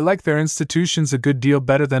 I like their institutions a good deal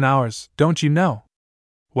better than ours, don't you know?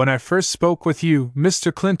 When I first spoke with you,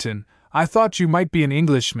 Mr. Clinton, I thought you might be an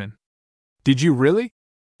Englishman." "Did you really?"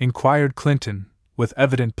 inquired Clinton, with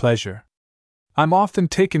evident pleasure. "I'm often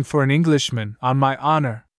taken for an Englishman, on my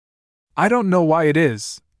honor. I don't know why it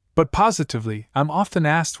is, but positively, I'm often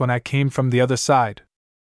asked when I came from the other side.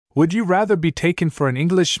 Would you rather be taken for an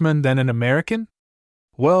Englishman than an American?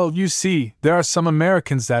 Well, you see, there are some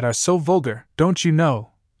Americans that are so vulgar, don't you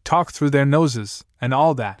know, talk through their noses, and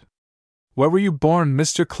all that. Where were you born,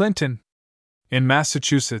 Mr. Clinton?" "In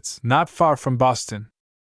Massachusetts, not far from Boston.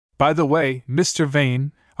 By the way, Mr.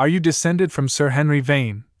 Vane, are you descended from Sir Henry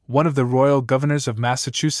Vane, one of the royal governors of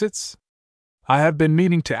Massachusetts? I have been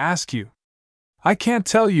meaning to ask you." "I can't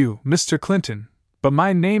tell you, Mr. Clinton, but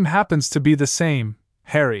my name happens to be the same,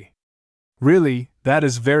 Harry." "Really, that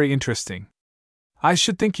is very interesting. I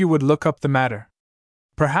should think you would look up the matter."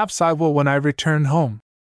 "Perhaps I will when I return home,"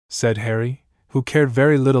 said Harry, who cared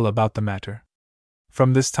very little about the matter.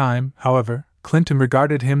 From this time, however, Clinton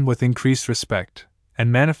regarded him with increased respect,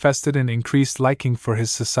 and manifested an increased liking for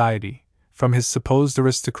his society, from his supposed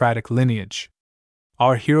aristocratic lineage.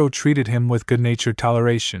 Our hero treated him with good-natured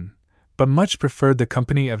toleration, but much preferred the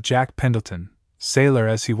company of Jack Pendleton, sailor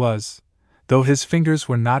as he was, though his fingers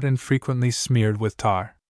were not infrequently smeared with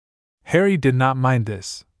tar. Harry did not mind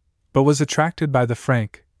this, but was attracted by the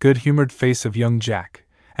frank, good-humored face of young Jack,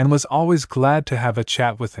 and was always glad to have a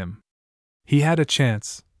chat with him. He had a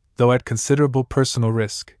chance, though at considerable personal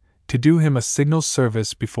risk, to do him a signal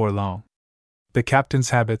service before long. The captain's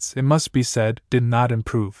habits, it must be said, did not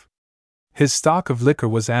improve. His stock of liquor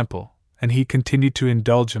was ample, and he continued to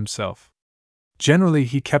indulge himself. Generally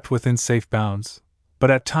he kept within safe bounds,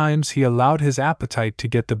 but at times he allowed his appetite to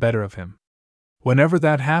get the better of him. Whenever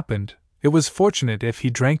that happened, it was fortunate if he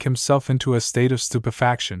drank himself into a state of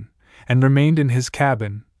stupefaction, and remained in his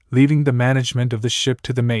cabin, leaving the management of the ship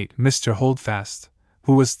to the mate, Mr. Holdfast,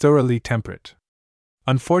 who was thoroughly temperate.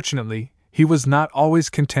 Unfortunately, he was not always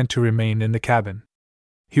content to remain in the cabin.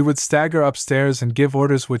 He would stagger upstairs and give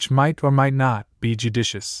orders which might or might not be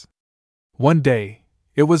judicious. One day,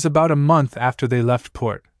 it was about a month after they left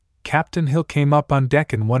port, Captain Hill came up on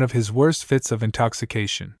deck in one of his worst fits of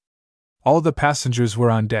intoxication. All the passengers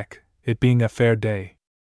were on deck, it being a fair day.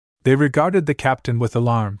 They regarded the captain with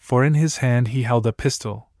alarm, for in his hand he held a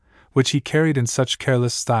pistol, which he carried in such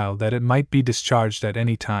careless style that it might be discharged at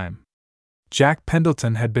any time. Jack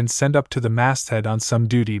Pendleton had been sent up to the masthead on some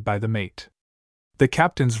duty by the mate. The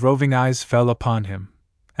captain's roving eyes fell upon him,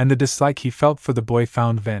 and the dislike he felt for the boy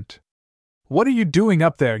found vent. "What are you doing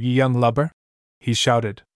up there, ye young lubber?" he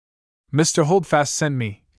shouted. "Mr. Holdfast sent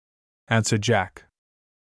me," answered Jack.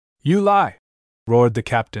 "You lie!" roared the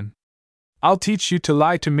captain. "I'll teach you to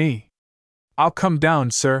lie to me." "I'll come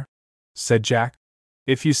down, sir," said Jack.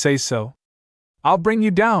 "If you say so." "I'll bring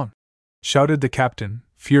you down!" shouted the captain,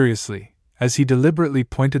 furiously, as he deliberately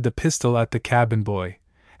pointed the pistol at the cabin boy,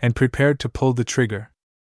 and prepared to pull the trigger.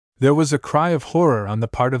 There was a cry of horror on the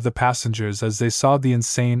part of the passengers as they saw the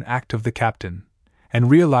insane act of the captain, and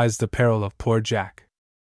realized the peril of poor Jack.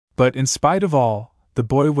 But in spite of all, the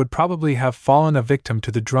boy would probably have fallen a victim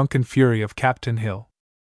to the drunken fury of Captain Hill.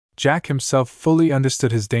 Jack himself fully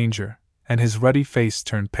understood his danger, and his ruddy face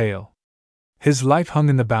turned pale. His life hung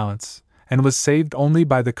in the balance, and was saved only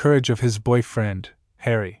by the courage of his boy friend,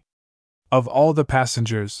 Harry. Of all the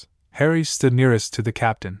passengers, Harry stood nearest to the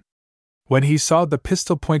captain. When he saw the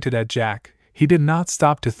pistol pointed at Jack, he did not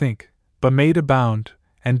stop to think, but made a bound,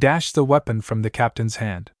 and dashed the weapon from the captain's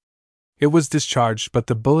hand. It was discharged, but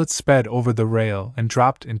the bullet sped over the rail and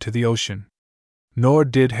dropped into the ocean. Nor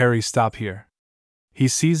did Harry stop here. He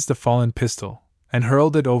seized the fallen pistol, and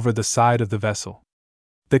hurled it over the side of the vessel.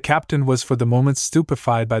 The captain was for the moment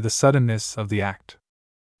stupefied by the suddenness of the act.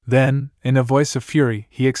 Then, in a voice of fury,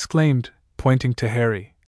 he exclaimed, pointing to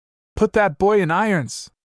Harry, "Put that boy in irons!"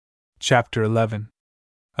 Chapter 11.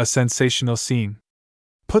 A sensational scene.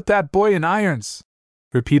 "Put that boy in irons!"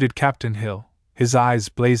 repeated Captain Hill, his eyes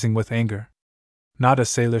blazing with anger. Not a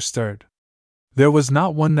sailor stirred. There was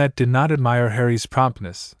not one that did not admire Harry's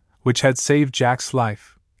promptness, which had saved Jack's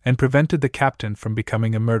life, and prevented the captain from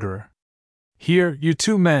becoming a murderer. "Here, you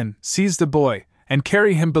two men, seize the boy, and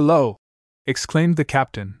carry him below!" exclaimed the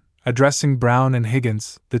captain, addressing Brown and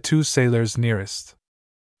Higgins, the two sailors nearest.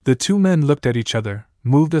 The two men looked at each other,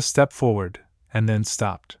 moved a step forward, and then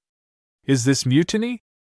stopped. "Is this mutiny?"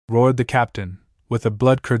 roared the captain, with a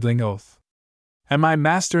blood-curdling oath. "Am I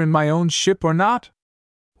master in my own ship or not?"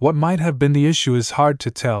 What might have been the issue is hard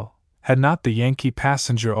to tell, had not the Yankee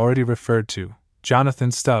passenger already referred to,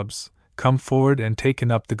 Jonathan Stubbs, come forward and taken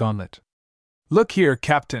up the gauntlet. "Look here,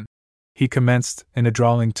 Captain," he commenced, in a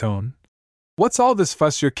drawling tone. "What's all this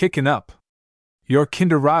fuss you're kicking up? You're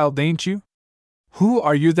kinder riled, ain't you? Who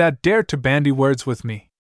are you that dare to bandy words with me?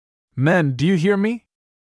 Men, do you hear me?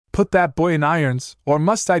 Put that boy in irons, or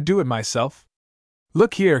must I do it myself?"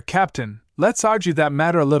 "Look here, Captain, let's argue that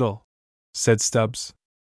matter a little," said Stubbs.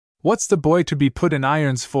 "What's the boy to be put in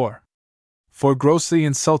irons for?" "For grossly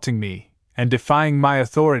insulting me, and defying my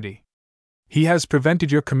authority. He has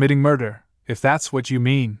prevented your committing murder, if that's what you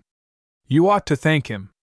mean. You ought to thank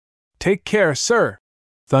him." "Take care, sir!"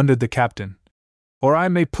 thundered the captain, "or I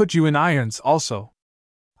may put you in irons also."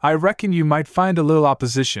 "I reckon you might find a little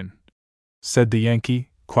opposition," said the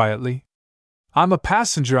Yankee, quietly. "I'm a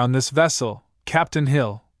passenger on this vessel, Captain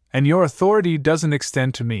Hill, and your authority doesn't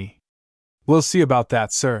extend to me." "We'll see about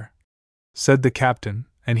that, sir," said the captain,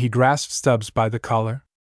 and he grasped Stubbs by the collar.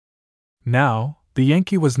 Now, the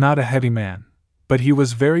Yankee was not a heavy man, but he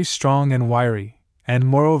was very strong and wiry, and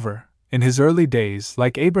moreover, in his early days,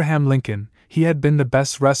 like Abraham Lincoln, he had been the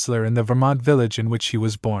best wrestler in the Vermont village in which he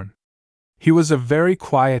was born. He was a very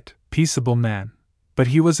quiet, peaceable man, but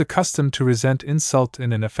he was accustomed to resent insult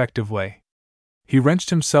in an effective way. He wrenched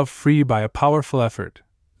himself free by a powerful effort,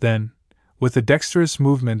 then, with a dexterous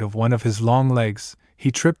movement of one of his long legs,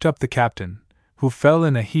 he tripped up the captain, who fell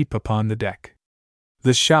in a heap upon the deck.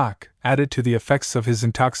 The shock, added to the effects of his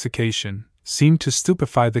intoxication, seemed to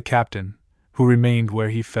stupefy the captain, who remained where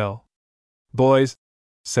he fell. "Boys,"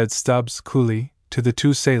 said Stubbs coolly, to the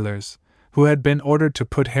two sailors, who had been ordered to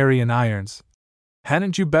put Harry in irons,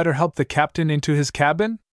 "hadn't you better help the captain into his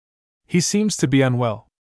cabin? He seems to be unwell."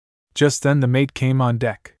 Just then the mate came on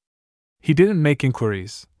deck. He didn't make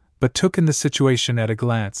inquiries, but took in the situation at a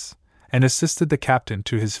glance, and assisted the captain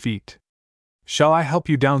to his feet. "Shall I help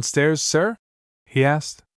you downstairs, sir?" he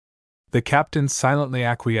asked. The captain silently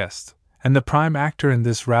acquiesced, and the prime actor in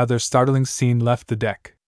this rather startling scene left the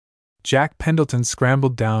deck. Jack Pendleton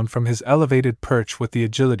scrambled down from his elevated perch with the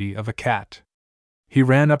agility of a cat. He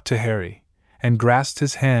ran up to Harry, and grasped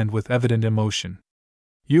his hand with evident emotion.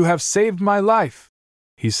 "You have saved my life,"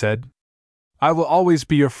 he said. "I will always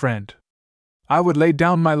be your friend. I would lay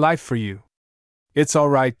down my life for you." "It's all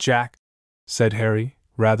right, Jack," said Harry,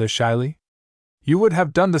 rather shyly. "You would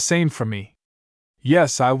have done the same for me."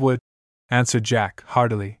 "Yes, I would," answered Jack,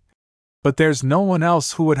 heartily. "But there's no one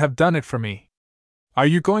else who would have done it for me. Are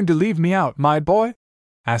you going to leave me out, my boy?"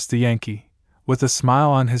 asked the Yankee, with a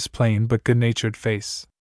smile on his plain but good-natured face.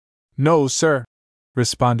 No, sir,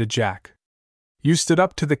 responded Jack. You stood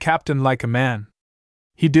up to the captain like a man.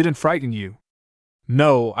 He didn't frighten you.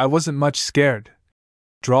 No, I wasn't much scared,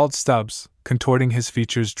 drawled Stubbs, contorting his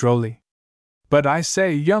features drolly. But I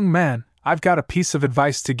say, young man, I've got a piece of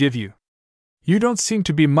advice to give you. You don't seem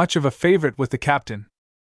to be much of a favorite with the captain.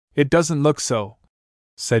 It doesn't look so,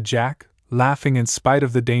 said Jack, laughing in spite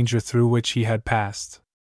of the danger through which he had passed.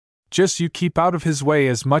 Just you keep out of his way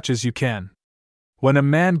as much as you can. When a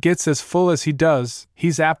man gets as full as he does,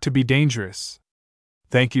 he's apt to be dangerous.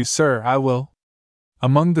 Thank you, sir, I will.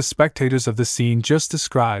 Among the spectators of the scene just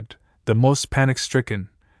described, the most panic-stricken,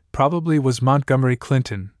 probably was Montgomery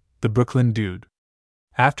Clinton, the Brooklyn dude.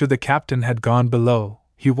 After the captain had gone below,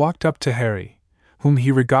 he walked up to Harry, whom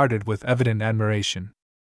he regarded with evident admiration.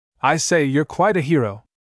 I say, you're quite a hero.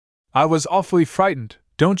 I was awfully frightened,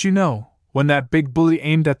 don't you know, when that big bully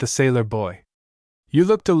aimed at the sailor boy. You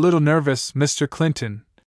looked a little nervous, Mr. Clinton,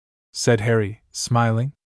 said Harry,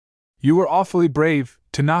 smiling. You were awfully brave,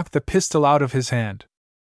 to knock the pistol out of his hand.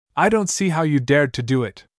 I don't see how you dared to do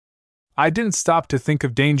it. I didn't stop to think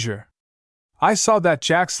of danger. I saw that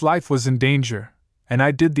Jack's life was in danger, and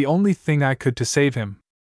I did the only thing I could to save him.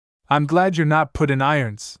 I'm glad you're not put in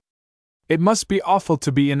irons. It must be awful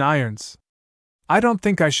to be in irons. I don't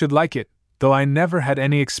think I should like it, though I never had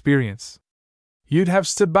any experience. You'd have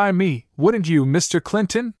stood by me, wouldn't you, Mr.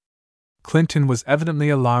 Clinton? Clinton was evidently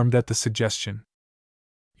alarmed at the suggestion.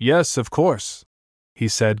 Yes, of course, he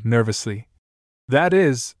said nervously. That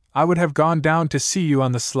is, I would have gone down to see you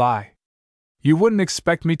on the sly. You wouldn't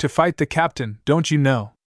expect me to fight the captain, don't you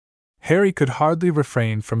know? Harry could hardly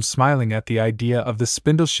refrain from smiling at the idea of the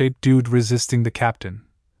spindle-shaped dude resisting the captain,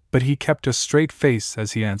 but he kept a straight face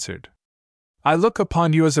as he answered. I look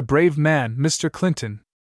upon you as a brave man, Mr. Clinton.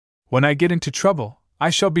 When I get into trouble, I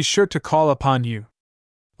shall be sure to call upon you.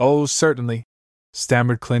 Oh, certainly,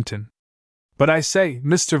 stammered Clinton. But I say,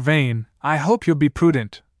 Mr. Vane, I hope you'll be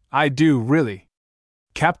prudent. I do, really.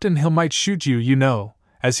 Captain Hill might shoot you, you know,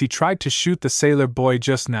 as he tried to shoot the sailor boy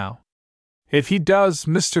just now. If he does,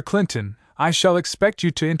 Mr. Clinton, I shall expect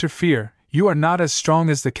you to interfere. You are not as strong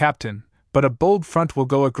as the captain, but a bold front will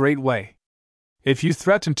go a great way. If you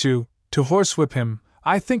threaten to horsewhip him,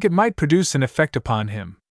 I think it might produce an effect upon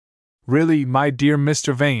him. Really, my dear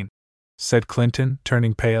Mr. Vane, said Clinton,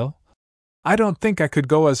 turning pale, I don't think I could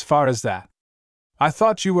go as far as that. I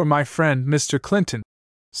thought you were my friend, Mr. Clinton,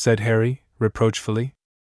 said Harry, reproachfully.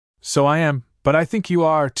 So I am, but I think you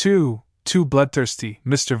are too bloodthirsty,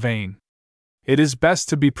 Mr. Vane. It is best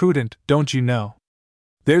to be prudent, don't you know?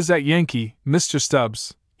 There's that Yankee, Mr.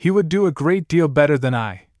 Stubbs, he would do a great deal better than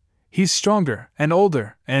I. He's stronger and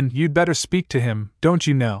older, and you'd better speak to him, don't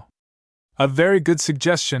you know? A very good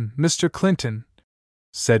suggestion, Mr. Clinton,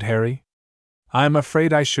 said Harry. I am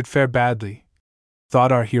afraid I should fare badly,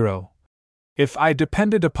 thought our hero, if I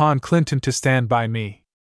depended upon Clinton to stand by me.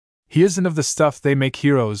 He isn't of the stuff they make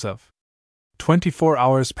heroes of. 24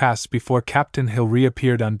 hours passed before Captain Hill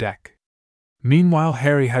reappeared on deck. Meanwhile,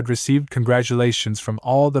 Harry had received congratulations from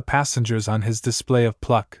all the passengers on his display of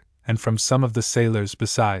pluck, and from some of the sailors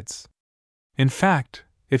besides. In fact,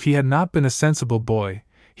 if he had not been a sensible boy,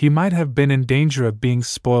 he might have been in danger of being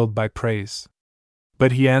spoiled by praise.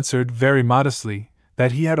 But he answered very modestly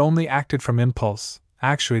that he had only acted from impulse,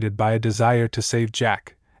 actuated by a desire to save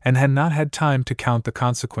Jack, and had not had time to count the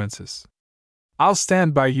consequences. I'll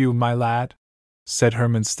stand by you, my lad, said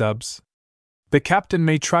Herman Stubbs. The captain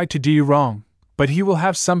may try to do you wrong, but he will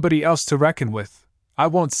have somebody else to reckon with. I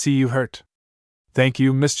won't see you hurt. Thank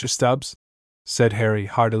you, Mr. Stubbs, said Harry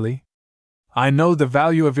heartily. I know the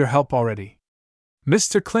value of your help already.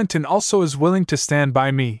 Mr. Clinton also is willing to stand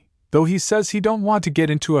by me, though he says he don't want to get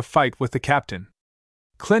into a fight with the captain.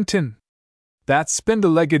 Clinton! That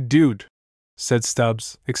spindle-legged dude, said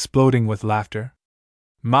Stubbs, exploding with laughter.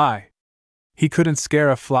 My! He couldn't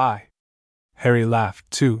scare a fly. Harry laughed,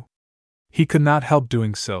 too. He could not help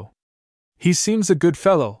doing so. He seems a good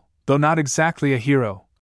fellow, though not exactly a hero,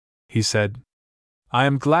 he said. I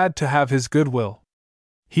am glad to have his goodwill.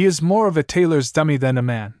 He is more of a tailor's dummy than a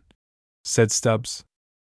man, said Stubbs.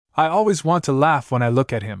 I always want to laugh when I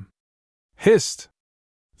look at him. Hist!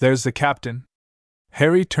 There's the captain.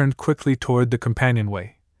 Harry turned quickly toward the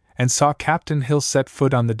companionway, and saw Captain Hill set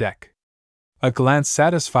foot on the deck. A glance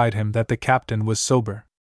satisfied him that the captain was sober.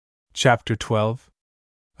 Chapter 12.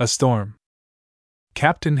 A Storm.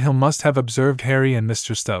 Captain Hill must have observed Harry and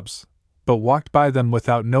Mr. Stubbs, but walked by them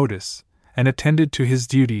without notice, and attended to his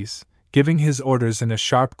duties, giving his orders in a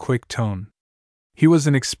sharp, quick tone. He was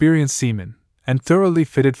an experienced seaman, and thoroughly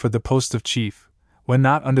fitted for the post of chief, when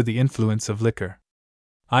not under the influence of liquor.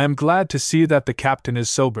 "I am glad to see that the captain is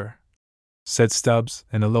sober," said Stubbs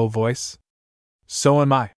in a low voice. "So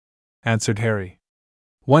am I," answered Harry.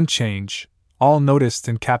 One change, all noticed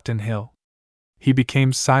in Captain Hill. He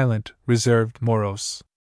became silent, reserved, morose.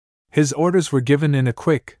 His orders were given in a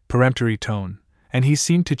quick, peremptory tone, and he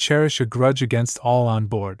seemed to cherish a grudge against all on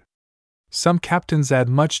board. Some captains add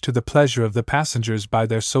much to the pleasure of the passengers by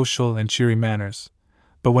their social and cheery manners,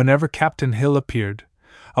 but whenever Captain Hill appeared,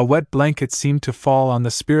 a wet blanket seemed to fall on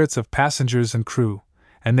the spirits of passengers and crew,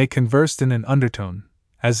 and they conversed in an undertone,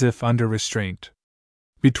 as if under restraint.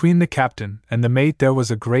 Between the captain and the mate there was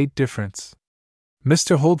a great difference.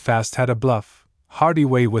 Mr. Holdfast had a bluff, hearty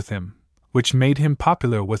way with him, which made him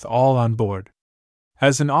popular with all on board.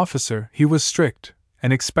 As an officer, he was strict,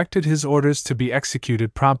 and expected his orders to be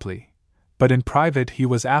executed promptly, but in private he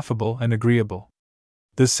was affable and agreeable.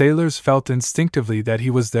 The sailors felt instinctively that he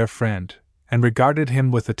was their friend, and regarded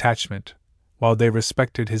him with attachment, while they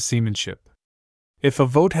respected his seamanship. If a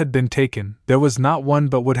vote had been taken, there was not one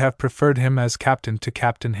but would have preferred him as captain to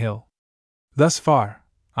Captain Hill. Thus far,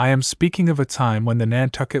 I am speaking of a time when the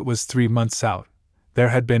Nantucket was 3 months out, there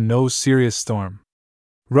had been no serious storm.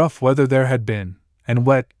 Rough weather there had been, and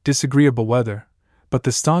wet, disagreeable weather, but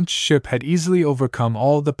the staunch ship had easily overcome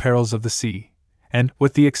all the perils of the sea, and,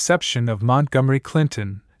 with the exception of Montgomery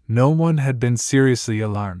Clinton, no one had been seriously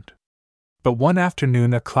alarmed. But one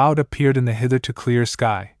afternoon a cloud appeared in the hitherto clear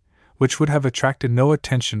sky, which would have attracted no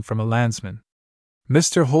attention from a landsman.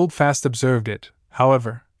 Mr. Holdfast observed it,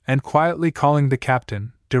 however, and quietly calling the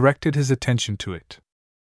captain, directed his attention to it.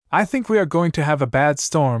 "I think we are going to have a bad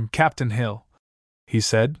storm, Captain Hill," he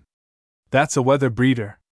said. "That's a weather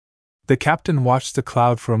breeder." The captain watched the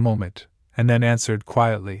cloud for a moment, and then answered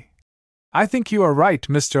quietly, "I think you are right,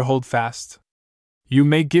 Mr. Holdfast. You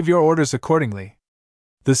may give your orders accordingly."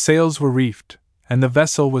 The sails were reefed, and the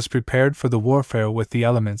vessel was prepared for the warfare with the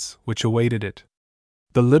elements which awaited it.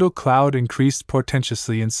 The little cloud increased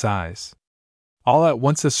portentously in size. All at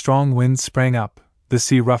once a strong wind sprang up, the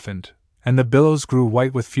sea roughened, and the billows grew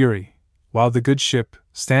white with fury, while the good ship,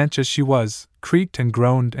 stanch as she was, creaked and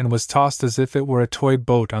groaned and was tossed as if it were a toy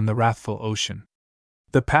boat on the wrathful ocean.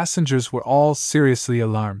 The passengers were all seriously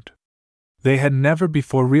alarmed. They had never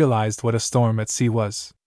before realized what a storm at sea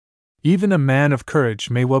was. Even a man of courage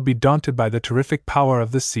may well be daunted by the terrific power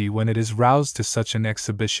of the sea when it is roused to such an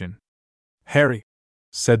exhibition. "Harry,"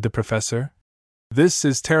 said the professor, "this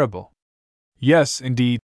is terrible." "Yes,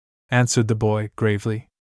 indeed," answered the boy, gravely.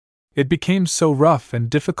 "It became so rough and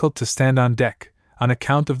difficult to stand on deck, on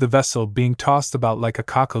account of the vessel being tossed about like a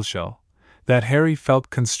cockleshell, that Harry felt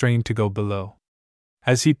constrained to go below.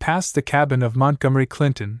 As he passed the cabin of Montgomery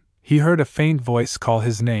Clinton, he heard a faint voice call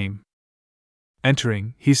his name.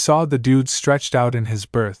 Entering, he saw the dude stretched out in his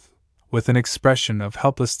berth, with an expression of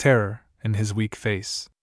helpless terror in his weak face.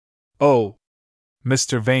 "Oh,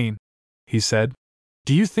 Mr. Vane," he said,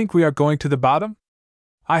 "do you think we are going to the bottom?"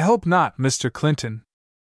 "I hope not, Mr. Clinton.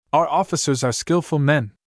 Our officers are skillful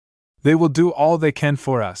men. They will do all they can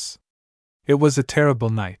for us." It was a terrible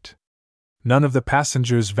night. None of the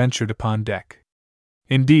passengers ventured upon deck.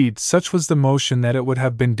 Indeed, such was the motion that it would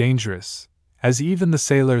have been dangerous, as even the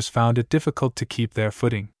sailors found it difficult to keep their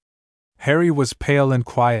footing. Harry was pale and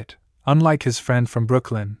quiet, unlike his friend from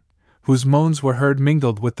Brooklyn, whose moans were heard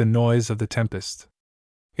mingled with the noise of the tempest.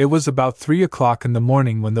 It was about 3 o'clock in the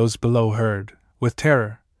morning when those below heard, with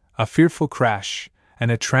terror, a fearful crash,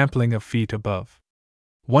 and a trampling of feet above.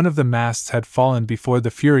 One of the masts had fallen before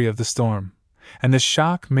the fury of the storm, and the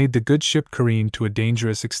shock made the good ship careen to a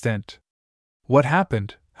dangerous extent. What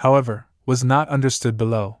happened, however, was not understood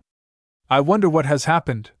below. "I wonder what has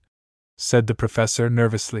happened," said the professor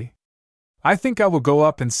nervously. "I think I will go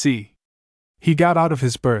up and see." He got out of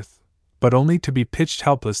his berth, but only to be pitched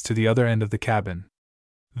helpless to the other end of the cabin.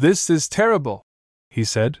 "This is terrible," he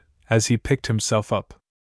said, as he picked himself up.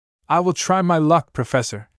 "I will try my luck,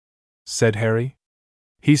 Professor," said Harry.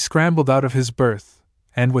 He scrambled out of his berth,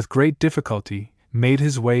 and with great difficulty, made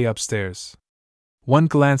his way upstairs. One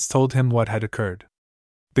glance told him what had occurred.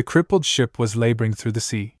 The crippled ship was laboring through the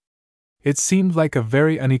sea. It seemed like a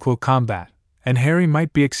very unequal combat, and Harry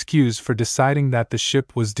might be excused for deciding that the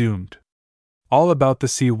ship was doomed. All about the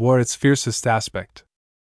sea wore its fiercest aspect.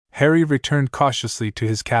 Harry returned cautiously to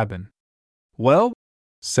his cabin. "Well?"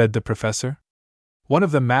 said the professor. "One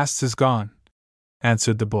of the masts is gone,"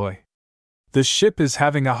 answered the boy. "The ship is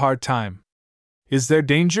having a hard time." "Is there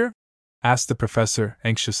danger?" asked the professor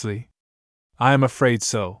anxiously. "I am afraid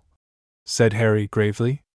so," said Harry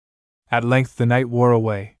gravely. At length the night wore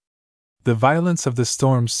away. The violence of the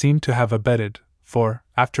storm seemed to have abated, for,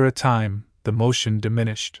 after a time, the motion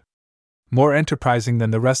diminished. More enterprising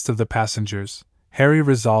than the rest of the passengers, Harry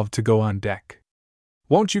resolved to go on deck.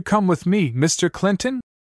 "Won't you come with me, Mr. Clinton?"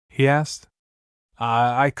 he asked.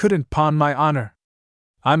 I couldn't, pawn my honor.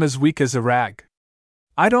 I'm as weak as a rag.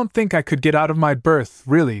 I don't think I could get out of my berth,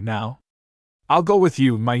 really, now." "I'll go with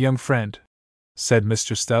you, my young friend," said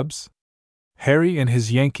Mr. Stubbs. Harry and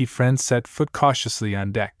his Yankee friend set foot cautiously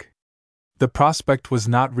on deck. The prospect was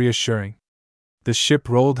not reassuring. The ship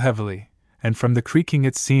rolled heavily, and from the creaking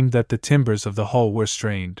it seemed that the timbers of the hull were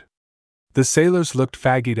strained. The sailors looked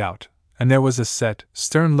fagged out, and there was a set,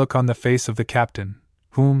 stern look on the face of the captain,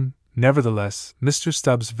 whom, nevertheless, Mr.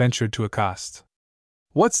 Stubbs ventured to accost.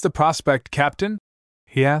 "What's the prospect, Captain?"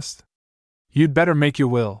 he asked. "You'd better make your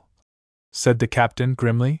will," said the captain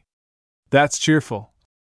grimly. "That's cheerful,"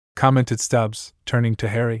 commented Stubbs, turning to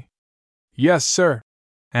Harry. "Yes, sir,"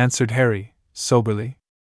 answered Harry, soberly.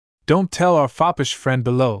 "Don't tell our foppish friend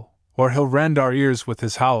below, or he'll rend our ears with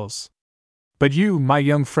his howls. But you, my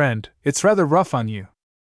young friend, it's rather rough on you.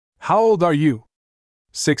 How old are you?"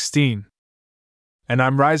 16. "And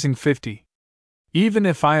I'm rising 50. Even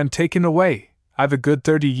if I am taken away, I've a good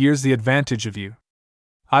 30 years the advantage of you.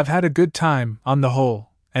 I've had a good time, on the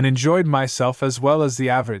whole, and enjoyed myself as well as the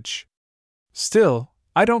average. Still,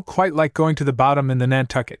 I don't quite like going to the bottom in the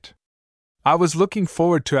Nantucket. I was looking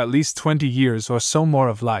forward to at least 20 years or so more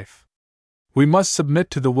of life." "We must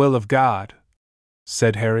submit to the will of God,"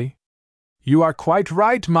 said Harry. "You are quite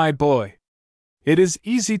right, my boy. It is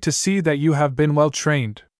easy to see that you have been well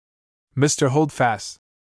trained. Mr. Holdfast,"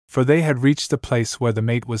 for they had reached the place where the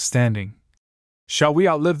mate was standing, "shall we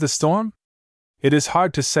outlive the storm?" "It is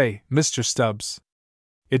hard to say, Mr. Stubbs.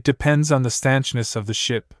 It depends on the stanchness of the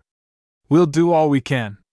ship. We'll do all we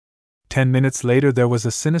can." 10 minutes later there was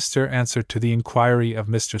a sinister answer to the inquiry of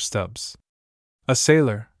Mr. Stubbs. A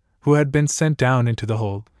sailor, who had been sent down into the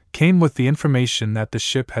hold, came with the information that the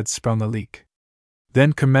ship had sprung a leak.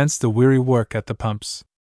 Then commenced the weary work at the pumps.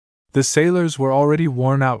 The sailors were already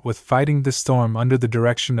worn out with fighting the storm under the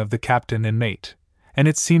direction of the captain and mate, and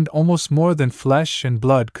it seemed almost more than flesh and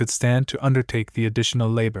blood could stand to undertake the additional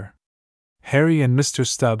labor. Harry and Mr.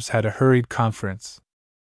 Stubbs had a hurried conference.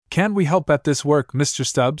 "Can't we help at this work, Mr.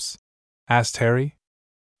 Stubbs?" asked Harry.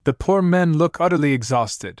 "The poor men look utterly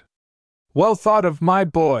exhausted." "Well thought of, my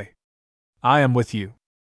boy. I am with you.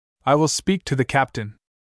 I will speak to the captain."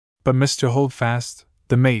 But Mr. Holdfast,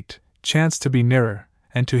 the mate, chanced to be nearer,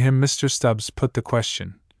 and to him Mr. Stubbs put the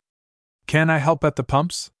question. "Can I help at the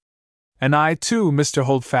pumps?" "And I too, Mr.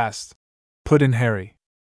 Holdfast," put in Harry.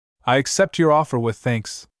 "I accept your offer with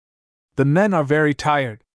thanks. The men are very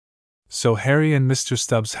tired." So Harry and Mr.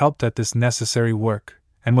 Stubbs helped at this necessary work,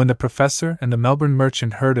 and when the professor and the Melbourne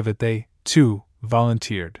merchant heard of it they, too,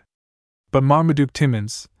 volunteered. But Marmaduke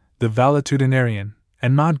Timmins, the valetudinarian,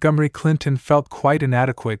 and Montgomery Clinton felt quite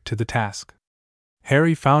inadequate to the task.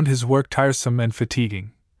 Harry found his work tiresome and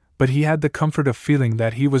fatiguing, but he had the comfort of feeling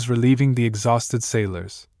that he was relieving the exhausted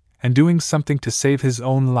sailors, and doing something to save his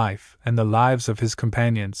own life and the lives of his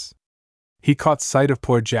companions. He caught sight of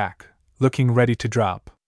poor Jack, looking ready to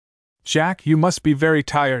drop. "Jack, you must be very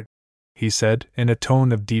tired," he said, in a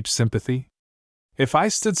tone of deep sympathy. "If I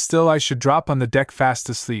stood still I should drop on the deck fast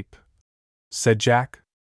asleep," said Jack.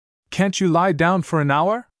 "Can't you lie down for an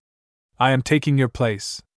hour? I am taking your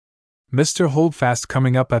place." Mr. Holdfast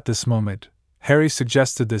coming up at this moment, Harry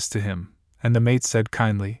suggested this to him, and the mate said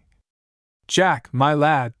kindly, "Jack, my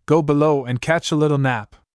lad, go below and catch a little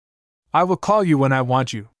nap. I will call you when I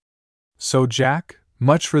want you." So Jack,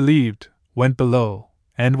 much relieved, went below,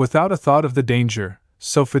 and without a thought of the danger,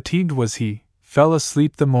 so fatigued was he, fell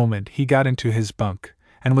asleep the moment he got into his bunk,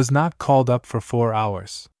 and was not called up for 4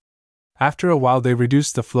 hours. After a while they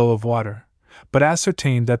reduced the flow of water, but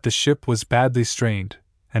ascertained that the ship was badly strained,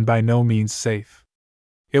 and by no means safe.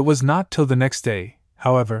 It was not till the next day,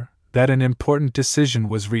 however, that an important decision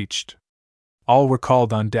was reached. All were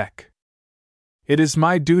called on deck. "It is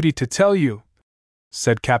my duty to tell you,"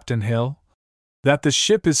 said Captain Hill, "that the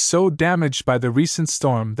ship is so damaged by the recent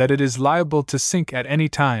storm that it is liable to sink at any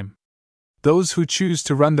time. Those who choose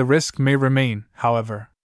to run the risk may remain, however.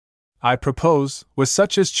 I propose, with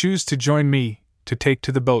such as choose to join me, to take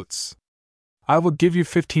to the boats. I will give you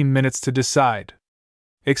 15 minutes to decide."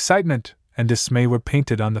 Excitement and dismay were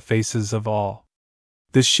painted on the faces of all.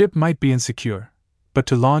 The ship might be insecure, but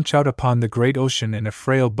to launch out upon the great ocean in a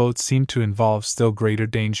frail boat seemed to involve still greater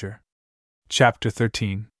danger. Chapter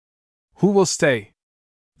 13. Who will stay?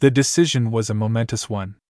 The decision was a momentous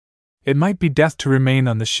one. It might be death to remain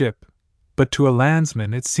on the ship, but to a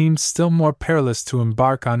landsman it seemed still more perilous to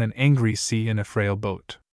embark on an angry sea in a frail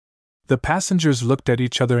boat. The passengers looked at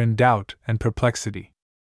each other in doubt and perplexity.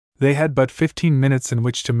 They had but 15 minutes in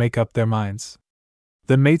which to make up their minds.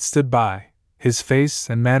 The mate stood by, his face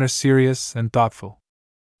and manner serious and thoughtful.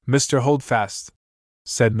 "Mr. Holdfast,"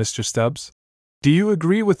 said Mr. Stubbs, "do you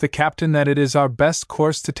agree with the captain that it is our best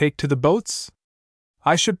course to take to the boats?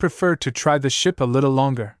 I should prefer to try the ship a little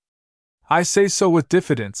longer. I say so with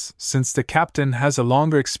diffidence, since the captain has a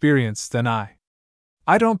longer experience than I."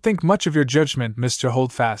 "I don't think much of your judgment, Mr.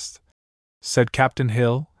 Holdfast," said Captain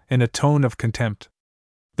Hill, in a tone of contempt.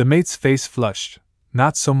 The mate's face flushed,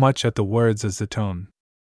 not so much at the words as the tone.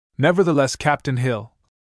 "Nevertheless, Captain Hill,"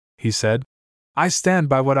 he said, "I stand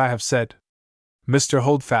by what I have said." "Mr.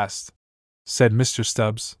 Holdfast," said Mr.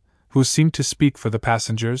 Stubbs, who seemed to speak for the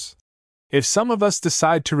passengers, "if some of us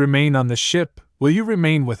decide to remain on the ship, will you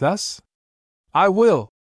remain with us?" "I will,"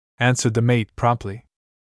 answered the mate promptly.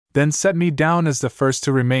 "Then set me down as the first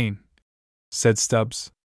to remain," said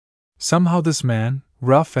Stubbs. Somehow this man,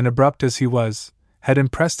 rough and abrupt as he was, had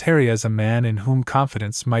impressed Harry as a man in whom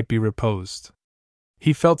confidence might be reposed.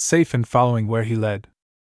 He felt safe in following where he led.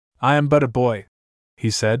 "I am but a boy," he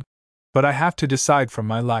said, "but I have to decide for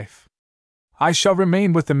my life. I shall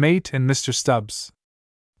remain with the mate and Mr. Stubbs."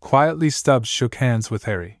 Quietly Stubbs shook hands with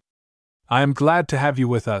Harry. "I am glad to have you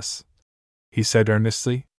with us," he said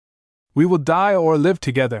earnestly. "We will die or live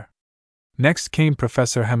together." Next came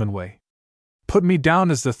Professor Hemingway. "Put me down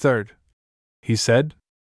as the third," he said.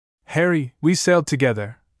 "Harry, we sailed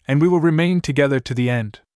together, and we will remain together to the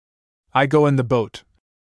end." "I go in the boat,"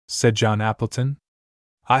 said John Appleton.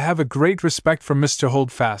 "I have a great respect for Mr.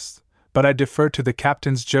 Holdfast, but I defer to the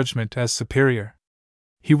captain's judgment as superior."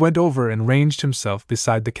 He went over and ranged himself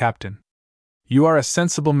beside the captain. "You are a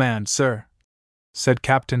sensible man, sir," said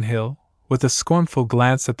Captain Hill, with a scornful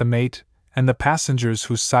glance at the mate and the passengers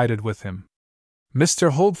who sided with him.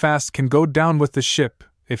 "Mr. Holdfast can go down with the ship,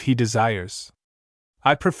 if he desires.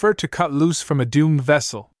 I prefer to cut loose from a doomed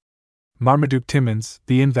vessel." Marmaduke Timmins,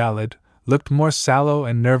 the invalid, looked more sallow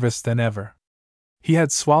and nervous than ever. He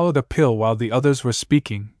had swallowed a pill while the others were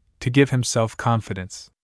speaking, to give himself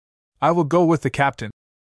confidence. "I will go with the captain,"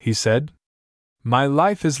 he said. "My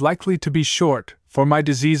life is likely to be short, for my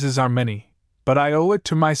diseases are many, but I owe it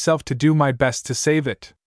to myself to do my best to save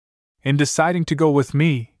it." "In deciding to go with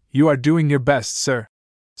me, you are doing your best, sir,"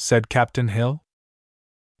 said Captain Hill.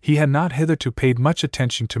 He had not hitherto paid much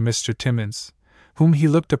attention to Mr. Timmins, whom he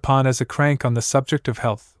looked upon as a crank on the subject of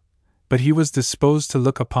health, but he was disposed to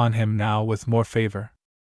look upon him now with more favor.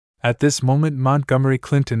 At this moment Montgomery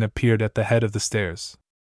Clinton appeared at the head of the stairs.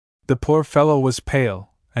 The poor fellow was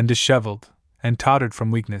pale and disheveled, and tottered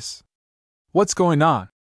from weakness. "What's going on?"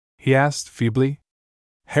 he asked feebly.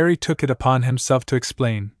 Harry took it upon himself to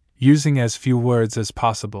explain, using as few words as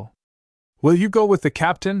possible. "Will you go with the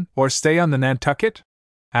captain, or stay on the Nantucket?"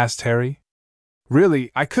 asked Harry.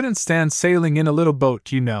 "Really, I couldn't stand sailing in a little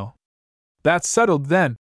boat, you know." "That's settled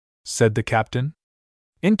then," said the captain.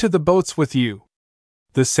 "Into the boats with you."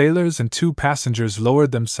 The sailors and 2 passengers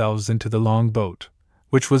lowered themselves into the long boat,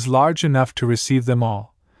 which was large enough to receive them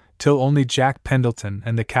all, till only Jack Pendleton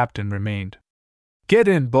and the captain remained. "Get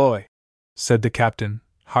in, boy," said the captain,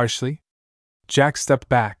 harshly. Jack stepped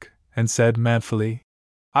back, and said manfully,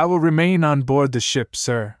 "I will remain on board the ship,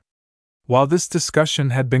 sir." While this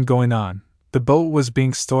discussion had been going on, the boat was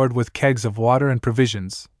being stored with kegs of water and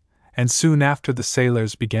provisions, and soon after the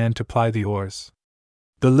sailors began to ply the oars.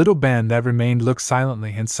 The little band that remained looked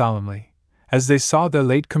silently and solemnly, as they saw their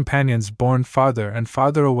late companions borne farther and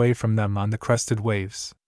farther away from them on the crested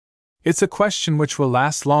waves. "It's a question which will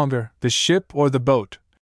last longer, the ship or the boat,"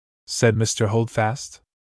 said Mr. Holdfast.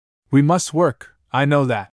 "We must work, I know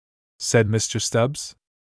that," said Mr. Stubbs.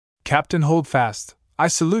 "Captain Holdfast, I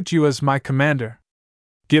salute you as my commander.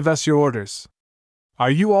 Give us your orders." "Are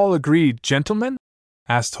you all agreed, gentlemen?"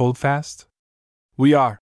 asked Holdfast. "We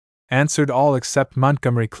are," answered all except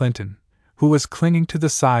Montgomery Clinton, who was clinging to the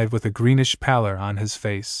side with a greenish pallor on his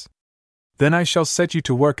face. "Then I shall set you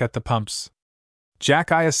to work at the pumps.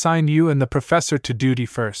 Jack, I assign you and the professor to duty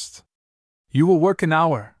first. You will work an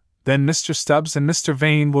hour, then Mr. Stubbs and Mr.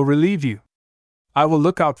 Vane will relieve you. I will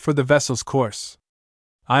look out for the vessel's course."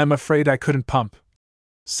 "I am afraid I couldn't pump,"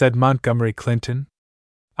 said Montgomery Clinton.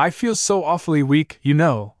 "I feel so awfully weak, you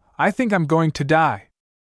know, I think I'm going to die."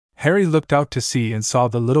 Harry looked out to sea and saw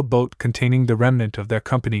the little boat containing the remnant of their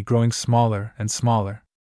company growing smaller and smaller.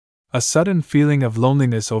 A sudden feeling of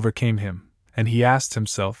loneliness overcame him, and he asked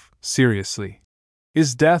himself, seriously,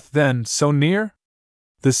 "Is death, then, so near?"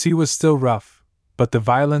 The sea was still rough, but the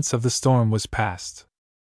violence of the storm was past.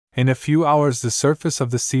 In a few hours the surface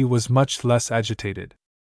of the sea was much less agitated.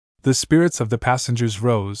 The spirits of the passengers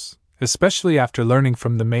rose, especially after learning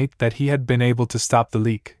from the mate that he had been able to stop the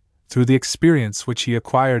leak, through the experience which he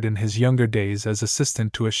acquired in his younger days as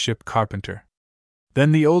assistant to a ship carpenter.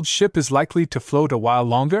 Then the old ship is likely to float a while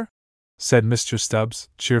longer? Said Mr. Stubbs,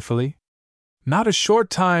 cheerfully. Not a short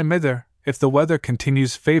time either, if the weather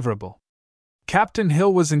continues favorable. Captain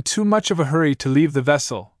Hill was in too much of a hurry to leave the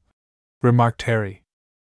vessel, remarked Harry.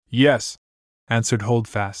 Yes, answered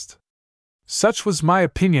Holdfast. Such was my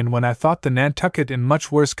opinion when I thought the Nantucket in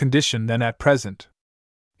much worse condition than at present.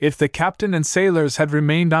 If the captain and sailors had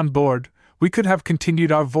remained on board, we could have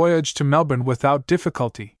continued our voyage to Melbourne without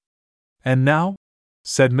difficulty. And now?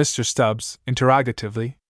 Said Mr. Stubbs,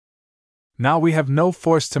 interrogatively. Now we have no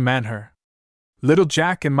force to man her. Little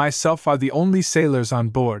Jack and myself are the only sailors on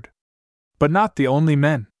board. But not the only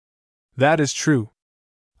men. That is true.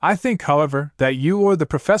 I think, however, that you or the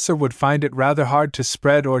professor would find it rather hard to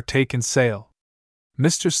spread or take in sail.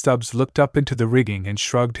 Mr. Stubbs looked up into the rigging and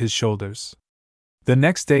shrugged his shoulders. The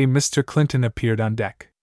next day Mr. Clinton appeared on deck.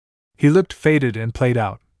 He looked faded and played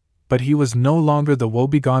out, but he was no longer the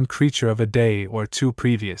woebegone creature of a day or two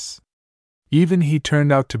previous. Even he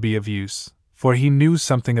turned out to be of use, for he knew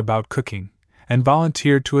something about cooking, and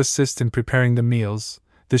volunteered to assist in preparing the meals,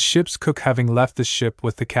 the ship's cook having left the ship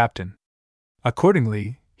with the captain.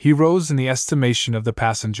 Accordingly, he rose in the estimation of the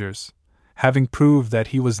passengers, having proved that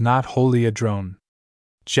he was not wholly a drone.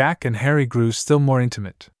 Jack and Harry grew still more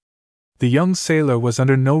intimate. The young sailor was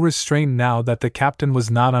under no restraint now that the captain was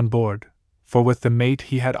not on board, for with the mate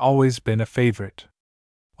he had always been a favorite.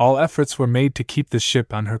 All efforts were made to keep the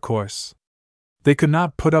ship on her course. They could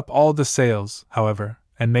not put up all the sails, however,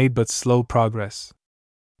 and made but slow progress.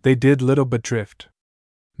 They did little but drift.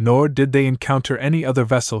 Nor did they encounter any other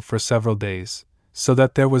vessel for several days, so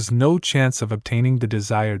that there was no chance of obtaining the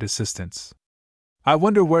desired assistance. I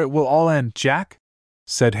wonder where it will all end, Jack?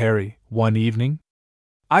 Said Harry, one evening.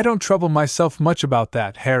 I don't trouble myself much about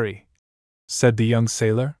that, Harry, said the young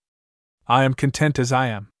sailor. I am content as I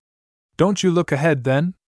am. Don't you look ahead,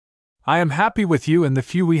 then? I am happy with you and the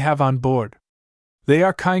few we have on board. They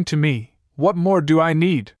are kind to me. What more do I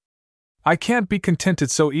need? I can't be contented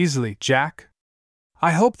so easily, Jack.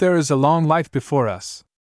 I hope there is a long life before us.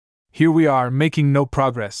 Here we are, making no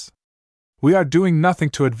progress. We are doing nothing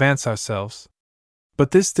to advance ourselves.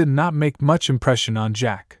 But this did not make much impression on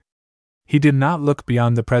Jack. He did not look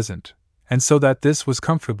beyond the present, and so that this was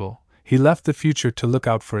comfortable, he left the future to look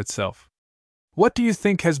out for itself. What do you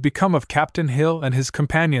think has become of Captain Hill and his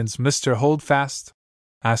companions, Mr. Holdfast?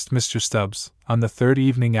 Asked Mr. Stubbs, on the third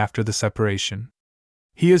evening after the separation.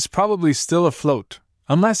 He is probably still afloat,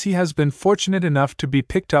 unless he has been fortunate enough to be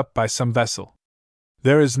picked up by some vessel.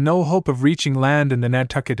 There is no hope of reaching land in the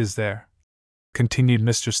Nantucket, is there? Continued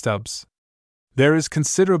Mr. Stubbs. There is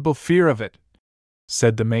considerable fear of it,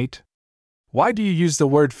 said the mate. Why do you use the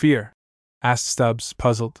word fear? Asked Stubbs,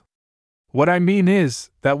 puzzled. What I mean is,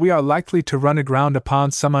 that we are likely to run aground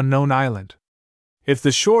upon some unknown island. If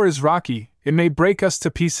the shore is rocky, it may break us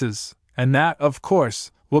to pieces, and that, of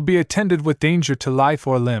course, will be attended with danger to life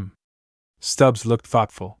or limb. Stubbs looked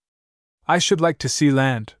thoughtful. I should like to see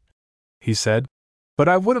land, he said, but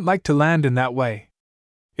I wouldn't like to land in that way.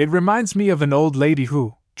 It reminds me of an old lady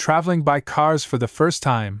who, traveling by cars for the first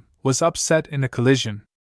time, was upset in a collision.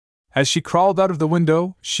 As she crawled out of the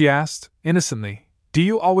window, she asked, innocently, Do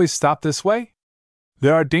you always stop this way?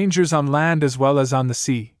 There are dangers on land as well as on the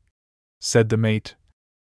sea, said the mate.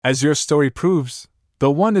 As your story proves, though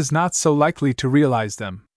one is not so likely to realize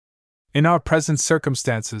them. In our present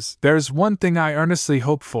circumstances, there is one thing I earnestly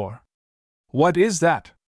hope for. What is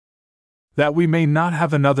that? That we may not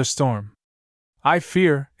have another storm. I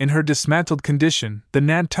fear, in her dismantled condition, the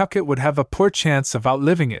Nantucket would have a poor chance of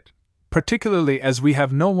outliving it, particularly as we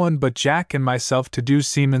have no one but Jack and myself to do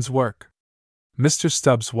seaman's work. Mr.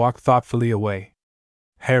 Stubbs walked thoughtfully away.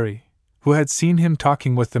 Harry, who had seen him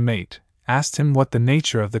talking with the mate, asked him what the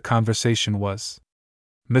nature of the conversation was.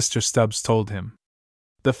 Mr. Stubbs told him.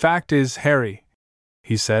 The fact is, Harry,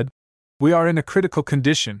 he said, we are in a critical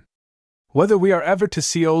condition. Whether we are ever to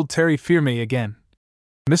see old Terry Fearme again.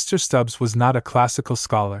 Mr. Stubbs was not a classical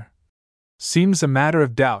scholar. Seems a matter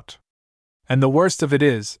of doubt. And the worst of it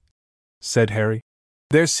is, said Harry,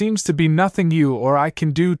 there seems to be nothing you or I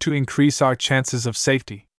can do to increase our chances of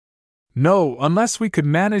safety. No, unless we could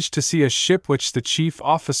manage to see a ship which the chief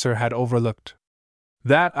officer had overlooked.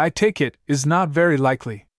 That, I take it, is not very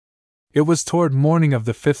likely. It was toward morning of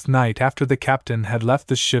the fifth night after the captain had left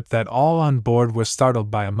the ship that all on board were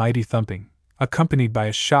startled by a mighty thumping, accompanied by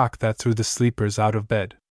a shock that threw the sleepers out of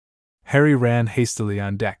bed. Harry ran hastily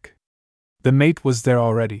on deck. The mate was there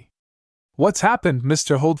already. What's happened,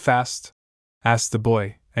 Mr. Holdfast? Asked the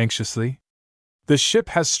boy, anxiously. The ship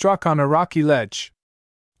has struck on a rocky ledge.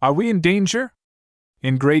 Are we in danger?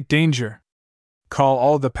 In great danger. Call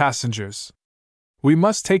all the passengers. We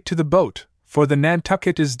must take to the boat, for the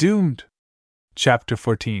Nantucket is doomed. Chapter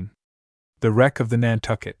 14. The Wreck of the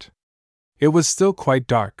Nantucket. It was still quite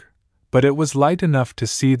dark, but it was light enough to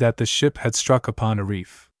see that the ship had struck upon a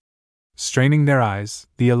reef. Straining their eyes,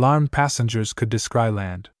 the alarmed passengers could descry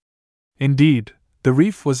land. Indeed, the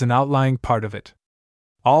reef was an outlying part of it.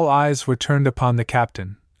 All eyes were turned upon the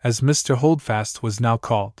captain, as Mr. Holdfast was now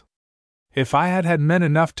called. "If I had had men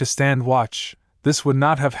enough to stand watch, this would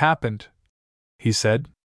not have happened," he said.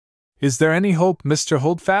 "Is there any hope, Mr.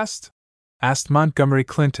 Holdfast?" asked Montgomery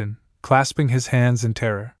Clinton, clasping his hands in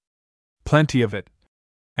terror. "Plenty of it,"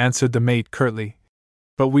 answered the mate curtly.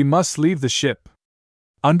 "But we must leave the ship."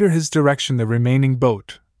 Under his direction the remaining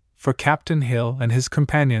boat, for Captain Hill and his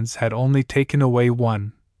companions had only taken away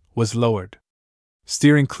one, was lowered.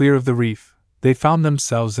 Steering clear of the reef, they found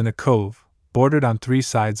themselves in a cove, bordered on three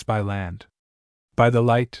sides by land. By the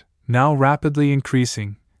light, now rapidly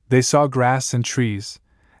increasing, they saw grass and trees,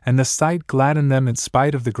 and the sight gladdened them in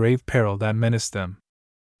spite of the grave peril that menaced them.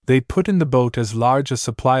 They put in the boat as large a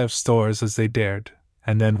supply of stores as they dared,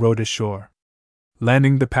 and then rowed ashore.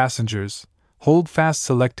 Landing the passengers, Holdfast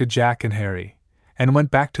selected Jack and Harry, and went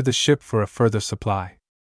back to the ship for a further supply.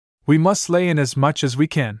 "We must lay in as much as we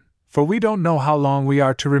can, for we don't know how long we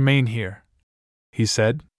are to remain here," he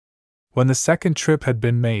said. When the second trip had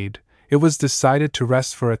been made, it was decided to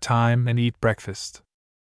rest for a time and eat breakfast.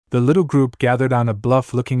 The little group gathered on a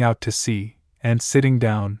bluff looking out to sea, and sitting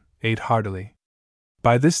down, ate heartily.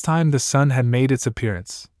 By this time the sun had made its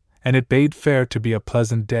appearance, and it bade fair to be a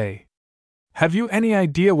pleasant day. "Have you any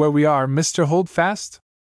idea where we are, Mr. Holdfast?"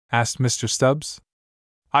 asked Mr. Stubbs.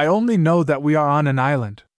 "I only know that we are on an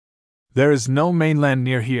island." "There is no mainland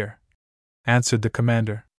near here," answered the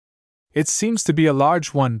commander. "It seems to be a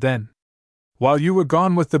large one, then. While you were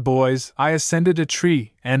gone with the boys, I ascended a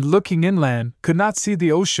tree, and looking inland, could not see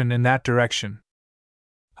the ocean in that direction."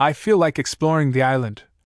 "I feel like exploring the island,"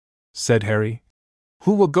 said Harry.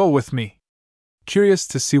 "Who will go with me?" Curious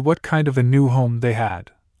to see what kind of a new home they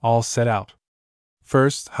had, all set out.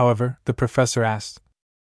 First, however, the professor asked,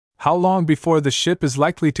 "How long before the ship is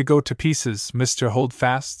likely to go to pieces, Mr.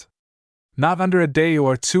 Holdfast?" "Not under a day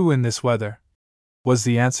or two in this weather," was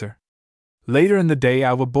the answer. "Later in the day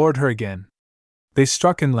I will board her again." They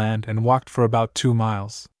struck inland and walked for about 2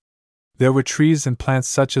 miles. There were trees and plants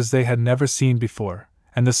such as they had never seen before,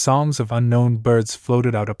 and the songs of unknown birds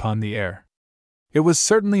floated out upon the air. It was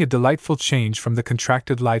certainly a delightful change from the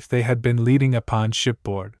contracted life they had been leading upon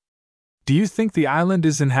shipboard. "Do you think the island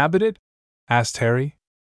is inhabited?" asked Harry.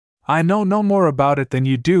 "I know no more about it than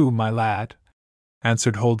you do, my lad,"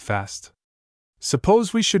 answered Holdfast.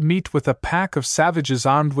 "Suppose we should meet with a pack of savages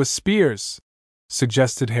armed with spears?"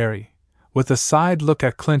 suggested Harry, with a side look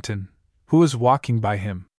at Clinton, who was walking by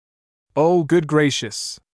him. "Oh, good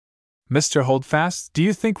gracious! Mr. Holdfast, do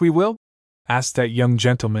you think we will?" asked that young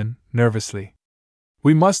gentleman, nervously.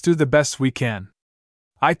 "We must do the best we can.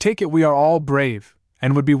 I take it we are all brave,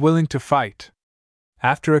 and would be willing to fight."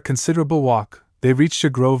 After a considerable walk, they reached a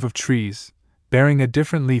grove of trees, bearing a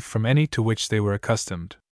different leaf from any to which they were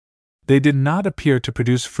accustomed. They did not appear to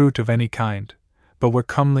produce fruit of any kind, but were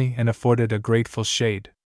comely and afforded a grateful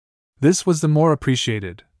shade. This was the more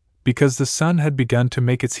appreciated, because the sun had begun to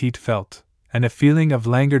make its heat felt, and a feeling of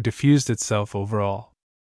languor diffused itself over all.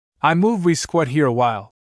 "I move we squat here a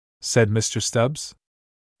while," said Mr. Stubbs.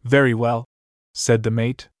 "Very well," said the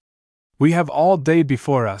mate. "We have all day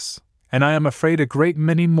before us, and I am afraid a great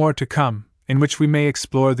many more to come, in which we may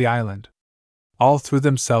explore the island." All threw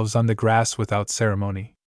themselves on the grass without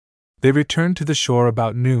ceremony. They returned to the shore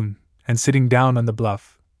about noon, and sitting down on the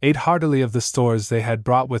bluff, ate heartily of the stores they had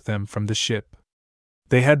brought with them from the ship.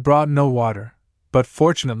 They had brought no water, but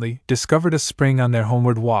fortunately discovered a spring on their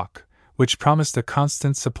homeward walk, which promised a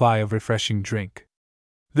constant supply of refreshing drink.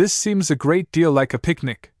 "This seems a great deal like a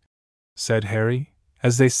picnic," said Harry,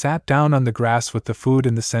 as they sat down on the grass with the food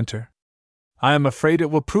in the center. "I am afraid it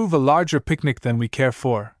will prove a larger picnic than we care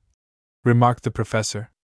for," remarked the professor.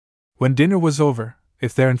 When dinner was over,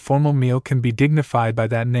 if their informal meal can be dignified by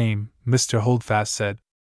that name, Mr. Holdfast said,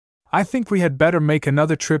 "I think we had better make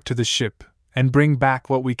another trip to the ship, and bring back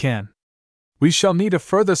what we can. We shall need a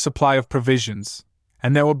further supply of provisions,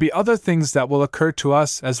 and there will be other things that will occur to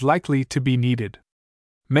us as likely to be needed."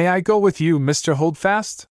 "May I go with you, Mr.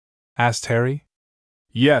 Holdfast?" asked Harry.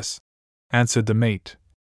 "Yes," answered the mate.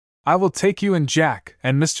 "I will take you, and Jack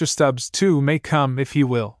and Mr. Stubbs too may come if he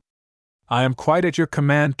will." "I am quite at your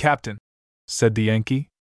command, Captain," said the Yankee.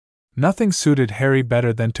 Nothing suited Harry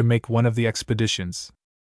better than to make one of the expeditions.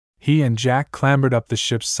 He and Jack clambered up the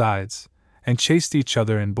ship's sides, and chased each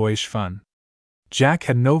other in boyish fun. Jack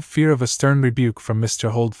had no fear of a stern rebuke from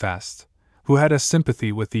Mr. Holdfast, who had a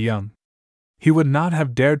sympathy with the young. He would not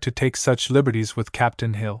have dared to take such liberties with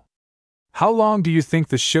Captain Hill. "How long do you think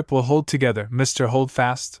the ship will hold together, Mr.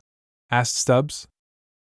 Holdfast?" asked Stubbs.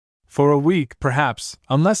 "For a week, perhaps,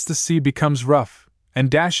 unless the sea becomes rough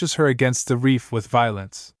and dashes her against the reef with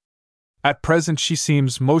violence. At present she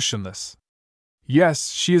seems motionless."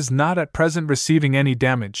 "Yes, she is not at present receiving any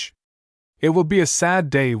damage. It will be a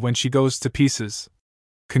sad day when she goes to pieces,"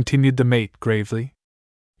 continued the mate gravely.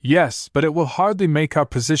 "Yes, but it will hardly make our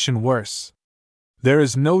position worse. There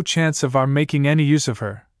is no chance of our making any use of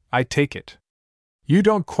her, I take it." "You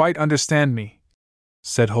don't quite understand me,"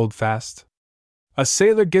 said Holdfast. "A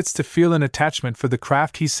sailor gets to feel an attachment for the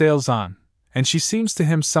craft he sails on, and she seems to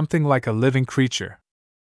him something like a living creature.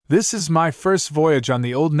 This is my first voyage on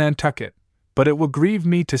the old Nantucket, but it will grieve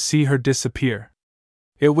me to see her disappear."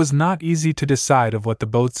 It was not easy to decide of what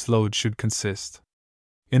the boat's load should consist.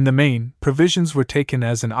 In the main, provisions were taken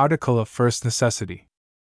as an article of first necessity.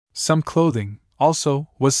 Some clothing, also,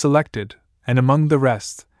 was selected, and among the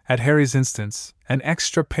rest, at Harry's instance, an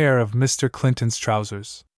extra pair of Mr. Clinton's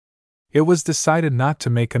trousers. It was decided not to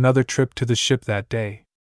make another trip to the ship that day.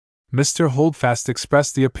 Mr. Holdfast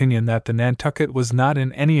expressed the opinion that the Nantucket was not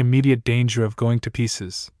in any immediate danger of going to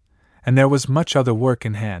pieces, and there was much other work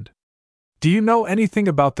in hand. "Do you know anything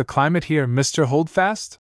about the climate here, Mr.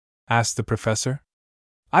 Holdfast?" asked the professor.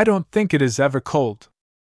 "I don't think it is ever cold.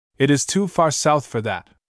 It is too far south for that.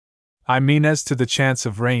 I mean as to the chance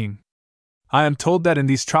of rain. I am told that in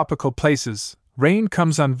these tropical places, rain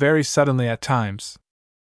comes on very suddenly at times.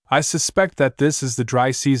 I suspect that this is the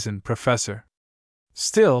dry season, Professor.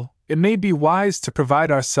 Still, it may be wise to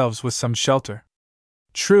provide ourselves with some shelter."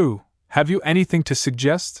 "True. Have you anything to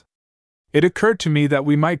suggest?" "It occurred to me that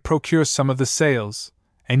we might procure some of the sails,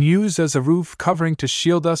 and use as a roof covering to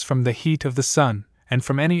shield us from the heat of the sun, and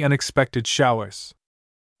from any unexpected showers."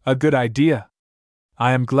 "A good idea.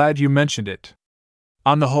 I am glad you mentioned it.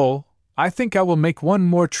 On the whole, I think I will make one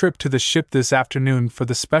more trip to the ship this afternoon for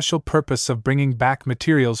the special purpose of bringing back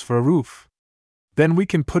materials for a roof. Then we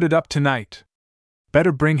can put it up tonight.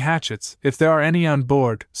 Better bring hatchets, if there are any on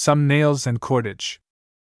board, some nails and cordage.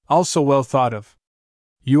 Also well thought of.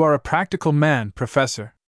 You are a practical man,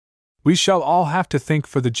 Professor. We shall all have to think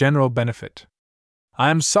for the general benefit. I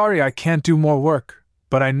am sorry I can't do more work,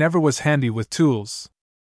 but I never was handy with tools."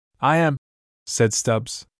 "I am," said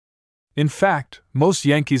Stubbs. "In fact, most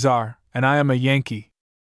Yankees are, and I am a Yankee.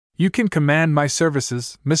 You can command my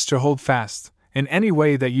services, Mr. Holdfast, in any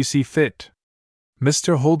way that you see fit."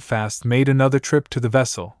 Mr. Holdfast made another trip to the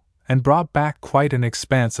vessel, and brought back quite an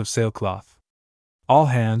expanse of sailcloth. All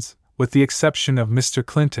hands, with the exception of Mr.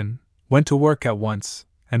 Clinton, went to work at once,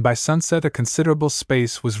 and by sunset a considerable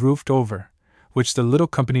space was roofed over, which the little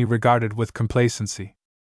company regarded with complacency.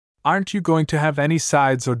 "Aren't you going to have any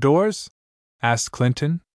sides or doors?" asked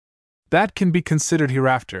Clinton. "That can be considered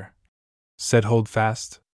hereafter," said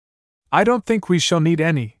Holdfast. "I don't think we shall need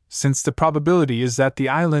any, since the probability is that the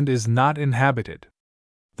island is not inhabited."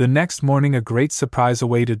 The next morning a great surprise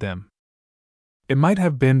awaited them. It might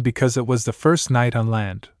have been because it was the first night on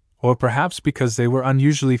land, or perhaps because they were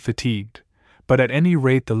unusually fatigued, but at any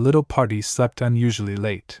rate the little party slept unusually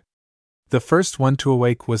late. The first one to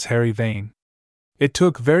awake was Harry Vane. It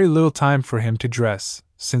took very little time for him to dress,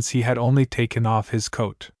 since he had only taken off his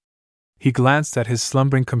coat. He glanced at his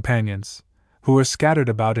slumbering companions, who were scattered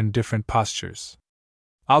about in different postures.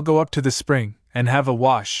 "I'll go up to the spring and have a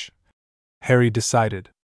wash," Harry decided.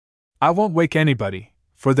 "I won't wake anybody,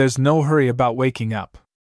 for there's no hurry about waking up."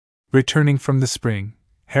 Returning from the spring,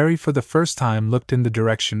 Harry for the first time looked in the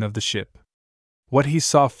direction of the ship. What he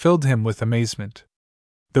saw filled him with amazement.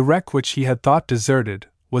 The wreck, which he had thought deserted,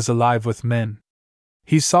 was alive with men.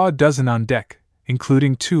 He saw a dozen on deck,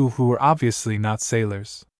 including two who were obviously not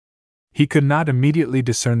sailors. He could not immediately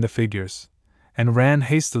discern the figures, and ran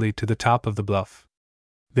hastily to the top of the bluff.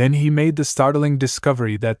 Then he made the startling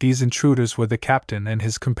discovery that these intruders were the captain and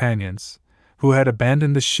his companions, who had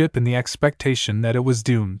abandoned the ship in the expectation that it was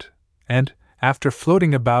doomed, and, after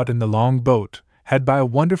floating about in the long boat, had by a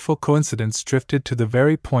wonderful coincidence drifted to the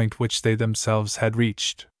very point which they themselves had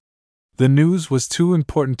reached. The news was too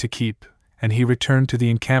important to keep, and he returned to the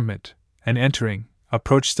encampment, and entering,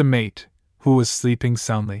 approached the mate, who was sleeping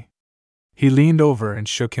soundly. He leaned over and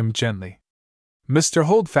shook him gently. "Mr.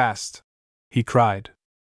 Holdfast!" he cried.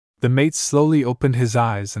 The mate slowly opened his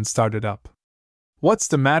eyes and started up. "What's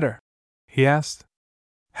the matter?" he asked.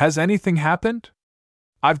 "Has anything happened?"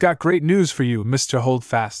 "I've got great news for you, Mr.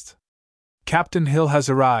 Holdfast. Captain Hill has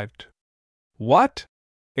arrived." "What?"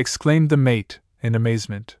 exclaimed the mate, in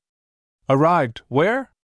amazement. "Arrived,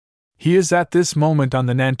 where?" "He is at this moment on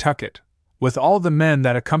the Nantucket, with all the men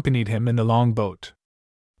that accompanied him in the long boat."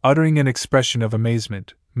 Uttering an expression of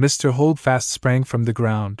amazement, Mr. Holdfast sprang from the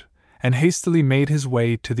ground and hastily made his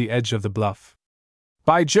way to the edge of the bluff.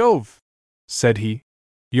 "By Jove!" said he.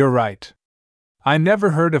 "You're right. I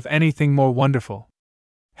never heard of anything more wonderful."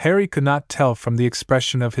 Harry could not tell from the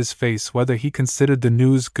expression of his face whether he considered the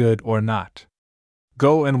news good or not.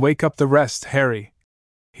 "Go and wake up the rest, Harry,"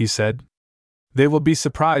 he said. "They will be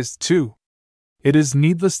surprised, too." It is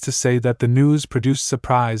needless to say that the news produced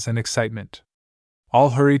surprise and excitement.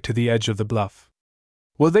 All hurried to the edge of the bluff.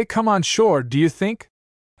 "Will they come on shore, do you think?"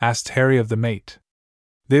 asked Harry of the mate.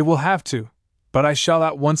 "They will have to, but I shall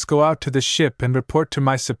at once go out to the ship and report to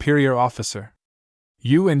my superior officer.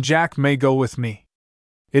 You and Jack may go with me."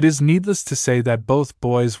 It is needless to say that both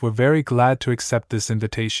boys were very glad to accept this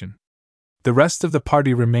invitation. The rest of the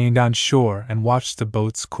party remained on shore and watched the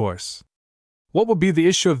boat's course. "What will be the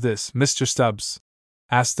issue of this, Mr. Stubbs?"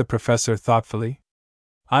 asked the professor thoughtfully.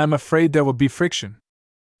 "I am afraid there will be friction.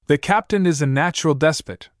 The captain is a natural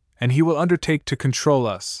despot, and he will undertake to control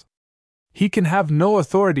us. He can have no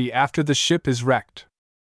authority after the ship is wrecked.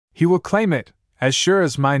 He will claim it, as sure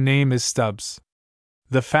as my name is Stubbs.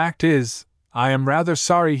 The fact is, I am rather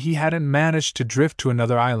sorry he hadn't managed to drift to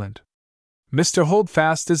another island. Mr.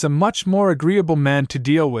 Holdfast is a much more agreeable man to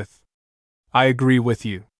deal with." "I agree with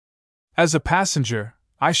you. As a passenger,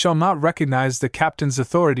 I shall not recognize the captain's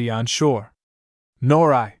authority on shore."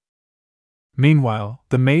 "Nor I." Meanwhile,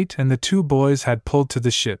 the mate and the two boys had pulled to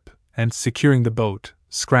the ship, and, securing the boat,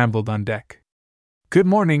 scrambled on deck. "Good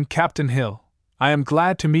morning, Captain Hill. I am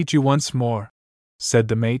glad to meet you once more," said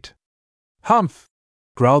the mate. "Humph!"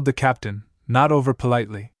 growled the captain, not over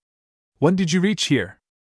politely. "When did you reach here?"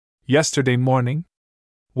 "Yesterday morning."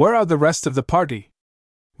 "Where are the rest of the party?"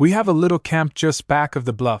 "We have a little camp just back of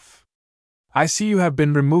the bluff." "I see you have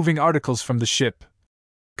been removing articles from the ship,"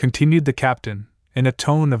 continued the captain, in a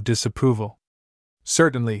tone of disapproval.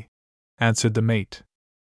 "Certainly," answered the mate.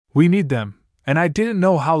 "We need them, and I didn't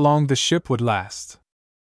know how long the ship would last.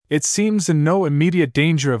 It seems in no immediate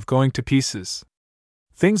danger of going to pieces.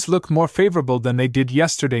 Things look more favorable than they did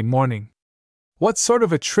yesterday morning. What sort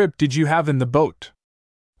of a trip did you have in the boat?"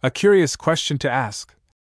 "A curious question to ask,"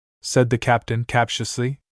 said the captain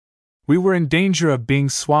captiously. "We were in danger of being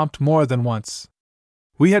swamped more than once.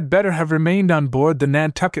 We had better have remained on board the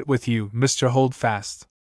Nantucket with you, Mr. Holdfast,"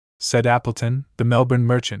 said Appleton, the Melbourne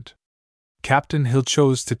merchant. Captain Hill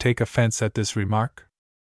chose to take offense at this remark.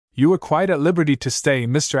 "You were quite at liberty to stay,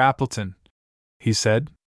 Mr. Appleton," he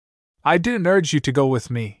said. "I didn't urge you to go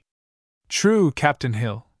with me." "True, Captain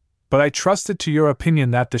Hill, but I trusted to your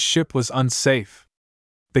opinion that the ship was unsafe."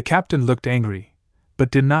 The captain looked angry,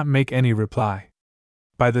 but did not make any reply.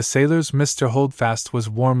 By the sailors Mr. Holdfast was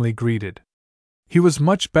warmly greeted. He was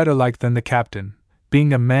much better liked than the captain,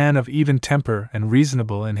 being a man of even temper and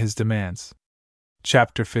reasonable in his demands.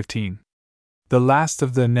 Chapter 15. The last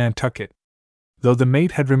of the Nantucket. Though the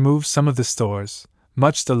mate had removed some of the stores,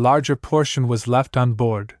 much the larger portion was left on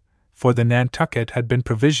board, for the Nantucket had been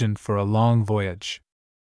provisioned for a long voyage.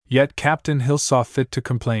 Yet Captain Hill saw fit to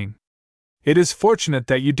complain. "It is fortunate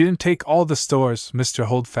that you didn't take all the stores, Mr.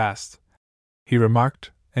 Holdfast," he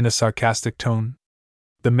remarked, in a sarcastic tone.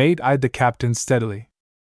 The mate eyed the captain steadily.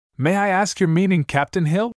 "May I ask your meaning, Captain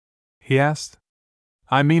Hill?" he asked.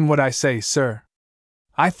 "I mean what I say, sir.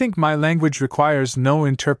 I think my language requires no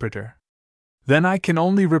interpreter." "Then I can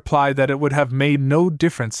only reply that it would have made no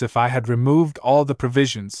difference if I had removed all the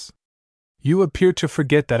provisions." "You appear to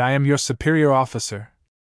forget that I am your superior officer,"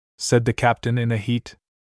 said the captain in a heat.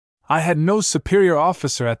 "I had no superior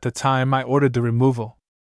officer at the time I ordered the removal.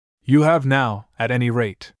 You have now, at any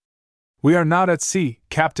rate. We are not at sea,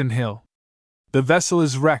 Captain Hill. The vessel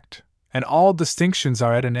is wrecked, and all distinctions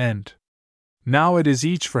are at an end. Now it is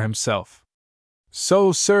each for himself."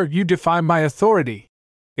 "So, sir, you defy my authority!"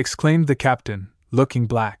 exclaimed the captain, looking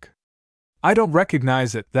black. "I don't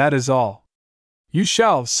recognize it, that is all." "You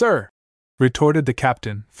shall, sir," retorted the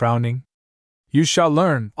captain, frowning. "You shall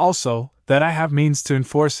learn, also, that I have means to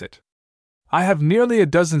enforce it. I have nearly a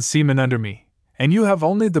dozen seamen under me, and you have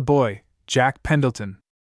only the boy, Jack Pendleton.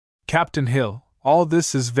 Captain Hill, all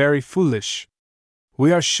this is very foolish.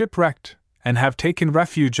 We are shipwrecked, and have taken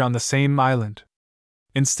refuge on the same island.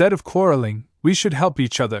 Instead of quarreling, we should help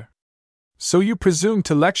each other." "So you presume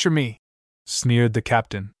to lecture me?" sneered the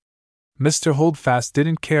captain. Mr. Holdfast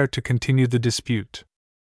didn't care to continue the dispute.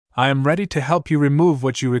 "I am ready to help you remove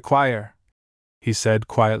what you require," he said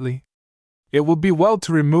quietly. "It will be well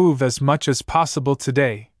to remove as much as possible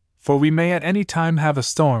today, for we may at any time have a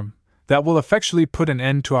storm that will effectually put an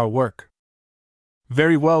end to our work."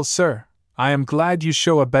 "Very well, sir. I am glad you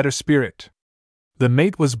show a better spirit." The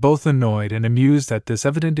mate was both annoyed and amused at this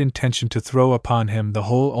evident intention to throw upon him the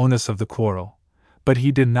whole onus of the quarrel, but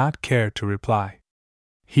he did not care to reply.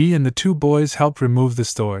 He and the two boys helped remove the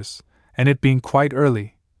stores, and it being quite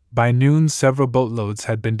early, by noon several boatloads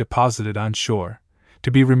had been deposited on shore,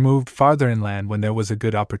 to be removed farther inland when there was a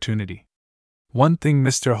good opportunity. One thing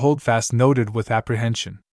Mr. Holdfast noted with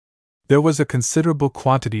apprehension. There was a considerable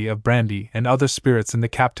quantity of brandy and other spirits in the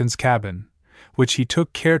captain's cabin, which he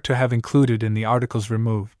took care to have included in the articles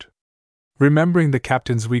removed. Remembering the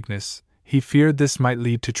captain's weakness, he feared this might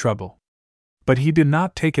lead to trouble. But he did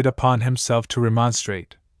not take it upon himself to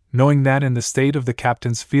remonstrate, knowing that in the state of the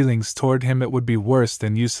captain's feelings toward him it would be worse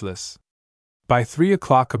than useless. By 3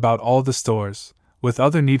 o'clock about all the stores, with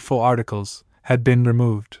other needful articles, had been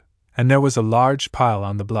removed, and there was a large pile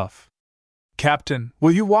on the bluff. "Captain,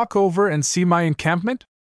 will you walk over and see my encampment?"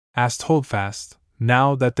 asked Holdfast,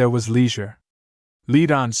 now that there was leisure.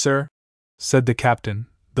 "Lead on, sir," said the captain,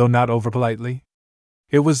 though not over politely.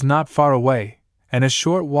 It was not far away, and a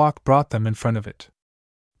short walk brought them in front of it.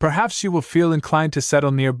 "Perhaps you will feel inclined to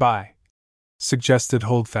settle nearby," suggested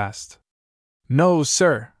Holdfast. "No,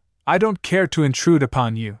 sir, I don't care to intrude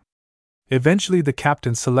upon you." Eventually the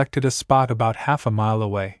captain selected a spot about half a mile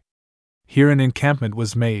away. Here an encampment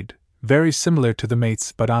was made, very similar to the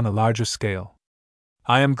mate's but on a larger scale.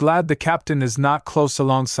 "I am glad the captain is not close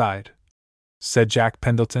alongside," said Jack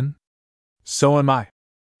Pendleton. "So am I,"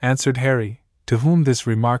 answered Harry, to whom this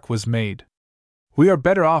remark was made. "We are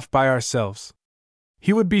better off by ourselves.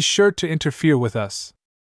 He would be sure to interfere with us.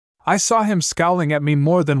 I saw him scowling at me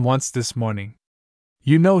more than once this morning.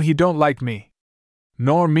 You know he don't like me."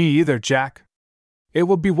 "Nor me either, Jack. It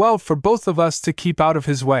will be well for both of us to keep out of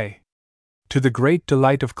his way." To the great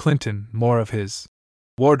delight of Clinton, more of his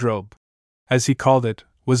wardrobe, as he called it,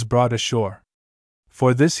 was brought ashore.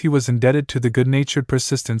 For this he was indebted to the good-natured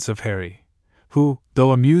persistence of Harry, who,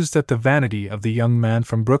 though amused at the vanity of the young man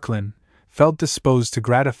from Brooklyn, felt disposed to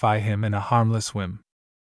gratify him in a harmless whim.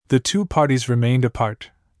 The two parties remained apart,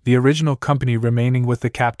 the original company remaining with the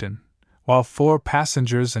captain, while 4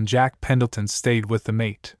 passengers and Jack Pendleton stayed with the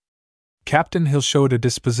mate. Captain Hill showed a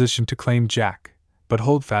disposition to claim Jack, but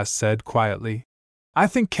Holdfast said quietly, "I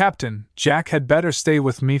think Captain Jack had better stay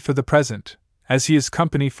with me for the present, as he is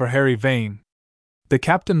company for Harry Vane." The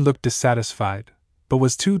captain looked dissatisfied, but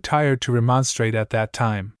was too tired to remonstrate at that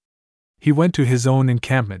time. He went to his own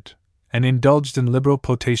encampment, and indulged in liberal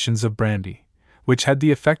potations of brandy, which had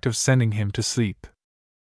the effect of sending him to sleep.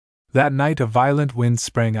 That night a violent wind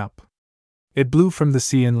sprang up. It blew from the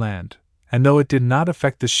sea inland, and though it did not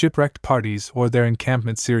affect the shipwrecked parties or their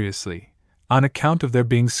encampment seriously, on account of their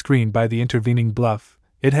being screened by the intervening bluff,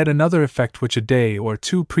 it had another effect which a day or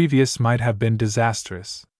two previous might have been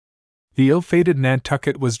disastrous. The ill-fated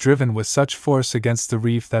Nantucket was driven with such force against the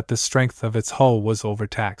reef that the strength of its hull was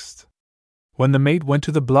overtaxed. When the mate went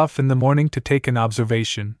to the bluff in the morning to take an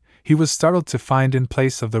observation, he was startled to find in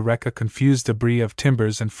place of the wreck a confused debris of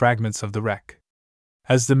timbers and fragments of the wreck.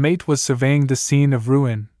 As the mate was surveying the scene of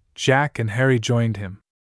ruin, Jack and Harry joined him.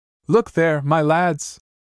 "Look there, my lads,"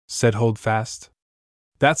 said Holdfast.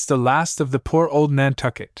 "That's the last of the poor old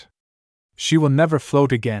Nantucket. She will never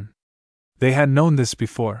float again." They had known this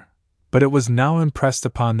before, but it was now impressed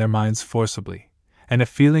upon their minds forcibly, and a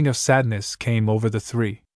feeling of sadness came over the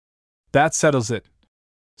three. "That settles it,"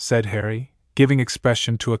 said Harry, giving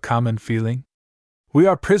expression to a common feeling. "We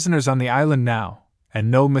are prisoners on the island now,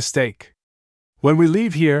 and no mistake. When we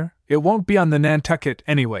leave here, it won't be on the Nantucket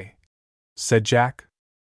anyway," said Jack.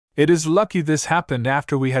 "It is lucky this happened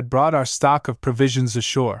after we had brought our stock of provisions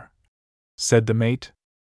ashore," said the mate.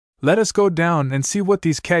 "Let us go down and see what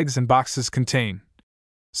these kegs and boxes contain,"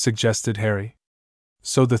 suggested Harry.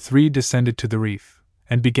 So the three descended to the reef,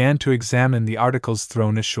 and began to examine the articles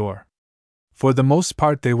thrown ashore. For the most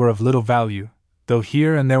part they were of little value, though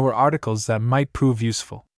here and there were articles that might prove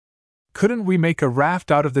useful. "Couldn't we make a raft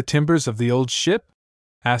out of the timbers of the old ship?"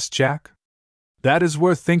 asked Jack. "That is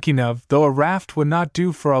worth thinking of, though a raft would not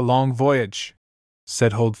do for a long voyage,"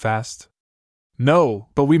 said Holdfast. "No,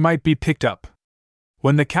 but we might be picked up.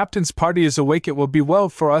 When the captain's party is awake it will be well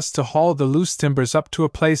for us to haul the loose timbers up to a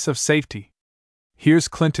place of safety. Here's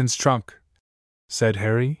Clinton's trunk," said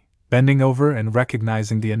Harry, bending over and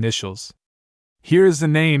recognizing the initials. "Here is the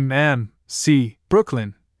name M.C.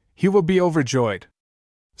 Brooklyn. He will be overjoyed.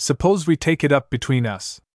 Suppose we take it up between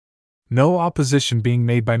us." No opposition being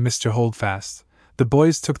made by Mr. Holdfast, the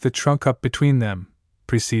boys took the trunk up between them,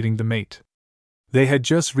 preceding the mate. They had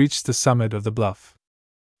just reached the summit of the bluff.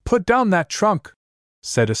 "Put down that trunk,"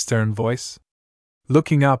 said a stern voice.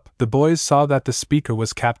 Looking up, the boys saw that the speaker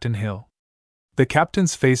was Captain Hill. The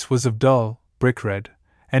captain's face was of dull, brick red,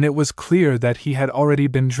 and it was clear that he had already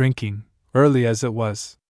been drinking, early as it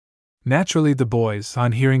was. Naturally, the boys,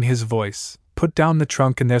 on hearing his voice, put down the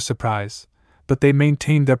trunk in their surprise, but they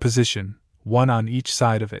maintained their position, one on each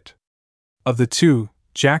side of it. Of the two,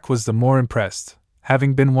 Jack was the more impressed,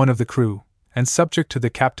 having been one of the crew, and subject to the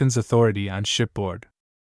captain's authority on shipboard.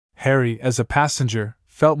 Harry, as a passenger,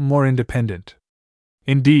 felt more independent.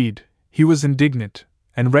 Indeed, he was indignant,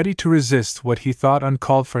 and ready to resist what he thought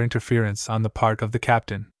uncalled for interference on the part of the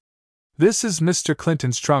captain. "This is Mr.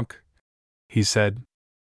 Clinton's trunk," he said.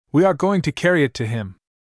 "We are going to carry it to him.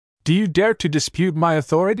 Do you dare to dispute my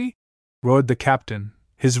authority?" roared the captain,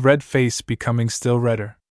 his red face becoming still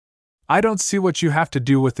redder. "I don't see what you have to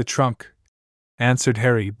do with the trunk," answered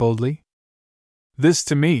Harry boldly. "This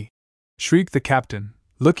to me!" shrieked the captain,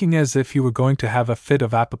 looking as if he were going to have a fit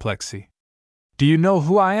of apoplexy. "Do you know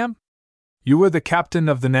who I am?" "You were the captain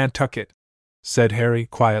of the Nantucket," said Harry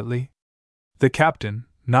quietly. The captain,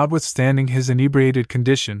 notwithstanding his inebriated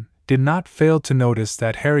condition, did not fail to notice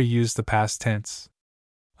that Harry used the past tense.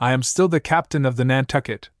 "I am still the captain of the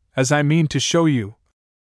Nantucket, as I mean to show you,"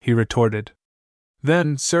 he retorted.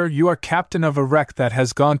 "Then, sir, you are captain of a wreck that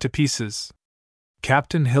has gone to pieces."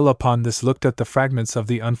 Captain Hill upon this looked at the fragments of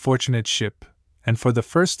the unfortunate ship, and for the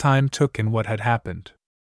first time took in what had happened.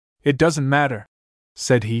 "It doesn't matter,"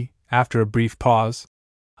 said he, after a brief pause.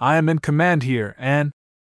 "I am in command here, and—"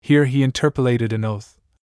 here he interpolated an oath.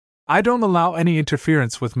 "I don't allow any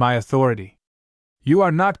interference with my authority." "You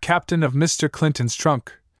are not captain of Mr. Clinton's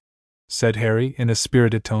trunk," said Harry in a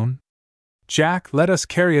spirited tone. "Jack, let us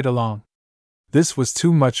carry it along." This was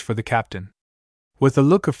too much for the captain. With a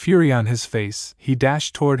look of fury on his face, he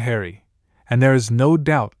dashed toward Harry, and there is no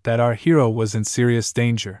doubt that our hero was in serious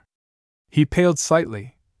danger. He paled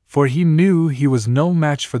slightly, for he knew he was no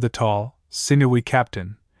match for the tall, sinewy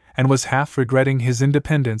captain, and was half regretting his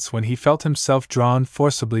independence when he felt himself drawn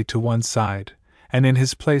forcibly to one side, and in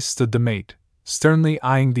his place stood the mate, sternly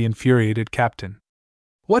eyeing the infuriated captain.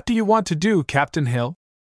 "What do you want to do, Captain Hill?"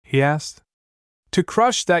 he asked. "To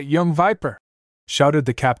crush that young viper!" shouted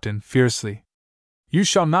the captain fiercely. "You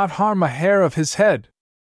shall not harm a hair of his head."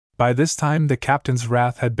 By this time the captain's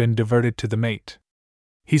wrath had been diverted to the mate.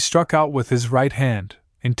 He struck out with his right hand,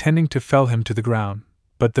 intending to fell him to the ground,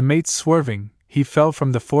 but the mate swerving, he fell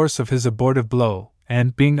from the force of his abortive blow,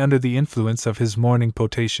 and, being under the influence of his morning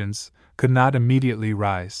potations, could not immediately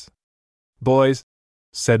rise. "Boys,"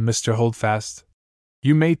 said Mr. Holdfast,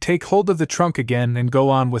 "you may take hold of the trunk again and go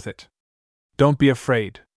on with it. Don't be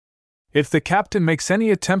afraid. If the captain makes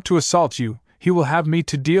any attempt to assault you, he will have me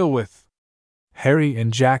to deal with." Harry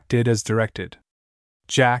and Jack did as directed.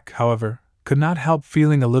 Jack, however, could not help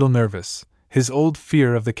feeling a little nervous, his old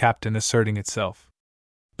fear of the captain asserting itself.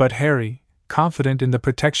 But Harry, confident in the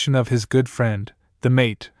protection of his good friend, the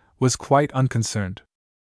mate, was quite unconcerned.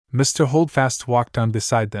 Mr. Holdfast walked on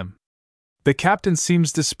beside them. "The captain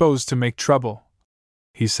seems disposed to make trouble,"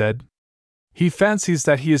 he said. "He fancies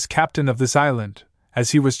that he is captain of this island,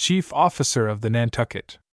 as he was chief officer of the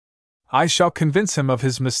Nantucket. I shall convince him of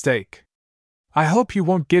his mistake." "I hope you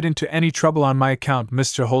won't get into any trouble on my account,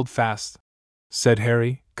 Mr. Holdfast," said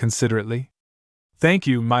Harry, considerately. "Thank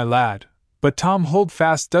you, my lad, but Tom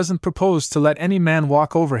Holdfast doesn't propose to let any man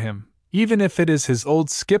walk over him, even if it is his old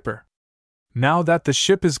skipper. Now that the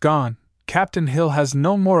ship is gone, Captain Hill has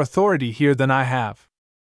no more authority here than I have."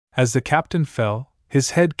 As the captain fell,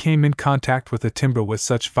 his head came in contact with the timber with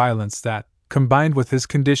such violence that, combined with his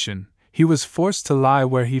condition, he was forced to lie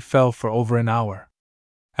where he fell for over an hour.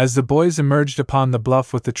 As the boys emerged upon the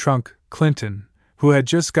bluff with the trunk, Clinton, who had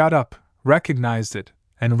just got up, recognized it,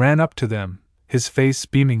 and ran up to them, his face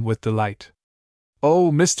beaming with delight.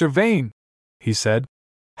 "Oh, Mr. Vane," he said,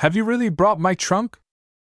 "have you really brought my trunk?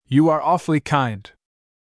 You are awfully kind."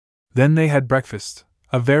 Then they had breakfast,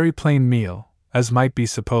 a very plain meal, as might be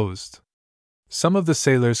supposed. Some of the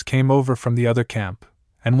sailors came over from the other camp,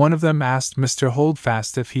 and one of them asked Mr.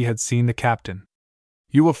 Holdfast if he had seen the captain.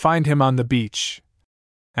 "You will find him on the beach,"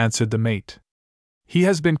 answered the mate. "He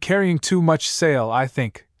has been carrying too much sail, I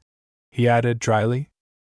think," he added dryly.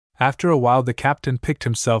 After a while the captain picked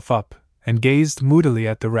himself up, and gazed moodily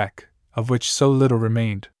at the wreck, of which so little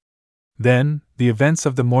remained. Then, the events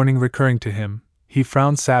of the morning recurring to him, he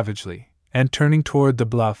frowned savagely, and turning toward the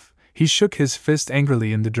bluff, he shook his fist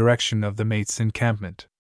angrily in the direction of the mate's encampment.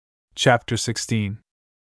 Chapter 16.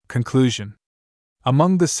 Conclusion.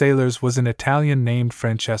 Among the sailors was an Italian named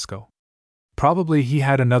Francesco. Probably he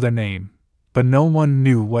had another name, but no one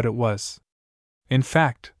knew what it was. In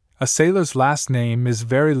fact, a sailor's last name is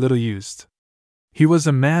very little used. He was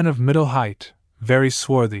a man of middle height, very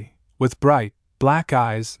swarthy, with bright, black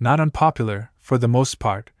eyes, not unpopular, for the most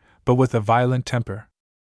part, but with a violent temper.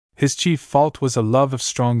 His chief fault was a love of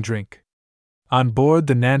strong drink. On board,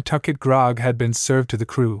 the Nantucket grog had been served to the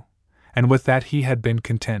crew, and with that he had been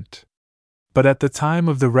content. But at the time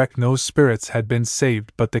of the wreck no spirits had been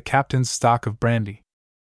saved but the captain's stock of brandy.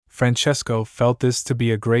 Francesco felt this to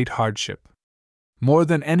be a great hardship. More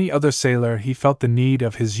than any other sailor, he felt the need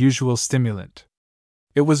of his usual stimulant.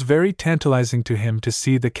 It was very tantalizing to him to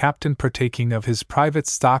see the captain partaking of his private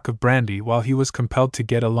stock of brandy while he was compelled to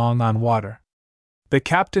get along on water. "The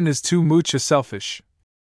captain is too much selfish,"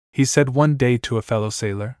 he said one day to a fellow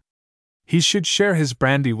sailor. "He should share his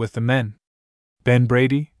brandy with the men." Ben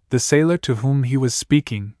Brady, the sailor to whom he was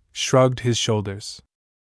speaking, shrugged his shoulders.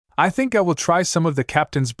 "I think I will try some of the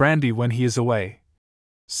captain's brandy when he is away,"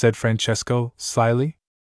 said Francesco, slyly.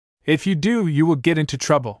 "If you do, you will get into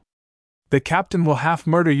trouble. The captain will half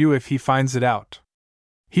murder you if he finds it out.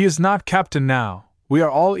 He is not captain now, we are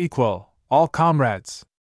all equal, all comrades.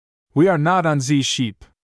 We are not on Z sheep.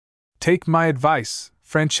 Take my advice,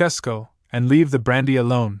 Francesco, and leave the brandy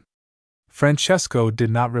alone." Francesco did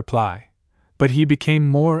not reply, but he became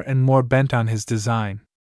more and more bent on his design.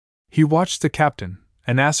 He watched the captain,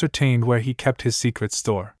 and ascertained where he kept his secret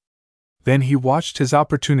store. Then he watched his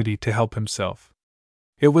opportunity to help himself.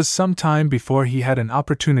 It was some time before he had an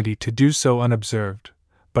opportunity to do so unobserved,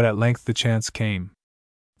 but at length the chance came.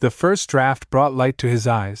 The first draught brought light to his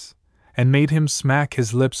eyes, and made him smack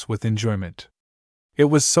his lips with enjoyment. It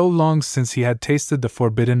was so long since he had tasted the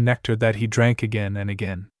forbidden nectar that he drank again and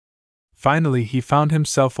again. Finally he found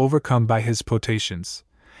himself overcome by his potations,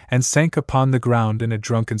 and sank upon the ground in a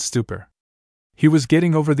drunken stupor. He was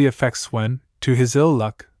getting over the effects when, to his ill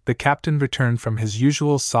luck, the captain returned from his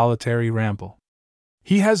usual solitary ramble.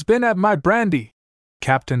 "He has been at my brandy,"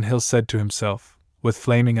 Captain Hill said to himself, with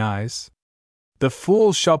flaming eyes. "The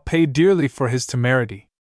fool shall pay dearly for his temerity."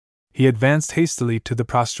 He advanced hastily to the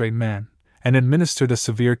prostrate man, and administered a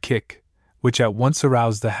severe kick, which at once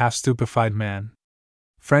aroused the half-stupefied man.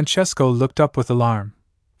 Francesco looked up with alarm,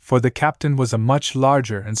 for the captain was a much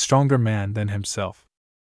larger and stronger man than himself.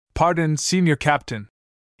 "Pardon, Senior Captain,"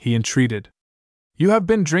 he entreated. "You have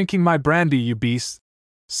been drinking my brandy, you beast,"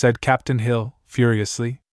 said Captain Hill,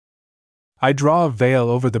 furiously. I draw a veil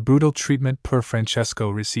over the brutal treatment poor Francesco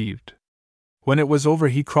received. When it was over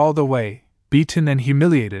he crawled away, beaten and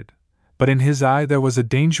humiliated, but in his eye there was a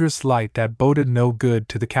dangerous light that boded no good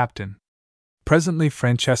to the captain. Presently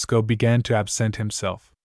Francesco began to absent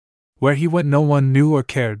himself. Where he went no one knew or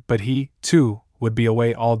cared, but he, too, would be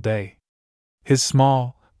away all day. His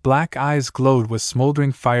small, black eyes glowed with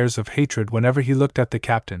smoldering fires of hatred whenever he looked at the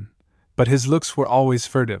captain, but his looks were always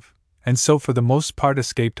furtive, and so for the most part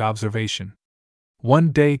escaped observation.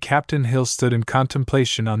 One day Captain Hill stood in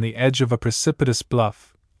contemplation on the edge of a precipitous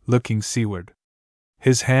bluff, looking seaward.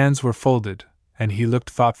 His hands were folded, and he looked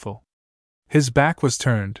thoughtful. His back was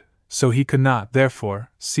turned, so he could not, therefore,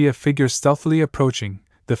 see a figure stealthily approaching,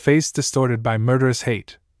 the face distorted by murderous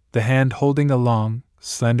hate, the hand holding a long,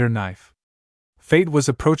 slender knife. Fate was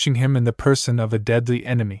approaching him in the person of a deadly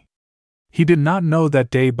enemy. He did not know that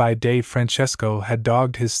day by day Francesco had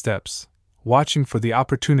dogged his steps, watching for the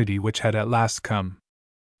opportunity which had at last come.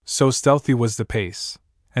 So stealthy was the pace,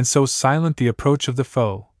 and so silent the approach of the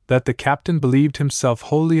foe, that the captain believed himself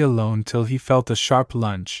wholly alone till he felt a sharp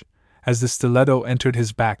lunge, as the stiletto entered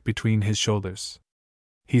his back between his shoulders.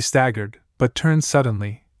 He staggered, but turned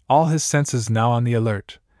suddenly, all his senses now on the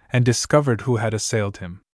alert, and discovered who had assailed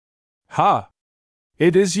him. "Ha!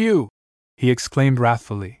 It is you!" he exclaimed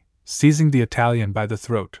wrathfully, seizing the Italian by the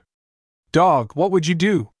throat. "Dog, what would you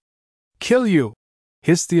do?" "Kill you!"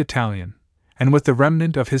 hissed the Italian, and with the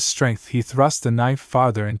remnant of his strength he thrust the knife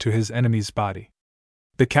farther into his enemy's body.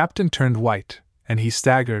 The captain turned white, and he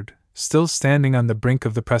staggered, still standing on the brink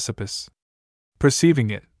of the precipice.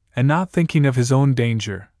 Perceiving it, and not thinking of his own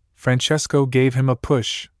danger, Francesco gave him a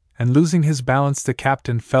push, and losing his balance the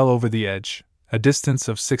captain fell over the edge, a distance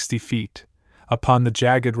of 60 feet, upon the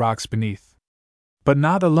jagged rocks beneath. But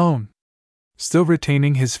not alone. Still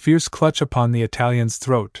retaining his fierce clutch upon the Italian's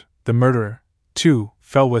throat, the murderer, too,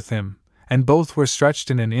 fell with him, and both were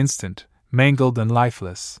stretched in an instant, mangled and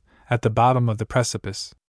lifeless, at the bottom of the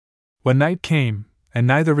precipice. When night came, and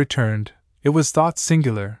neither returned, it was thought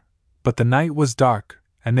singular, but the night was dark,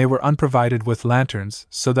 and they were unprovided with lanterns,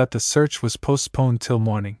 so that the search was postponed till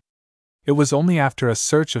morning. It was only after a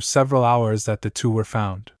search of several hours that the two were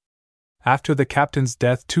found. After the captain's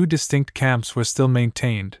death 2 distinct camps were still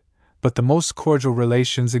maintained, but the most cordial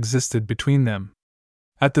relations existed between them.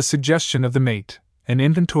 At the suggestion of the mate, an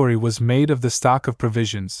inventory was made of the stock of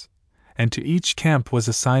provisions, and to each camp was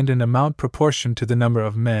assigned an amount proportioned to the number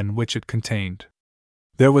of men which it contained.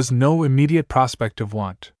 There was no immediate prospect of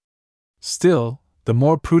want. Still, the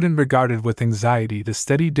more prudent regarded with anxiety the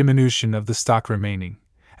steady diminution of the stock remaining,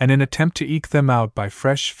 and an attempt to eke them out by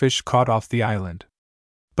fresh fish caught off the island.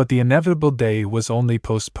 But the inevitable day was only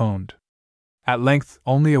postponed. At length,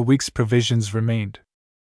 only a week's provisions remained.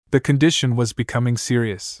 The condition was becoming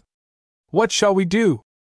serious. "What shall we do?"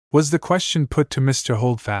 was the question put to Mr.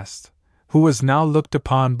 Holdfast, who was now looked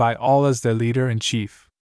upon by all as their leader and chief.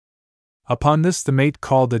 Upon this the mate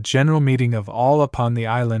called a general meeting of all upon the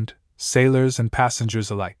island, sailors and passengers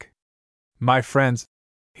alike. "My friends,"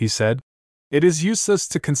 he said, "it is useless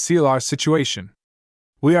to conceal our situation.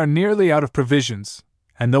 We are nearly out of provisions,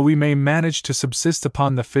 and though we may manage to subsist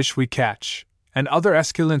upon the fish we catch, and other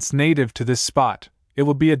esculents native to this spot, it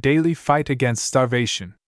will be a daily fight against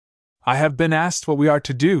starvation. I have been asked what we are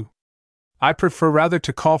to do. I prefer rather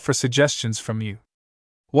to call for suggestions from you.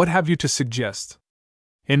 What have you to suggest?"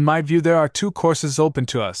 "In my view there are two courses open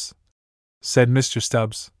to us," said Mr.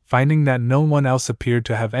 Stubbs, finding that no one else appeared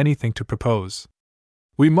to have anything to propose.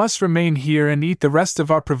 "We must remain here and eat the rest of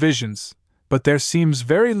our provisions, but there seems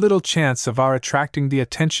very little chance of our attracting the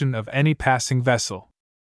attention of any passing vessel.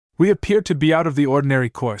 We appear to be out of the ordinary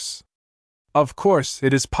course. Of course,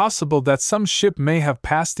 it is possible that some ship may have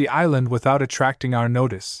passed the island without attracting our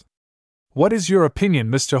notice. What is your opinion,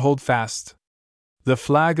 Mr. Holdfast? The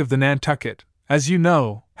flag of the Nantucket, as you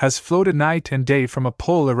know, has floated night and day from a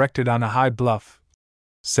pole erected on a high bluff,"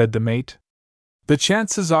 said the mate. "The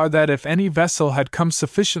chances are that if any vessel had come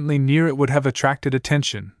sufficiently near it would have attracted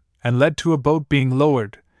attention, and led to a boat being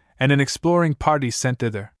lowered, and an exploring party sent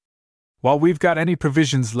thither. While we've got any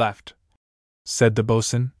provisions left," said the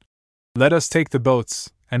boatswain, "let us take the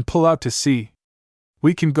boats, and pull out to sea.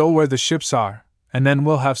 We can go where the ships are, and then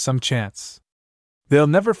we'll have some chance. They'll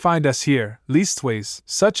never find us here, leastways,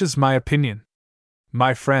 such is my opinion."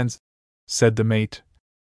 "My friends," said the mate,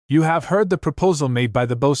 "you have heard the proposal made by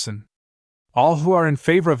the boatswain. All who are in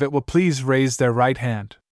favor of it will please raise their right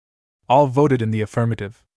hand." All voted in the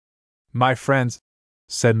affirmative. "My friends,"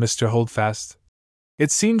 said Mr. Holdfast,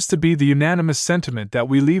 "it seems to be the unanimous sentiment that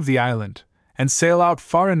we leave the island, and sail out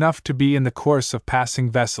far enough to be in the course of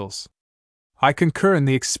passing vessels. I concur in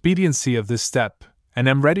the expediency of this step, and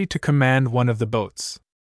am ready to command one of the boats.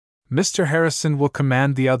 Mr. Harrison will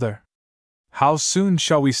command the other." "How soon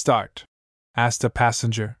shall we start?" asked a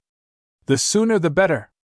passenger. "The sooner the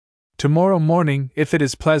better. Tomorrow morning, if it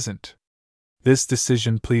is pleasant." This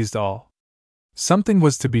decision pleased all. Something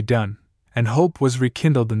was to be done, and hope was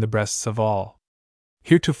rekindled in the breasts of all.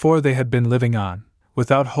 Heretofore they had been living on,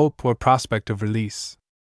 without hope or prospect of release.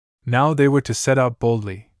 Now they were to set out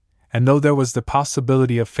boldly, and though there was the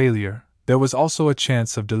possibility of failure, there was also a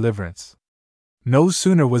chance of deliverance. No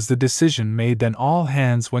sooner was the decision made than all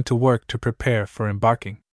hands went to work to prepare for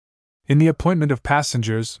embarking. In the appointment of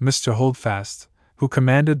passengers, Mr. Holdfast, who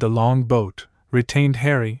commanded the long boat, retained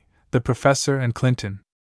Harry, the professor, and Clinton.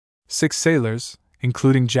 6 sailors,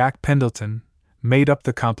 including Jack Pendleton, made up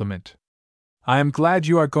the complement. "I am glad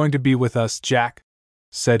you are going to be with us, Jack,"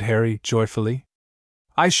 said Harry joyfully.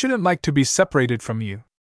 "I shouldn't like to be separated from you."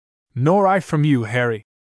 "Nor I from you, Harry,"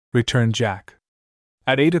 returned Jack.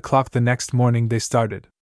 At 8 o'clock the next morning they started.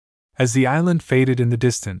 As the island faded in the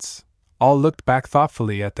distance, all looked back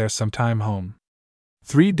thoughtfully at their sometime home.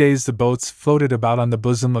 3 days the boats floated about on the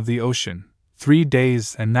bosom of the ocean, 3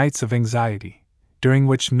 days and nights of anxiety, during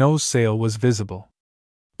which no sail was visible.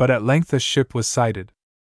 But at length a ship was sighted.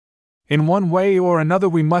 "In one way or another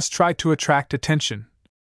we must try to attract attention,"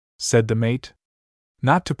 said the mate.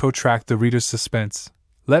 Not to protract the reader's suspense,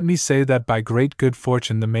 let me say that by great good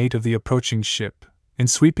fortune the mate of the approaching ship, in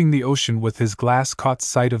sweeping the ocean with his glass, caught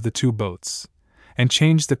sight of the 2 boats, and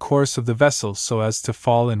changed the course of the vessel so as to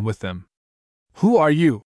fall in with them. "Who are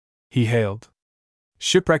you?" he hailed.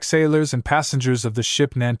 "Shipwrecked sailors and passengers of the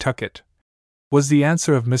ship Nantucket," was the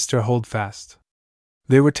answer of Mr. Holdfast.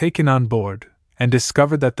 They were taken on board, and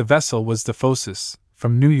discovered that the vessel was the Phocis,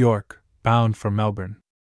 from New York, bound for Melbourne.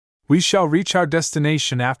 "We shall reach our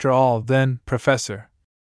destination after all, then, Professor,"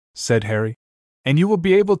 said Harry, "and you will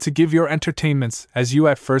be able to give your entertainments as you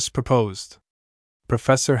at first proposed."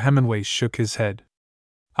 Professor Hemingway shook his head.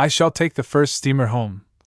 "I shall take the first steamer home,"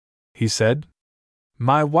 he said.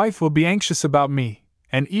 "My wife will be anxious about me,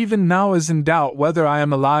 and even now is in doubt whether I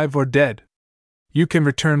am alive or dead. You can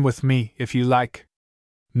return with me, if you like."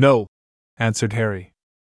 "No," answered Harry.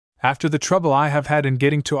 "After the trouble I have had in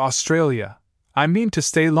getting to Australia, I mean to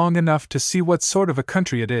stay long enough to see what sort of a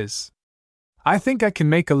country it is. I think I can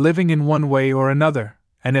make a living in one way or another,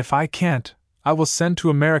 and if I can't, I will send to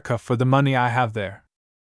America for the money I have there."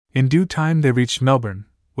 In due time they reached Melbourne,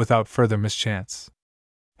 without further mischance.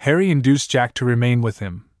 Harry induced Jack to remain with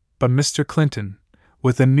him, but Mr. Clinton,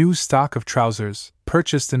 with a new stock of trousers,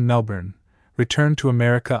 purchased in Melbourne, returned to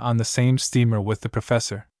America on the same steamer with the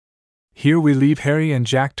professor. Here we leave Harry and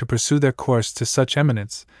Jack to pursue their course to such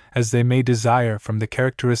eminence as they may desire from the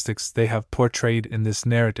characteristics they have portrayed in this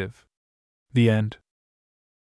narrative. The end.